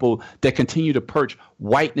many people that continue to perch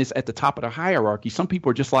whiteness at the top of the hierarchy, some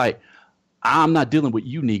people are just like, I'm not dealing with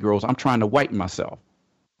you Negroes. I'm trying to whiten myself.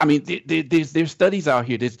 I mean, there's studies out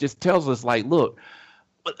here that just tells us, like, look,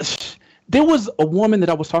 there was a woman that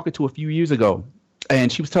I was talking to a few years ago,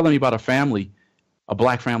 and she was telling me about a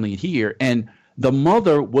black family here. And the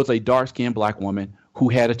mother was a dark-skinned black woman who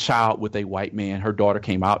had a child with a white man. Her daughter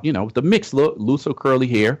came out, with the mixed look, loose or curly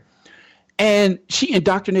hair. And she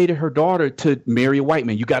indoctrinated her daughter to marry a white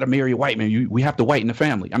man. You got to marry a white man. We have to whiten the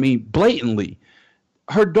family. I mean, blatantly.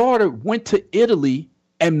 Her daughter went to Italy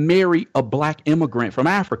and married a black immigrant from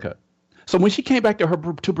Africa. So when she came back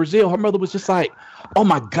to Brazil, her mother was just like, oh,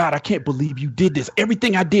 my God, I can't believe you did this.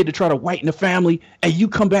 Everything I did to try to whiten the family, and you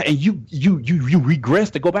come back and you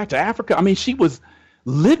regress to go back to Africa. I mean, she was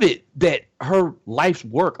livid that her life's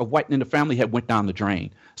work of whitening the family had went down the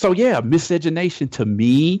drain. So yeah, miscegenation to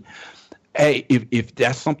me, hey, if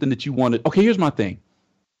that's something that you wanted, okay, here's my thing.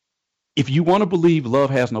 If you want to believe love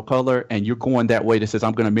has no color and you're going that way that says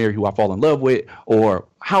I'm going to marry who I fall in love with, or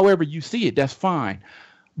however you see it, that's fine.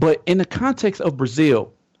 But in the context of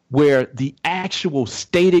Brazil, where the actual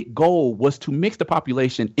stated goal was to mix the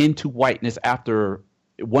population into whiteness after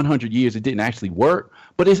 100 years, it didn't actually work,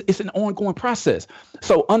 but it's an ongoing process.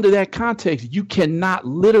 So under that context, you cannot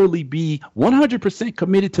literally be 100%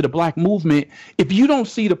 committed to the black movement if you don't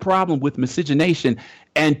see the problem with miscegenation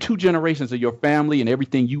and 2 generations of your family and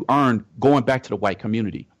everything you earned going back to the white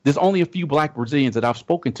community. There's only a few black Brazilians that I've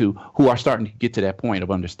spoken to who are starting to get to that point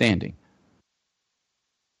of understanding.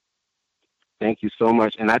 Thank you so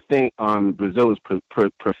much. And I think Brazil has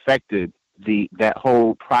perfected that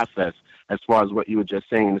whole process as far as what you were just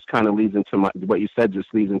saying. This kind of leads into what you said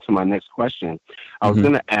just leads into my next question. I was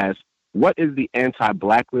going to ask, what is the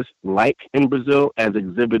anti-blacklist like in Brazil as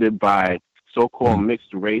exhibited by so-called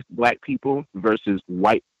mixed race black people versus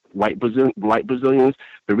white Brazilians?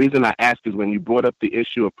 The reason I ask is when you brought up the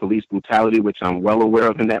issue of police brutality, which I'm well aware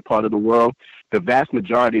of in that part of the world, the vast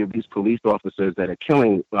majority of these police officers that are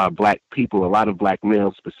killing black people, a lot of black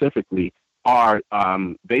males specifically, are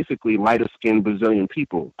basically lighter-skinned Brazilian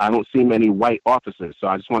people. I don't see many white officers, so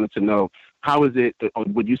I just wanted to know, how is it,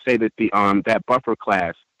 would you say that that buffer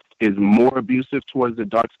class is more abusive towards the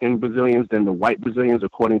dark-skinned Brazilians than the white Brazilians,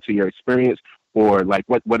 according to your experience? Or like,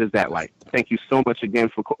 what is that like? Thank you so much again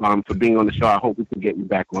for being on the show. I hope we can get you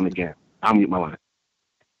back on again. I'll mute my line.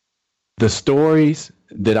 The stories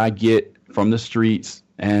that I get from the streets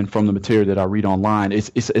and from the material that I read online,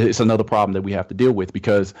 it's another problem that we have to deal with,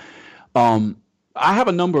 because I have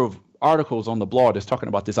a number of articles on the blog that's talking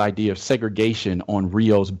about this idea of segregation on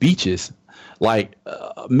Rio's beaches. Like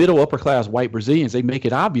middle upper class white Brazilians, they make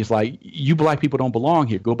it obvious, like, you black people don't belong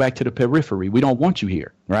here. Go back to the periphery. We don't want you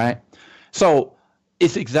here, right? So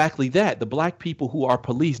it's exactly that. The black people who are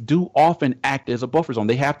police do often act as a buffer zone.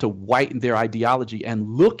 They have to whiten their ideology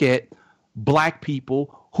and look at black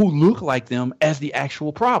people who look like them as the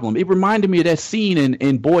actual problem. It reminded me of that scene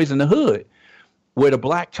in Boys in the Hood, where the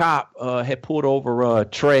black cop had pulled over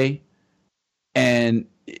Trey, and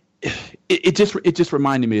it just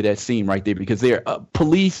reminded me of that scene right there, because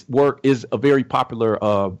police work is a very popular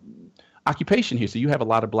occupation here. So you have a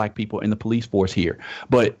lot of black people in the police force here,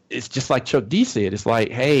 but it's just like Chuck D said, it's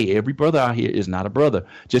like, hey, every brother out here is not a brother.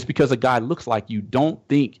 Just because a guy looks like you, don't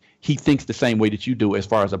think he thinks the same way that you do as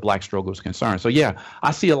far as a black struggle is concerned. So yeah,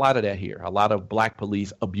 I see a lot of that here. A lot of black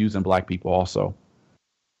police abusing black people also.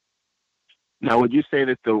 Now, would you say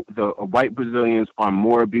that the white Brazilians are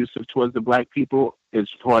more abusive towards the black people as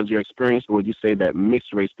far as your experience, or would you say that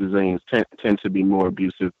mixed race Brazilians tend to be more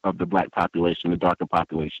abusive of the black population, the darker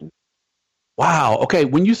population? Wow. Okay.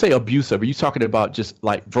 When you say abusive, are you talking about just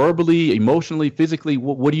like verbally, emotionally, physically?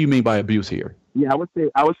 What do you mean by abuse here? Yeah,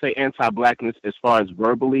 I would say anti-blackness as far as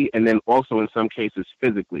verbally, and then also in some cases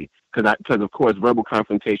physically, because of course verbal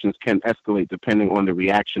confrontations can escalate depending on the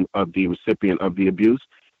reaction of the recipient of the abuse.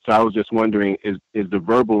 So I was just wondering, is the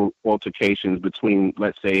verbal altercations between,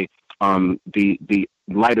 let's say, the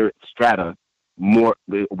lighter strata more?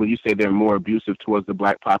 Would you say they're more abusive towards the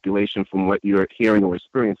black population from what you're hearing or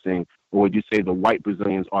experiencing? Or would you say the white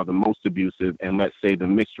Brazilians are the most abusive, and let's say the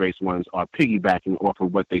mixed race ones are piggybacking off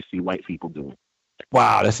of what they see white people doing?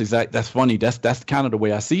 Wow, that's funny. That's kind of the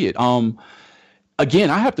way I see it.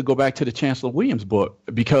 Again, I have to go back to the Chancellor Williams book,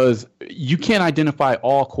 because you can't identify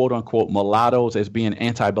all quote unquote mulattoes as being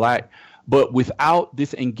anti-black. But without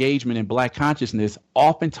this engagement in black consciousness,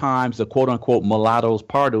 oftentimes the quote unquote mulattoes,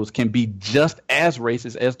 pardos can be just as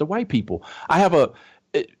racist as the white people. I have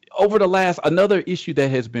another issue that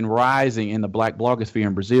has been rising in the black blogosphere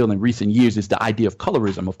in Brazil in recent years is the idea of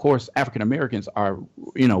colorism. Of course, African Americans are,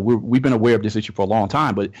 we've been aware of this issue for a long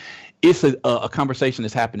time, but it's a conversation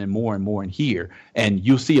that's happening more and more in here. And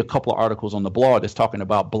you'll see a couple of articles on the blog that's talking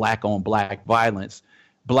about black on black violence,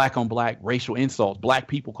 black on black racial insults, black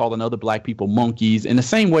people calling other black people monkeys, in the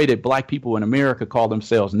same way that black people in America call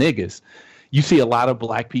themselves niggas. You see a lot of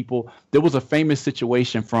black people. There was a famous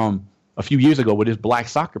situation from a few years ago where this black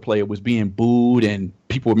soccer player was being booed and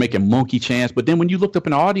people were making monkey chants. But then when you looked up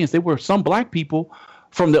in the audience, there were some black people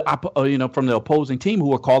from the opposing team who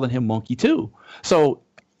were calling him monkey too. So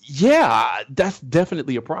yeah, that's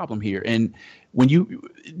definitely a problem here. And when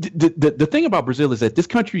the thing about Brazil is that this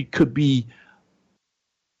country could be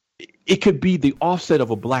the offset of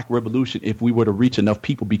a black revolution if we were to reach enough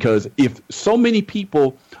people, because if so many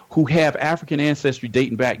people who have African ancestry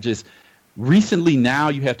dating back just Recently, now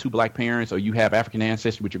you have two black parents or you have African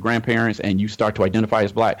ancestry with your grandparents and you start to identify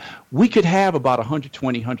as black. We could have about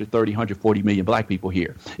 120, 130, 140 million black people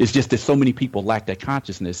here. It's just that so many people lack that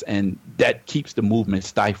consciousness, and that keeps the movement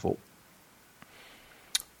stifled.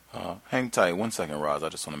 Hang tight 1 second, Roz. I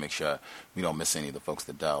just want to make sure we don't miss any of the folks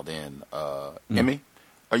that dialed in. Emmy,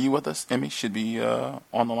 are you with us? Emmy should be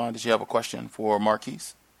on the line. Did you have a question for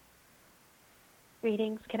Marquise?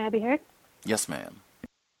 Greetings. Can I be heard? Yes, ma'am.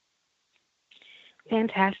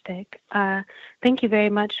 Fantastic. Thank you very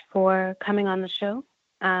much for coming on the show.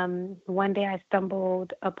 One day I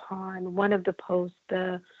stumbled upon one of the posts,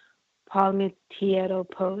 the Paul Mutiero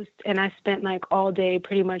post, and I spent like all day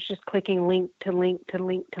pretty much just clicking link to link to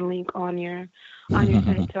link to link on your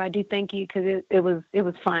site. So I do thank you because it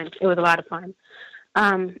was fun. It was a lot of fun.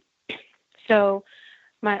 So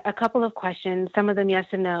a couple of questions, some of them yes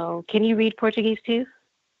and no. Can you read Portuguese too?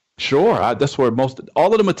 Sure. That's where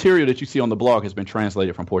all of the material that you see on the blog has been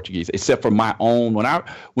translated from Portuguese, except for my own.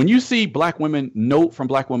 When you see Black Women, note from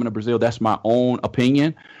Black Women of Brazil, that's my own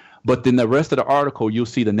opinion. But then the rest of the article, you'll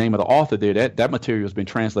see the name of the author there. That material has been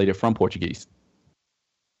translated from Portuguese.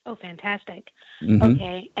 Oh, fantastic. Mm-hmm.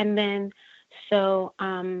 Okay. And then, so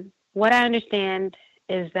what I understand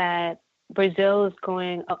is that Brazil is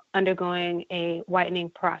undergoing a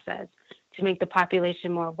whitening process to make the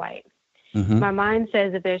population more white. Mm-hmm. My mind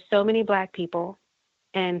says if there's so many black people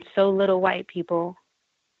and so little white people,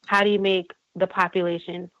 how do you make the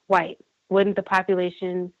population white? Wouldn't the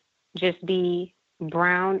population just be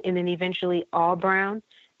brown and then eventually all brown?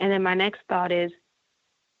 And then my next thought is,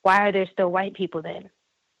 why are there still white people then?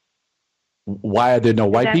 Why are there no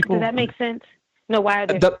white people? Does that make sense? No, why are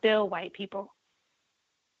there still white people?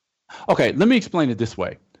 Okay, let me explain it this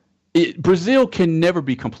way. Brazil can never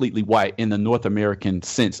be completely white in the North American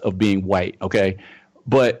sense of being white, okay?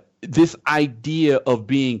 But this idea of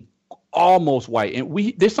being almost white,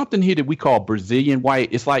 and there's something here that we call Brazilian white.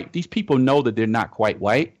 It's like these people know that they're not quite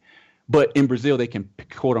white, but in Brazil they can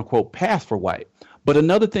quote unquote pass for white. But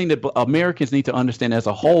another thing that Americans need to understand as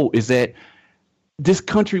a whole is that this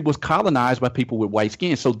country was colonized by people with white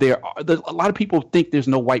skin. So a lot of people think there's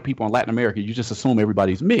no white people in Latin America. You just assume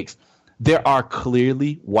everybody's mixed. There are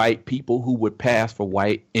clearly white people who would pass for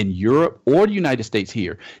white in Europe or the United States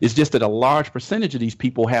here. It's just that a large percentage of these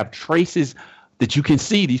people have traces that you can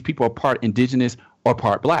see these people are part indigenous or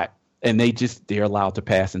part black, and they're allowed to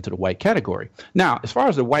pass into the white category. Now, as far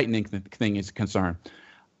as the whitening thing is concerned,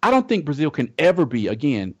 I don't think Brazil can ever be,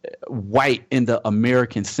 again, white in the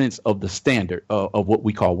American sense of the standard of what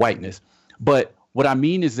we call whiteness. But what I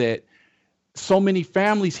mean is that so many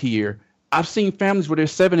families here, I've seen families where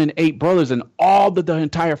there's 7 and 8 brothers and the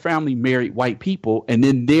entire family married white people, and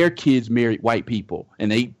then their kids married white people, and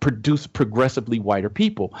they produce progressively whiter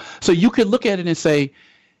people. So you could look at it and say,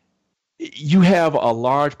 you have a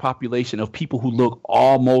large population of people who look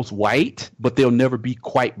almost white, but they'll never be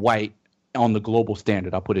quite white on the global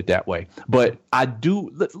standard. I'll put it that way. But I'll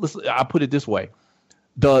put it this way.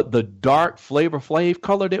 The dark Flavor Flav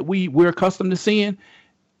color that we're accustomed to seeing,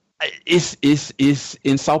 is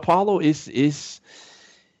in Sao Paulo it's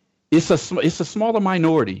a smaller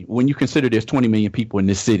minority when you consider there's 20 million people in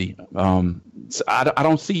this city. So I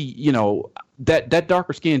don't see, that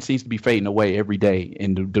darker skin seems to be fading away every day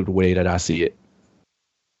in the way that I see it.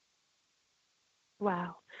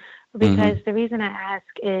 Wow. Because the reason I ask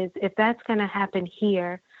is if that's going to happen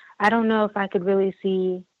here, I don't know if I could really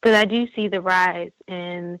see, because I do see the rise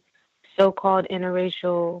in so-called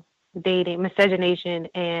interracial dating, miscegenation,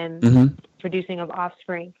 and producing of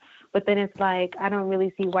offspring. But then it's like, I don't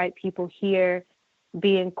really see white people here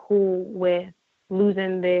being cool with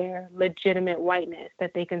losing their legitimate whiteness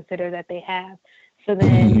that they consider that they have. So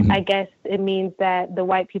then I guess it means that the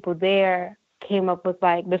white people there came up with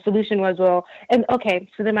like, the solution was, so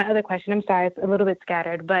then my other question, I'm sorry, it's a little bit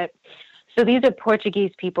scattered, but so these are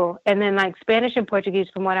Portuguese people, and then like Spanish and Portuguese,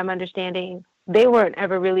 from what I'm understanding, they weren't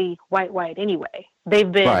ever really white anyway. They've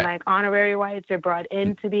been like honorary whites or brought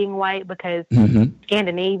into being white because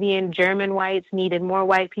Scandinavian, German whites needed more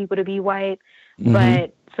white people to be white.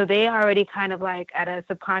 But so they already kind of like at a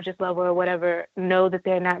subconscious level or whatever know that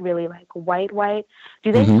they're not really like white.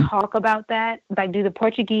 Do they talk about that? Like, do the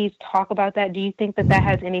Portuguese talk about that? Do you think that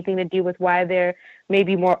has anything to do with why they're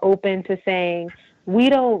maybe more open to saying, we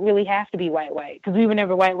don't really have to be white because we were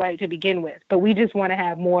never white to begin with, but we just want to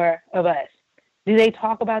have more of us? Do they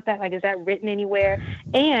talk about that? Like, is that written anywhere?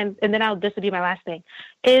 And then this will be my last thing,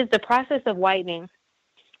 is the process of whitening,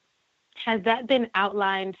 has that been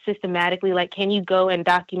outlined systematically? Like, can you go in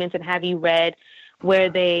documents and have you read where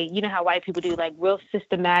they, how white people do, like real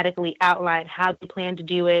systematically outline how they plan to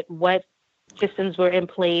do it, what systems were in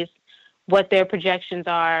place, what their projections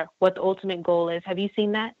are, what the ultimate goal is. Have you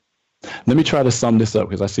seen that? Let me try to sum this up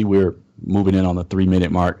because I see we're moving in on the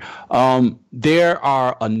 3-minute mark. There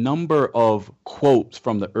are a number of quotes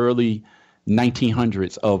from the early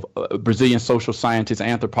 1900s of Brazilian social scientists,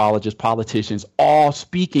 anthropologists, politicians, all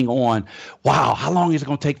speaking on, wow, how long is it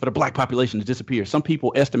going to take for the black population to disappear? Some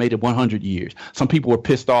people estimated 100 years. Some people were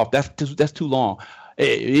pissed off. That's too long.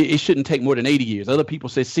 It shouldn't take more than 80 years. Other people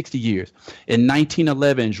said 60 years. In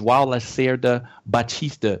 1911, João Lacerda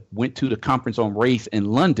Batista went to the Conference on Race in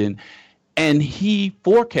London, and he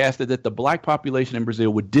forecasted that the black population in Brazil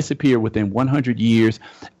would disappear within 100 years,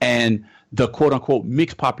 and the quote-unquote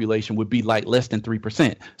mixed population would be like less than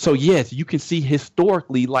 3%. So, yes, you can see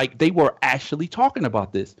historically, like, they were actually talking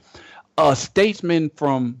about this. A statesman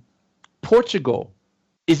from Portugal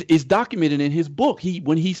is documented in his book.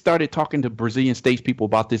 When he started talking to Brazilian statespeople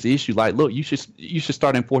about this issue, like, look, you should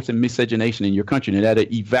start enforcing miscegenation in your country, and that'll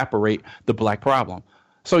evaporate the black problem.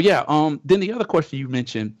 So yeah. Then the other question you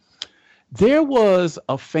mentioned, there was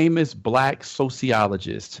a famous black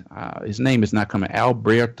sociologist. His name is not coming.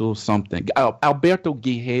 Alberto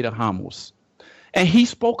Guerreiro Ramos, and he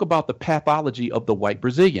spoke about the pathology of the white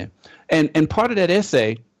Brazilian. And part of that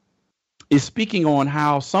essay is speaking on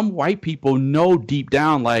how some white people know deep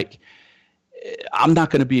down, like, I'm not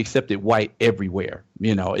going to be accepted white everywhere.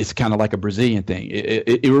 You know, it's kind of like a Brazilian thing.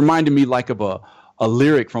 It reminded me like of a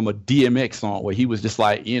lyric from a DMX song where he was just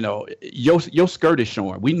like, you know, your skirt is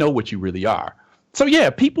showing. We know what you really are. So, yeah,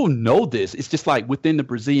 people know this. It's just like within the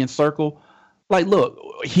Brazilian circle, like, look,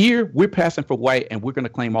 here we're passing for white and we're going to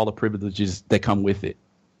claim all the privileges that come with it.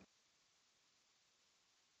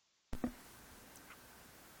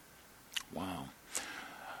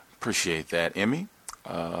 Appreciate that, Emmy.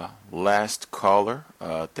 Last caller,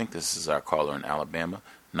 I think this is our caller in Alabama,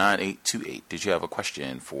 9828. Did you have a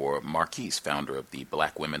question for Marquise, founder of the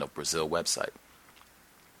Black Women of Brazil website?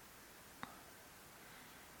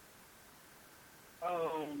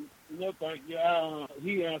 No, thank you.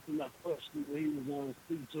 He answered my question, but he was on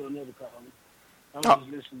speak to another caller. I was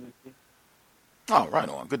listening. Oh, right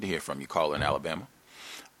on. Good to hear from you, caller in Alabama.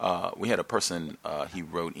 We had a person, he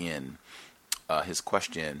wrote in his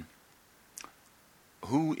question,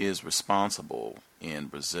 who is responsible in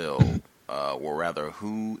Brazil, or rather,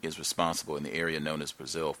 who is responsible in the area known as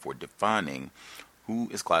Brazil for defining who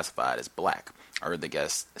is classified as black? I heard the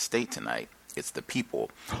guest state tonight, it's the people.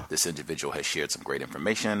 This individual has shared some great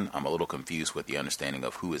information. I'm a little confused with the understanding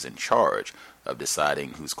of who is in charge of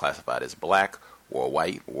deciding who's classified as black or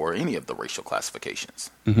white or any of the racial classifications.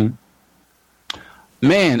 Mm-hmm.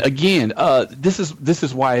 Man, again, this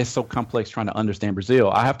is why it's so complex trying to understand Brazil.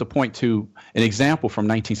 I have to point to an example from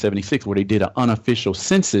 1976 where they did an unofficial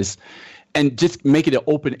census and just make it an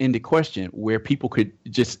open-ended question where people could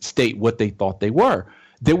just state what they thought they were.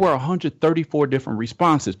 There were 134 different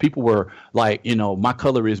responses. People were like, you know, my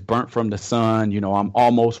color is burnt from the sun. You know, I'm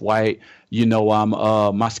almost white. You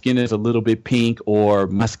know, my skin is a little bit pink, or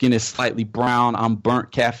my skin is slightly brown. I'm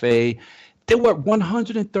burnt cafe. There were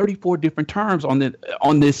 134 different terms on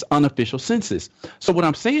this unofficial census. So what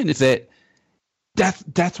I'm saying is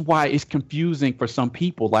that's why it's confusing for some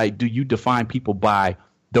people. Like, do you define people by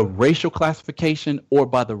the racial classification or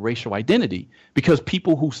by the racial identity? Because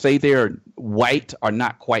people who say they're white are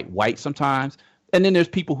not quite white sometimes. And then there's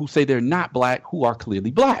people who say they're not black who are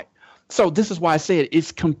clearly black. So this is why I said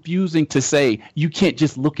it's confusing to say you can't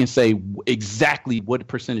just look and say exactly what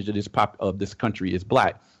percentage of this country is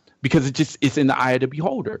black. Because it's in the eye of the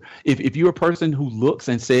beholder. If you're a person who looks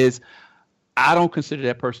and says, I don't consider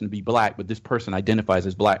that person to be black, but this person identifies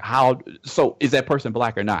as black, so is that person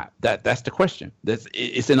black or not? That's the question.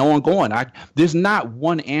 It's an ongoing. There's not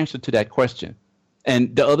one answer to that question.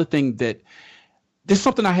 And the other thing there's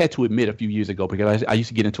something I had to admit a few years ago, because I used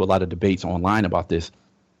to get into a lot of debates online about this.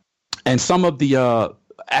 And some of the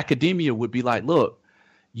academia would be like, look,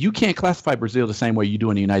 you can't classify Brazil the same way you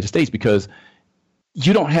do in the United States because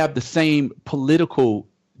you don't have the same political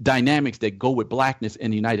dynamics that go with blackness in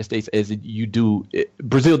the United States as you do.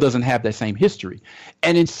 Brazil doesn't have that same history.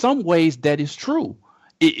 And in some ways, that is true.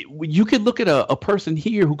 You could look at a person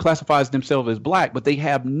here who classifies themselves as black, but they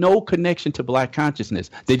have no connection to black consciousness.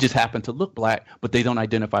 They just happen to look black, but they don't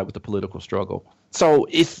identify with the political struggle. So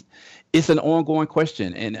it's an ongoing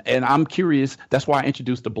question. And I'm curious. That's why I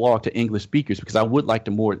introduced the blog to English speakers, because I would like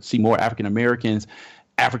to see more African Americans,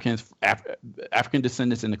 African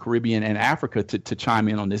descendants in the Caribbean and Africa to chime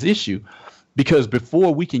in on this issue, because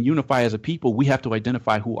before we can unify as a people, we have to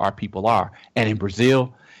identify who our people are. And in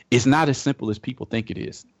Brazil, it's not as simple as people think it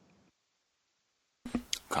is.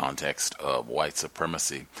 Context of white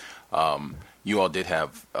supremacy. You all did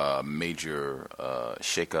have a major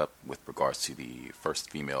shakeup with regards to the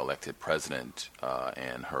first female elected president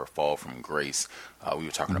and her fall from grace. We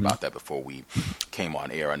were talking about that before we came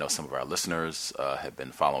on air. I know some of our listeners have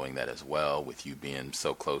been following that as well, with you being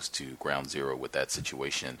so close to ground zero with that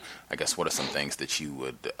situation. I guess what are some things that you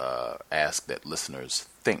would ask that listeners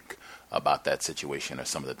think about that situation, or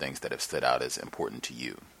some of the things that have stood out as important to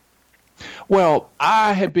you? Well,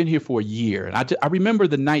 I had been here for a year, and I remember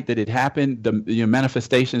the night that it happened. The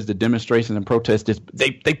manifestations, the demonstrations, and protests,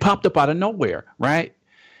 they popped up out of nowhere, right?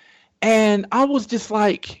 And I was just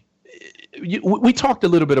like, we talked a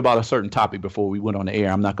little bit about a certain topic before we went on the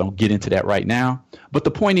air. I'm not going to get into that right now. But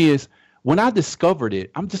the point is, when I discovered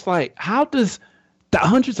it, I'm just like, how does the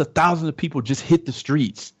hundreds of thousands of people just hit the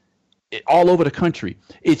streets all over the country?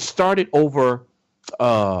 It started over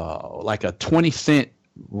like a 20-cent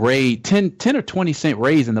raise, 10 or 20 cent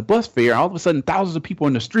raise in the bus fare. All of a sudden, thousands of people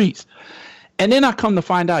in the streets. And then I come to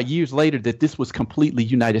find out years later that this was completely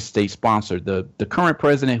United States sponsored. The current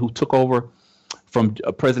president who took over from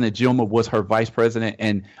President Dilma was her vice president.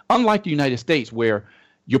 And unlike the United States, where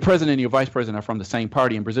your president and your vice president are from the same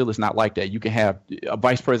party, in Brazil, it's not like that. You can have a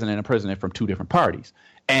vice president and a president from two different parties.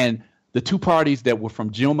 And the two parties that were from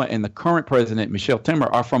Dilma and the current president, Michel Temer,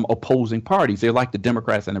 are from opposing parties. They're like the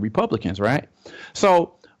Democrats and the Republicans, right?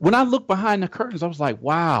 So when I looked behind the curtains, I was like,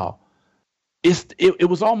 wow, it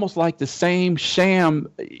was almost like the same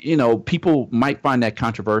sham. You know, people might find that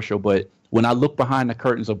controversial, but when I look behind the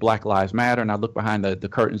curtains of Black Lives Matter and I look behind the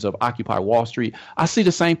curtains of Occupy Wall Street, I see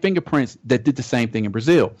the same fingerprints that did the same thing in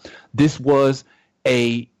Brazil. This was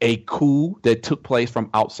a coup that took place from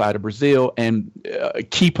outside of Brazil, and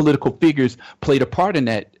key political figures played a part in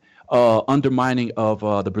that undermining of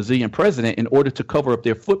the Brazilian president in order to cover up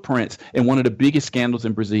their footprints in one of the biggest scandals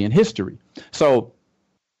in Brazilian history. So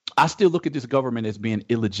I still look at this government as being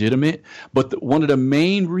illegitimate, but one of the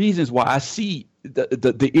main reasons why I see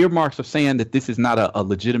the earmarks of saying that this is not a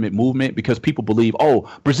legitimate movement, because people believe, oh,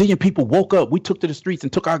 Brazilian people woke up, we took to the streets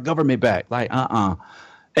and took our government back. Like,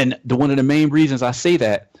 And one of the main reasons I say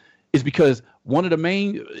that is because one of the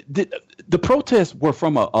main the protests were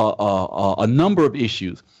from a number of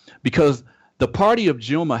issues, because the party of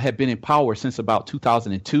Dilma had been in power since about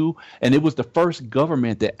 2002, and it was the first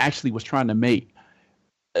government that actually was trying to make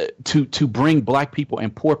to bring black people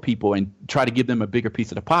and poor people and try to give them a bigger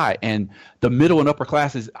piece of the pie. And the middle and upper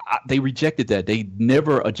classes, they rejected that. They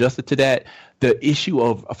never adjusted to that. The issue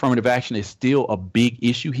of affirmative action is still a big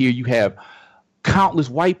issue here. You have countless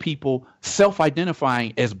white people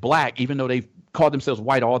self-identifying as black, even though they've called themselves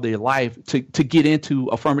white all their life, to get into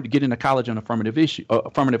college on affirmative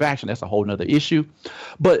action. That's a whole nother issue.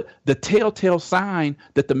 But the telltale sign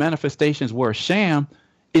that the manifestations were a sham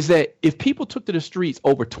is that if people took to the streets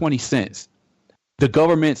over 20 cents, the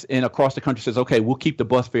governments across the country says, okay, we'll keep the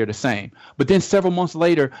bus fare the same. But then several months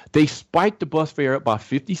later, they spiked the bus fare up by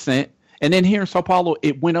 50 cents. And then here in Sao Paulo,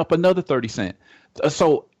 it went up another 30 cents.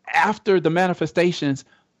 So after the manifestations,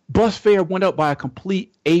 bus fare went up by a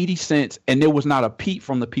complete 80 cents, and there was not a peep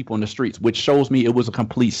from the people in the streets, which shows me it was a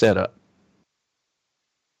complete setup.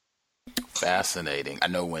 Fascinating. I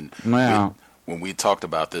know when we talked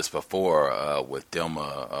about this before with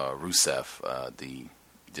Dilma Rousseff, the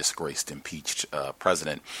disgraced, impeached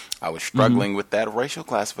president, I was struggling with that racial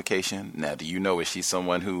classification. Now, do you know, is she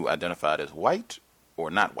someone who identified as white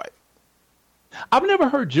or not white? I've never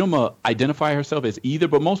heard Dilma identify herself as either,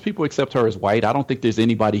 but most people accept her as white. I don't think there's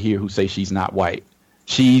anybody here who says she's not white.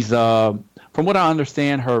 She's, from what I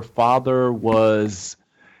understand, her father was,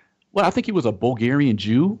 I think he was a Bulgarian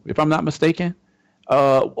Jew, if I'm not mistaken.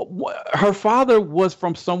 Her father was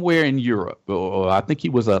from somewhere in Europe. I think he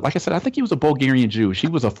was I think he was a Bulgarian Jew. She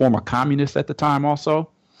was a former communist at the time also.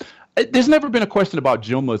 There's never been a question about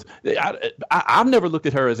Dilma's. I've never looked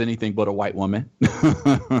at her as anything but a white woman.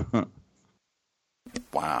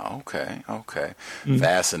 Wow. Okay.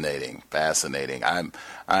 Fascinating. I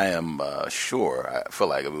am sure. I feel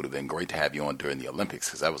like it would have been great to have you on during the Olympics,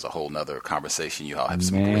 because that was a whole nother conversation. You all have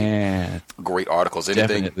some great articles.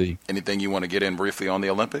 Anything you want to get in briefly on the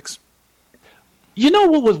Olympics? You know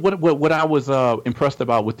what I was impressed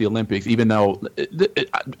about with the Olympics, even though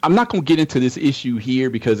I'm not going to get into this issue here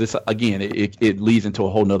because it's it leads into a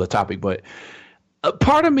whole nother topic, but.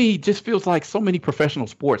 Part of me just feels like so many professional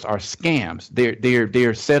sports are scams.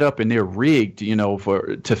 They're set up and they're rigged,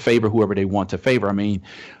 to favor whoever they want to favor. I mean,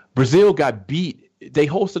 Brazil got beat. They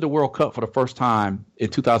hosted the World Cup for the first time in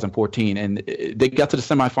 2014, and they got to the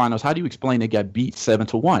semifinals. How do you explain they got beat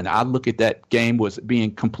 7-1? I look at that game was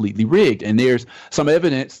being completely rigged, and there's some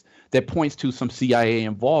evidence that points to some CIA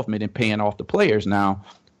involvement in paying off the players. Now,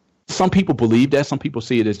 some people believe that. Some people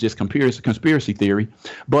see it as just conspiracy theory.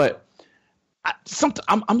 But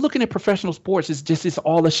I'm looking at professional sports. It's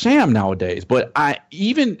all a sham nowadays. But I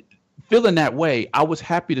even feeling that way, I was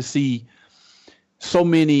happy to see so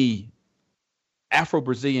many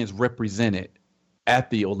Afro-Brazilians represented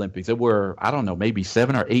at the Olympics. There were, I don't know, maybe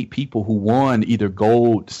 7 or 8 people who won either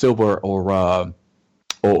gold, silver, or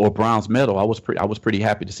bronze medal. I was pretty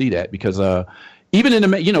happy to see that because even in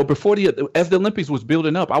the before as the Olympics was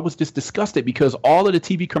building up, I was just disgusted because all of the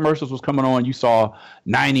TV commercials was coming on. You saw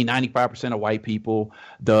 95% of white people.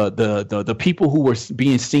 The people who were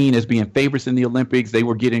being seen as being favorites in the Olympics, they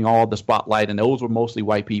were getting all the spotlight, and those were mostly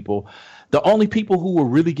white people. The only people who were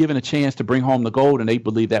really given a chance to bring home the gold, and they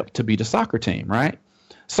believed that to be the soccer team, right?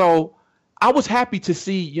 So I was happy to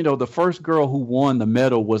see, the first girl who won the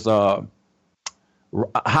medal was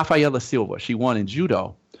Rafaela Silva. She won in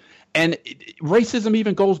judo. And racism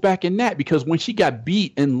even goes back in that, because when she got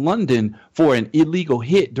beat in London for an illegal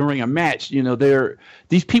hit during a match,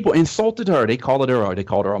 these people insulted her. They called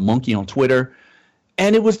her a monkey on Twitter.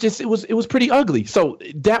 And it was pretty ugly. So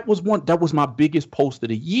that was my biggest post of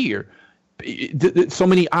the year. So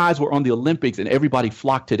many eyes were on the Olympics, and everybody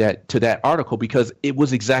flocked to that article because it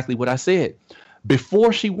was exactly what I said.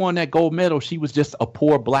 Before she won that gold medal, she was just a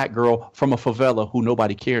poor black girl from a favela who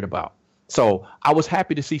nobody cared about. So I was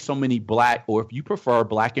happy to see so many black, or if you prefer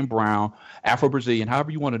black and brown, Afro-Brazilian, however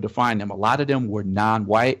you want to define them, a lot of them were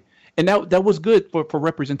non-white. And that was good for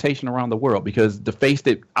representation around the world, because the face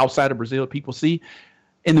that outside of Brazil people see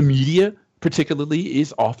in the media particularly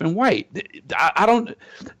is often white.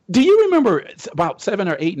 Do you remember about 7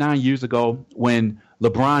 or 8, 9 years ago when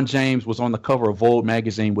LeBron James was on the cover of Vogue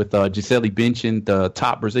magazine with Gisele Bündchen, the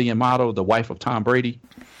top Brazilian model, the wife of Tom Brady?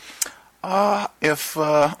 If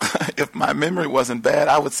my memory wasn't bad,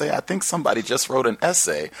 I would say I think somebody just wrote an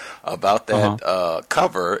essay about that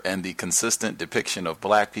cover and the consistent depiction of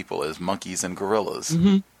black people as monkeys and gorillas.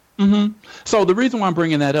 Mm-hmm. Mm-hmm. So the reason why I'm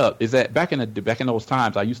bringing that up is that back in those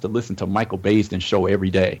times, I used to listen to Michael Baisden's show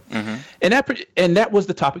every day. Mm-hmm. And that was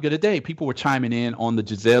the topic of the day. People were chiming in on the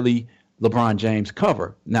Gisele LeBron James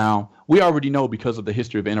cover. Now, we already know, because of the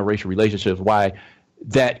history of interracial relationships, why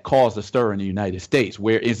that caused a stir in the United States,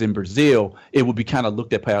 whereas in Brazil, it would be kind of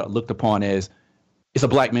looked upon as, it's a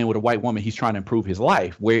black man with a white woman, he's trying to improve his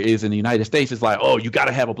life. Whereas in the United States, it's like, oh, you got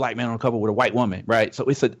to have a black man on the cover with a white woman, right? So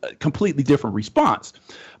it's a completely different response.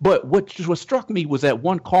 But what struck me was that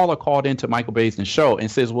one caller called into Michael Baisden's show and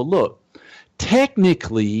says, well, look,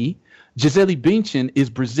 technically, Gisele Bündchen is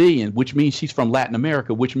Brazilian, which means she's from Latin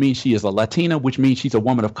America, which means she is a Latina, which means she's a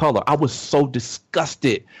woman of color. I was so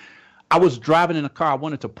disgusted. I was driving in a car. I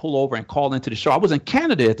wanted to pull over and call into the show. I was in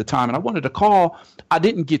Canada at the time, and I wanted to call. I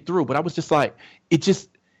didn't get through, but I was just like, it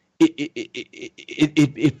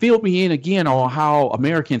filled me in again on how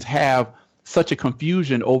Americans have such a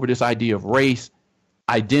confusion over this idea of race,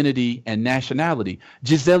 identity, and nationality.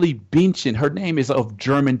 Gisele Bündchen, her name is of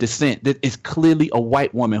German descent. That is clearly a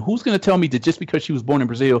white woman. Who's going to tell me that just because she was born in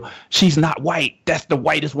Brazil, she's not white? That's the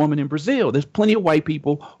whitest woman in Brazil. There's plenty of white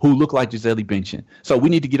people who look like Gisele Bündchen. So we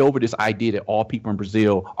need to get over this idea that all people in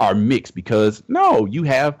Brazil are mixed, because no, you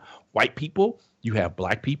have white people, you have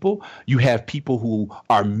black people, you have people who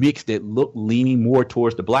are mixed that look leaning more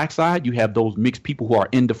towards the black side. You have those mixed people who are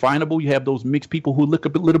indefinable. You have those mixed people who look a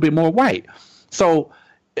little bit more white. So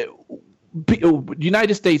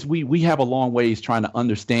United States, we have a long ways trying to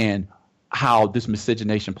understand how this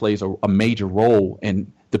miscegenation plays a major role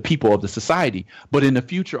in the people of the society. But in the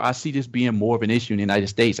future, I see this being more of an issue in the United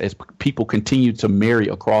States as people continue to marry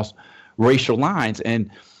across racial lines. And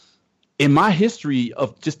in my history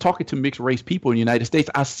of just talking to mixed race people in the United States,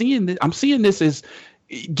 I'm seeing this as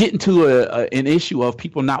getting to an issue of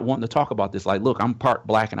people not wanting to talk about this. Like, look, I'm part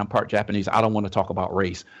black and I'm part Japanese. I don't want to talk about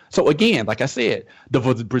race. So again, like I said, the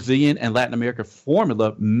Brazilian and Latin American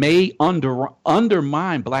formula may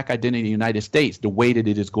undermine black identity in the United States the way that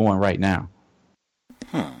it is going right now.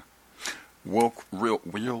 Well,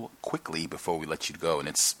 real quickly before we let you go, and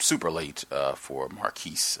it's super late for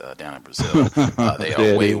Marquise down in Brazil. They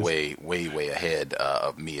are way ahead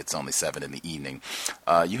of me. It's only 7 in the evening.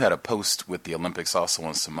 You had a post with the Olympics also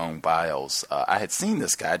on Simone Biles. I had seen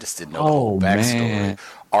this guy, I just didn't know the whole backstory. Man.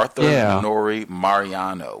 Arthur Nori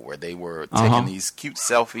Mariano, where they were taking these cute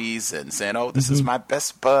selfies and saying, oh, this is my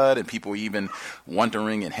best bud, and people even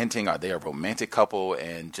wondering and hinting, are they a romantic couple?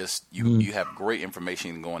 And just you have great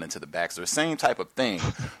information going into the back. So the same type of thing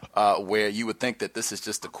where you would think that this is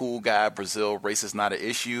just a cool guy, Brazil, race is not an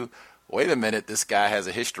issue. Wait a minute, this guy has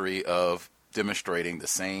a history of demonstrating the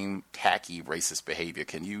same tacky racist behavior.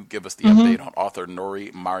 Can you give us the update on Arthur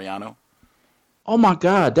Nori Mariano? Oh, my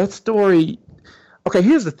God, that story... Okay,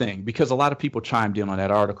 here's the thing, because a lot of people chimed in on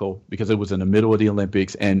that article because it was in the middle of the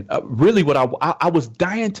Olympics, and really, what I was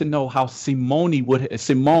dying to know how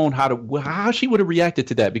how she would have reacted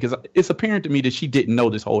to that, because it's apparent to me that she didn't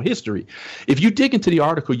know this whole history. If you dig into the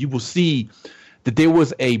article, you will see that there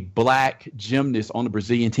was a black gymnast on the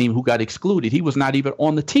Brazilian team who got excluded. He was not even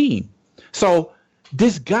on the team. So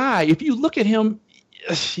this guy, if you look at him,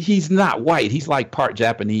 he's not white. He's like part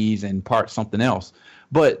Japanese and part something else.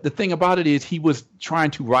 But the thing about it is, he was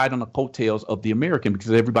trying to ride on the coattails of the American,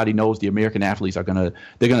 because everybody knows the American athletes they're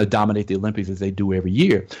gonna dominate the Olympics as they do every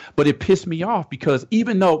year. But it pissed me off, because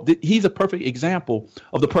even though he's a perfect example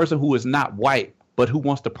of the person who is not white, but who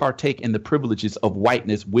wants to partake in the privileges of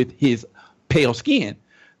whiteness with his pale skin,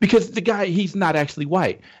 because the guy, he's not actually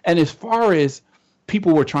white. And as far as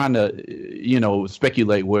people were trying to,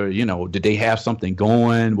 speculate where, did they have something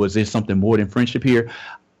going? Was there something more than friendship here?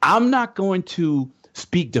 I'm not going to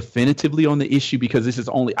speak definitively on the issue, because this is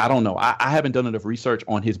only, I don't know. I haven't done enough research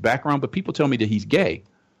on his background, but people tell me that he's gay.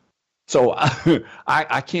 So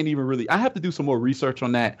I can't even really, I have to do some more research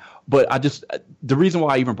on that. But the reason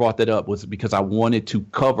why I even brought that up was because I wanted to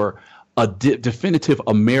cover a definitive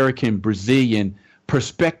American Brazilian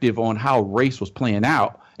perspective on how race was playing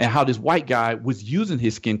out, and how this white guy was using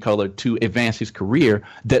his skin color to advance his career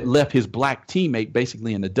that left his black teammate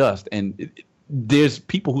basically in the dust. And there's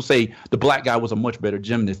people who say the black guy was a much better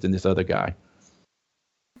gymnast than this other guy.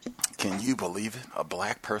 Can you believe it? A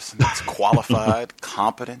black person that's qualified,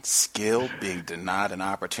 competent, skilled, being denied an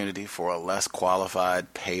opportunity for a less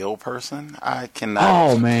qualified, pale person? I cannot.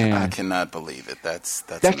 Oh man, I cannot believe it. That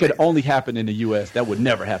amazing. Could only happen in the U.S. That would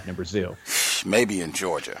never happen in Brazil. Maybe in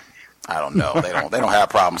Georgia. I don't know. They don't have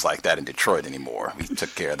problems like that in Detroit anymore. We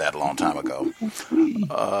took care of that a long time ago.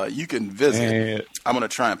 You can visit. I'm going to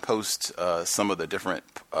try and post some of the different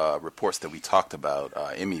reports that we talked about.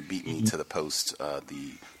 Emmy beat me to the post,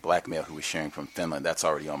 the black male who was sharing from Finland. That's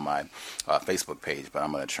already on my Facebook page, but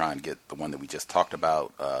I'm going to try and get the one that we just talked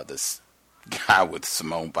about, this guy with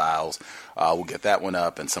Simone Biles. We'll get that one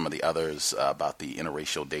up, and some of the others about the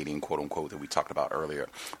interracial dating, quote unquote, that we talked about earlier,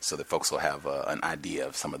 so that folks will have an idea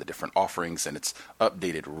of some of the different offerings. And it's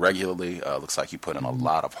updated regularly. Looks like you put in a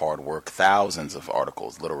lot of hard work, thousands of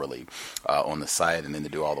articles literally on the site, and then to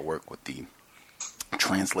do all the work with the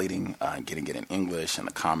translating and getting it in English and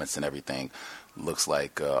the comments and everything. Looks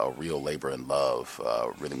like a real labor and love.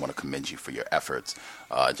 Really want to commend you for your efforts.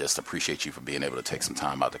 Just appreciate you for being able to take some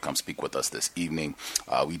time out to come speak with us this evening.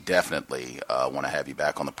 We definitely want to have you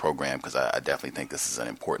back on the program, because I definitely think this is an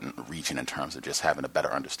important region in terms of just having a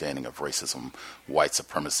better understanding of racism, white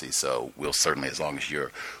supremacy. So we'll certainly, as long as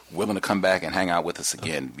you're willing to come back and hang out with us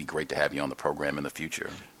again, it'd be great to have you on the program in the future.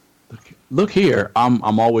 Look here,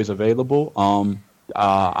 I'm always available.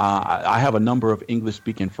 I have a number of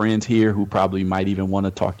English-speaking friends here who probably might even want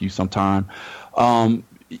to talk to you sometime.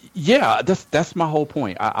 That's my whole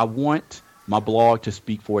point. I want my blog to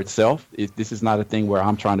speak for itself. This is not a thing where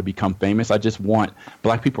I'm trying to become famous. I just want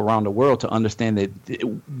black people around the world to understand that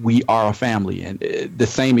we are a family, and the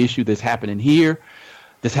same issue that's happening here,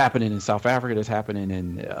 that's happening in South Africa, that's happening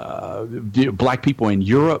in black people in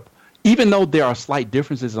Europe. Even though there are slight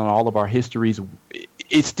differences in all of our histories,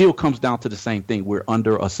 it still comes down to the same thing. We're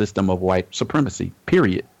under a system of white supremacy,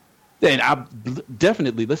 period. And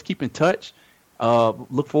let's keep in touch.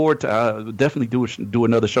 Look forward to definitely do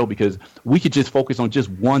another show, because we could just focus on just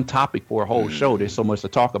one topic for a whole show. There's so much to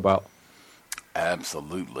talk about.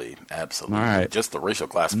 Absolutely. All right. Just the racial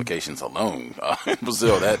classifications alone in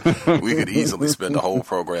Brazil, that we could easily spend a whole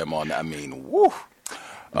program on. I mean, woo.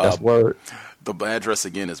 That's word. The address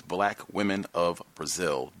again is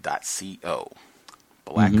blackwomenofbrazil.co.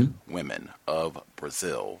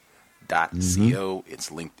 Blackwomenofbrazil.co.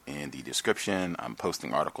 It's linked in the description. I'm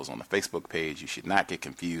posting articles on the Facebook page. You should not get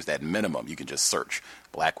confused. At minimum, you can just search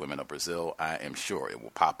Black Women of Brazil. I am sure it will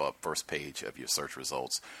pop up first page of your search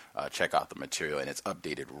results. Check out the material, and it's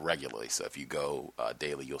updated regularly. So if you go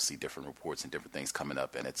daily, you'll see different reports and different things coming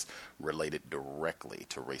up, and it's related directly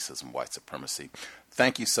to racism, white supremacy.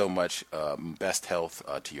 Thank you so much. Best health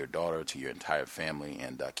to your daughter, to your entire family,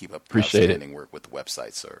 and keep up the outstanding work with the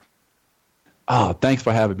website, sir. Oh, thanks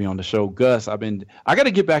for having me on the show, Gus. I got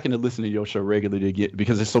to get back into listening to your show regularly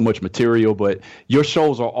because there's so much material, but your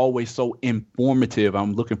shows are always so informative.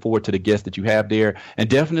 I'm looking forward to the guests that you have there, and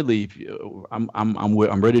definitely,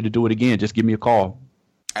 I'm ready to do it again. Just give me a call.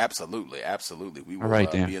 Absolutely. We will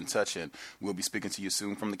be in touch, and we'll be speaking to you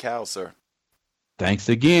soon from the cows, sir. Thanks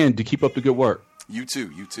again. To keep up the good work. You too.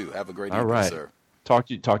 Have a great evening, right. Sir. Talk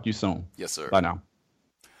to you soon. Yes, sir. Bye now.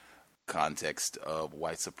 Context of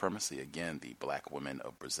white supremacy. Again, the Black Women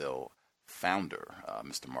of Brazil founder,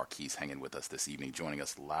 Mr. Marquise, hanging with us this evening, joining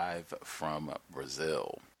us live from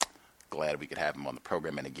Brazil. Glad we could have him on the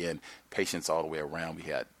program. And again, patience all the way around. We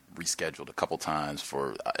had rescheduled a couple times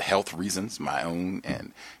for health reasons, my own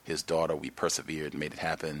and his daughter. We persevered and made it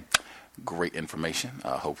happen. Great information,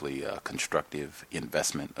 hopefully a constructive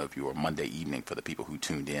investment of your Monday evening for the people who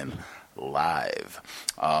tuned in live.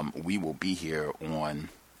 We will be here on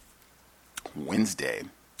Wednesday.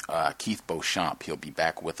 Keith Beauchamp, he'll be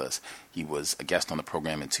back with us. He was a guest on the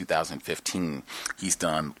program in 2015. He's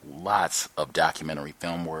done lots of documentary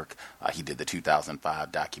film work. He did the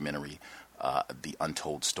 2005 documentary, The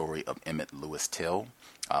Untold Story of Emmett Lewis Till,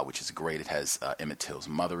 which is great. It has Emmett Till's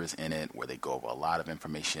mother is in it, where they go over a lot of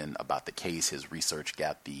information about the case. His research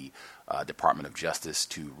got the Department of Justice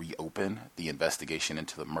to reopen the investigation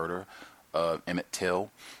into the murder of Emmett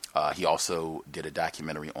Till. He also did a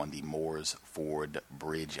documentary on the Moores Ford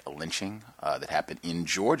Bridge lynching that happened in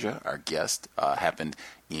Georgia. Our guest happened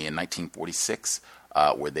in 1946,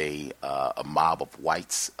 where a mob of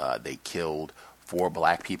whites, they killed 4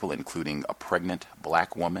 black people, including a pregnant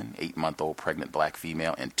black woman, 8-month-old pregnant black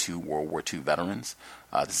female, and 2 World War II veterans.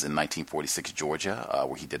 This is in 1946 Georgia,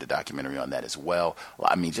 where he did a documentary on that as well.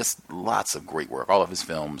 I mean, just lots of great work. All of his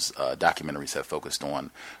films, documentaries, have focused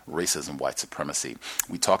on racism, white supremacy.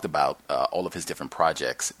 We talked about all of his different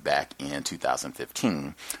projects back in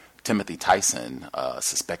 2015. Timothy Tyson,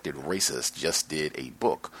 suspected racist, just did a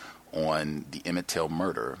book on the Emmett Till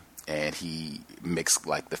murder, and he mixed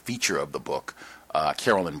like the feature of the book,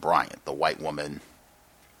 Carolyn Bryant, the white woman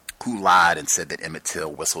who lied and said that Emmett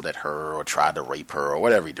Till whistled at her or tried to rape her or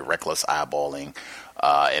whatever, he did reckless eyeballing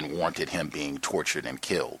and warranted him being tortured and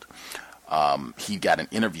killed. He got an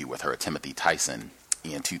interview with her, Timothy Tyson,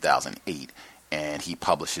 in 2008, and he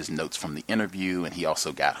published his notes from the interview, and he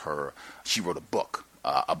also got her, she wrote a book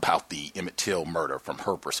about the Emmett Till murder from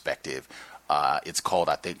her perspective. It's called,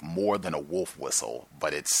 I think, More Than a Wolf Whistle,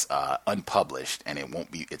 but it's unpublished and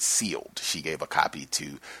it's sealed. She gave a copy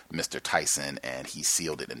to Mr. Tyson and he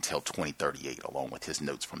sealed it until 2038 along with his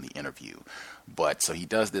notes from the interview. But so he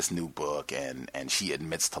does this new book and she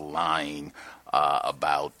admits to lying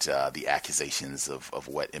about the accusations of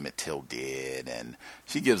what Emmett Till did, and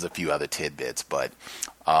she gives a few other tidbits. But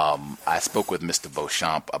I spoke with Mr.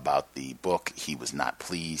 Beauchamp about the book. He was not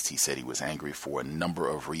pleased. He said he was angry for a number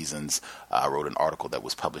of reasons. I wrote an article that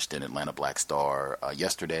was published in Atlanta Black Star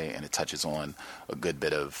yesterday, and it touches on a good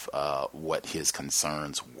bit of what his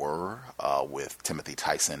concerns were with Timothy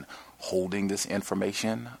Tyson holding this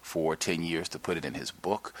information for 10 years to put it in his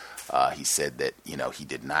book. He said that, he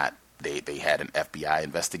did not. They had an FBI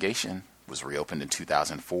investigation, was reopened in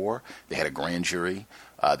 2004. They had a grand jury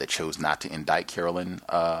that chose not to indict Carolyn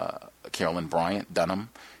Bryant Dunham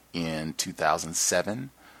in 2007.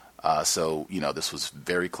 So, this was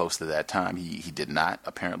very close to that time. He did not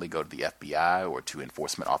apparently go to the FBI or to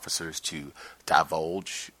enforcement officers to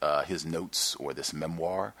divulge his notes or this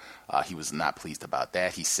memoir. He was not pleased about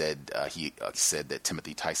that. He said that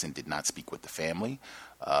Timothy Tyson did not speak with the family.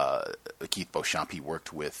 Keith Beauchamp, he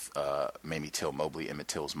worked with Mamie Till Mobley, Emmett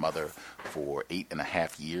Till's mother, for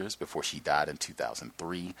 8.5 years before she died in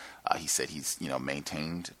 2003. He said he's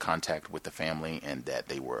maintained contact with the family and that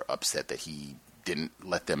they were upset that he didn't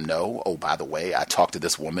let them know. Oh, by the way, I talked to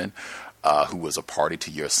this woman who was a party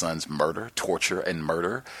to your son's murder, torture and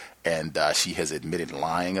murder, and she has admitted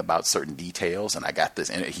lying about certain details, and I got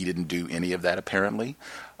this. And he didn't do any of that, apparently,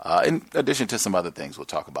 in addition to some other things we'll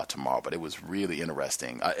talk about tomorrow. But it was really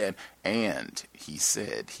interesting. And he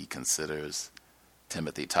said he considers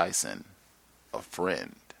Timothy Tyson a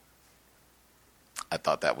friend. I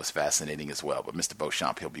thought that was fascinating as well. But Mr.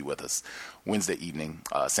 Beauchamp, he'll be with us Wednesday evening,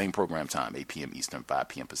 same program time, 8 p.m. Eastern, 5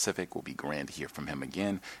 p.m. Pacific. We'll be grand to hear from him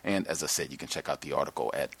again. And as I said, you can check out the article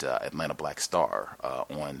at Atlanta Black Star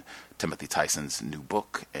on Timothy Tyson's new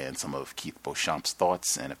book and some of Keith Beauchamp's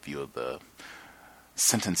thoughts and a few of the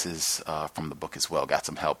sentences from the book as well. Got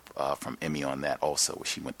some help from Emmy on that also, where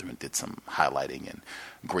she went through and did some highlighting and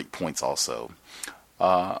great points also.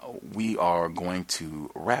 We are going to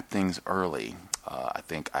wrap things early. I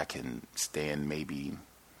think I can stand maybe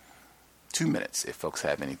 2 minutes if folks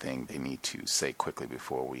have anything they need to say quickly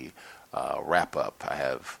before we wrap up. I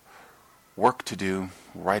have work to do,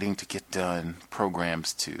 writing to get done,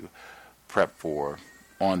 programs to prep for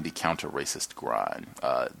on the counter-racist grind.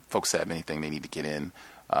 Folks have anything they need to get in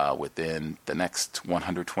within the next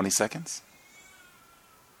 120 seconds?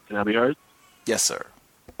 Can I be heard? Yes, sir.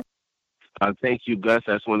 Thank you, Gus.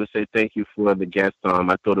 I just want to say thank you for the guest.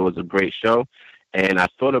 I thought it was a great show. And I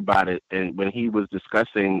thought about it, and when he was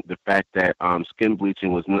discussing the fact that skin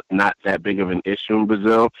bleaching was not that big of an issue in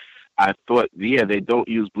Brazil, I thought, yeah, they don't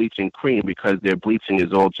use bleaching cream because their bleaching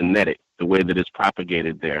is all genetic, the way that it's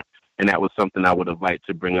propagated there. And that was something I would have liked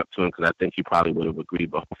to bring up to him because I think he probably would have agreed,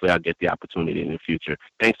 but hopefully I'll get the opportunity in the future.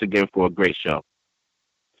 Thanks again for a great show.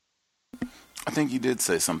 I think you did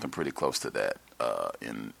say something pretty close to that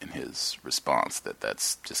in his response,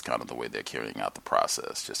 that's just kind of the way they're carrying out the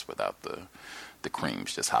process, just without the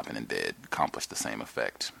creams, just hopping in dead, accomplish the same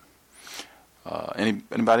effect.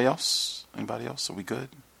 Anybody else? Anybody else? Are we good?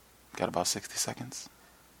 Got about 60 seconds.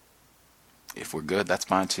 If we're good, that's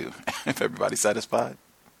fine too. If everybody's satisfied.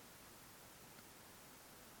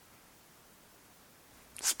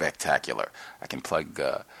 Spectacular. I can plug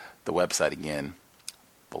the website again,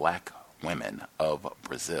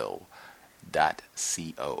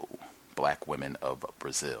 blackwomenofbrazil.co.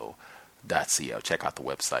 blackwomenofbrazil.co. Check out the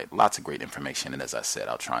website. Lots of great information. And as I said,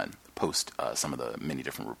 I'll try and post some of the many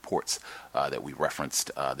different reports that we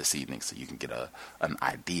referenced this evening so you can get an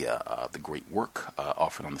idea of the great work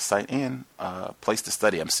offered on the site and place to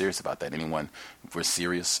study. I'm serious about that. Anyone, if we're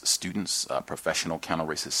serious students, professional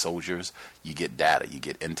counter-racist soldiers, you get data, you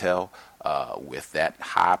get intel. With that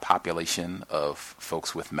high population of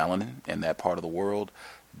folks with melanin in that part of the world,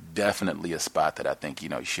 definitely a spot that I think, you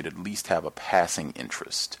should at least have a passing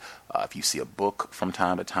interest. If you see a book from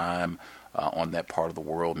time to time on that part of the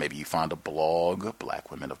world, maybe you find a blog, Black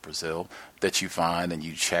Women of Brazil, that you find and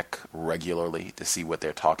you check regularly to see what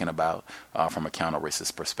they're talking about from a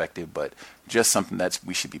counter-racist perspective, but just something that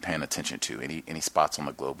we should be paying attention to. Any spots on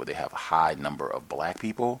the globe where they have a high number of black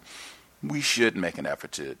people, we should make an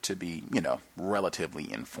effort to be, relatively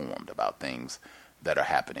informed about things that are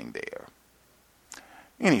happening there.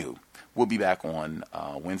 Anywho, we'll be back on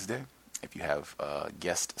Wednesday. If you have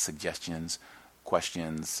guest suggestions,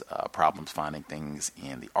 questions, problems finding things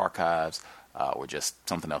in the archives, or just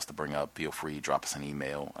something else to bring up, feel free to drop us an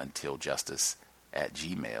email,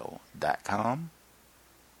 untiljustice@gmail.com.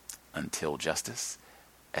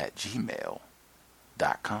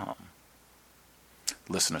 untiljustice@gmail.com.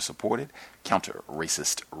 Listener supported,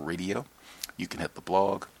 counter-racist radio. You can hit the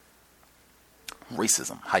blog,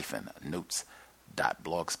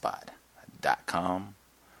 racism-notes.blogspot.com,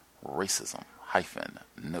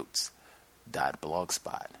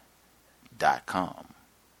 racism-notes.blogspot.com.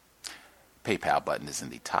 PayPal button is in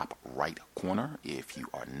the top right corner. If you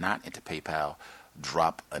are not into PayPal,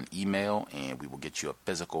 drop an email and we will get you a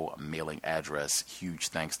physical mailing address. Huge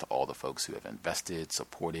thanks to all the folks who have invested,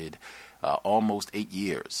 supported. Almost 8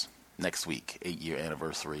 years next week, 8-year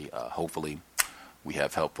anniversary. Hopefully we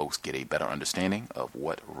have helped folks get a better understanding of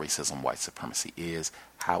what racism, white supremacy is,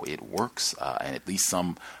 how it works, and at least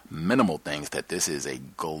some minimal things that this is a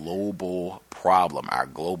global problem. Our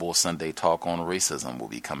global Sunday talk on racism will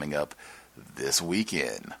be coming up this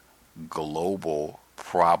weekend. Global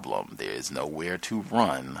problem. There is nowhere to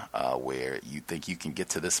run where you think you can get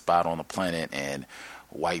to this spot on the planet and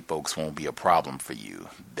white folks won't be a problem for you.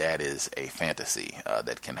 That is a fantasy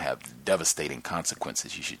that can have devastating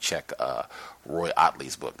consequences. You should check Roy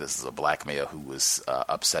Ottley's book. This is a black male who was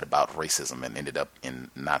upset about racism and ended up in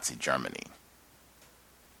Nazi Germany.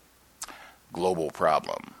 Global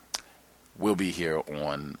problem. We'll be here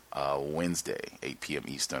on Wednesday, 8 p.m.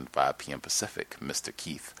 Eastern, 5 p.m. Pacific. Mr.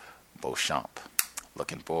 Keith Beauchamp.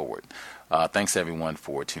 Looking forward. Thanks, everyone,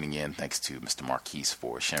 for tuning in. Thanks to Mr. Marquise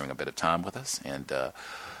for sharing a bit of time with us. And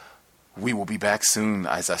we will be back soon.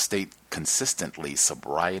 As I state consistently,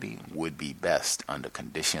 sobriety would be best under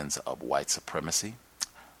conditions of white supremacy.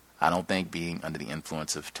 I don't think being under the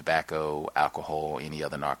influence of tobacco, alcohol, any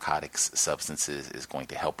other narcotics, substances is going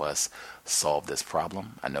to help us solve this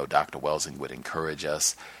problem. I know Dr. Welsing would encourage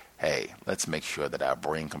us, hey, let's make sure that our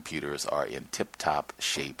brain computers are in tip-top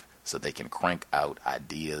shape so they can crank out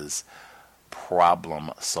ideas,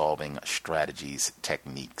 problem-solving strategies,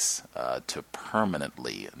 techniques to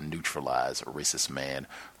permanently neutralize a racist man,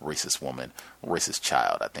 racist woman, racist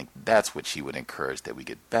child. I think that's what she would encourage, that we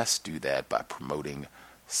could best do that by promoting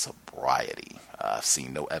sobriety. I've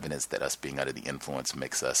seen no evidence that us being under the influence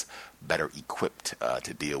makes us better equipped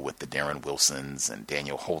to deal with the Darren Wilsons and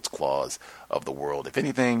Daniel Holtzclaws of the world. If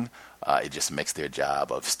anything, it just makes their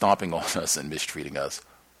job of stomping on us and mistreating us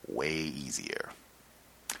way easier.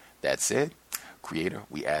 That said, Creator,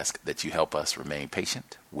 we ask that you help us remain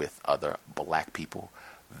patient with other black people,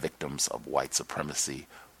 victims of white supremacy.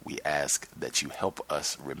 We ask that you help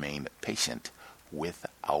us remain patient with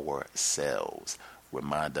ourselves.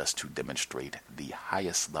 Remind us to demonstrate the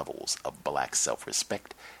highest levels of black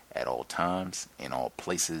self-respect at all times, in all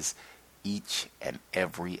places, each and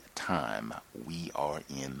every time we are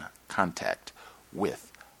in contact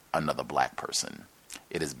with another black person.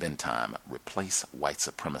 It has been time. Replace white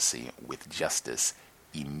supremacy with justice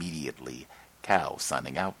immediately. Cal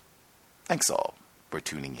signing out. Thanks all for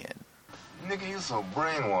tuning in. Nigga, you so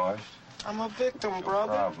brainwashed. I'm a victim,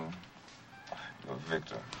 brother. Problem. You're a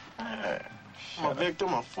victim. I'm a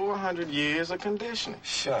victim of 400 years of conditioning.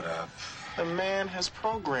 Shut up. The man has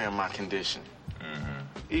programmed my conditioning.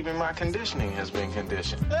 Even my conditioning has been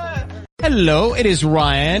conditioned. Hello, it is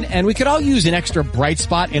Ryan, and we could all use an extra bright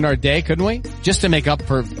spot in our day, couldn't we? Just to make up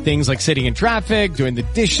for things like sitting in traffic, doing the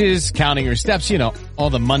dishes, counting your steps, you know,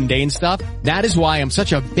 all the mundane stuff. That is why I'm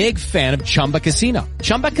such a big fan of Chumba Casino.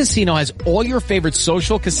 Chumba Casino has all your favorite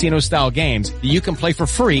social casino-style games that you can play for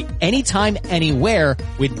free anytime, anywhere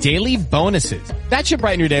with daily bonuses. That should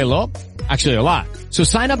brighten your day a little. Actually, a lot. So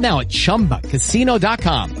sign up now at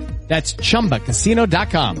ChumbaCasino.com. That's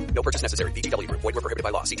ChumbaCasino.com. No purchase necessary. VGW Group. Void where prohibited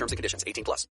by law. See terms and conditions. 18+.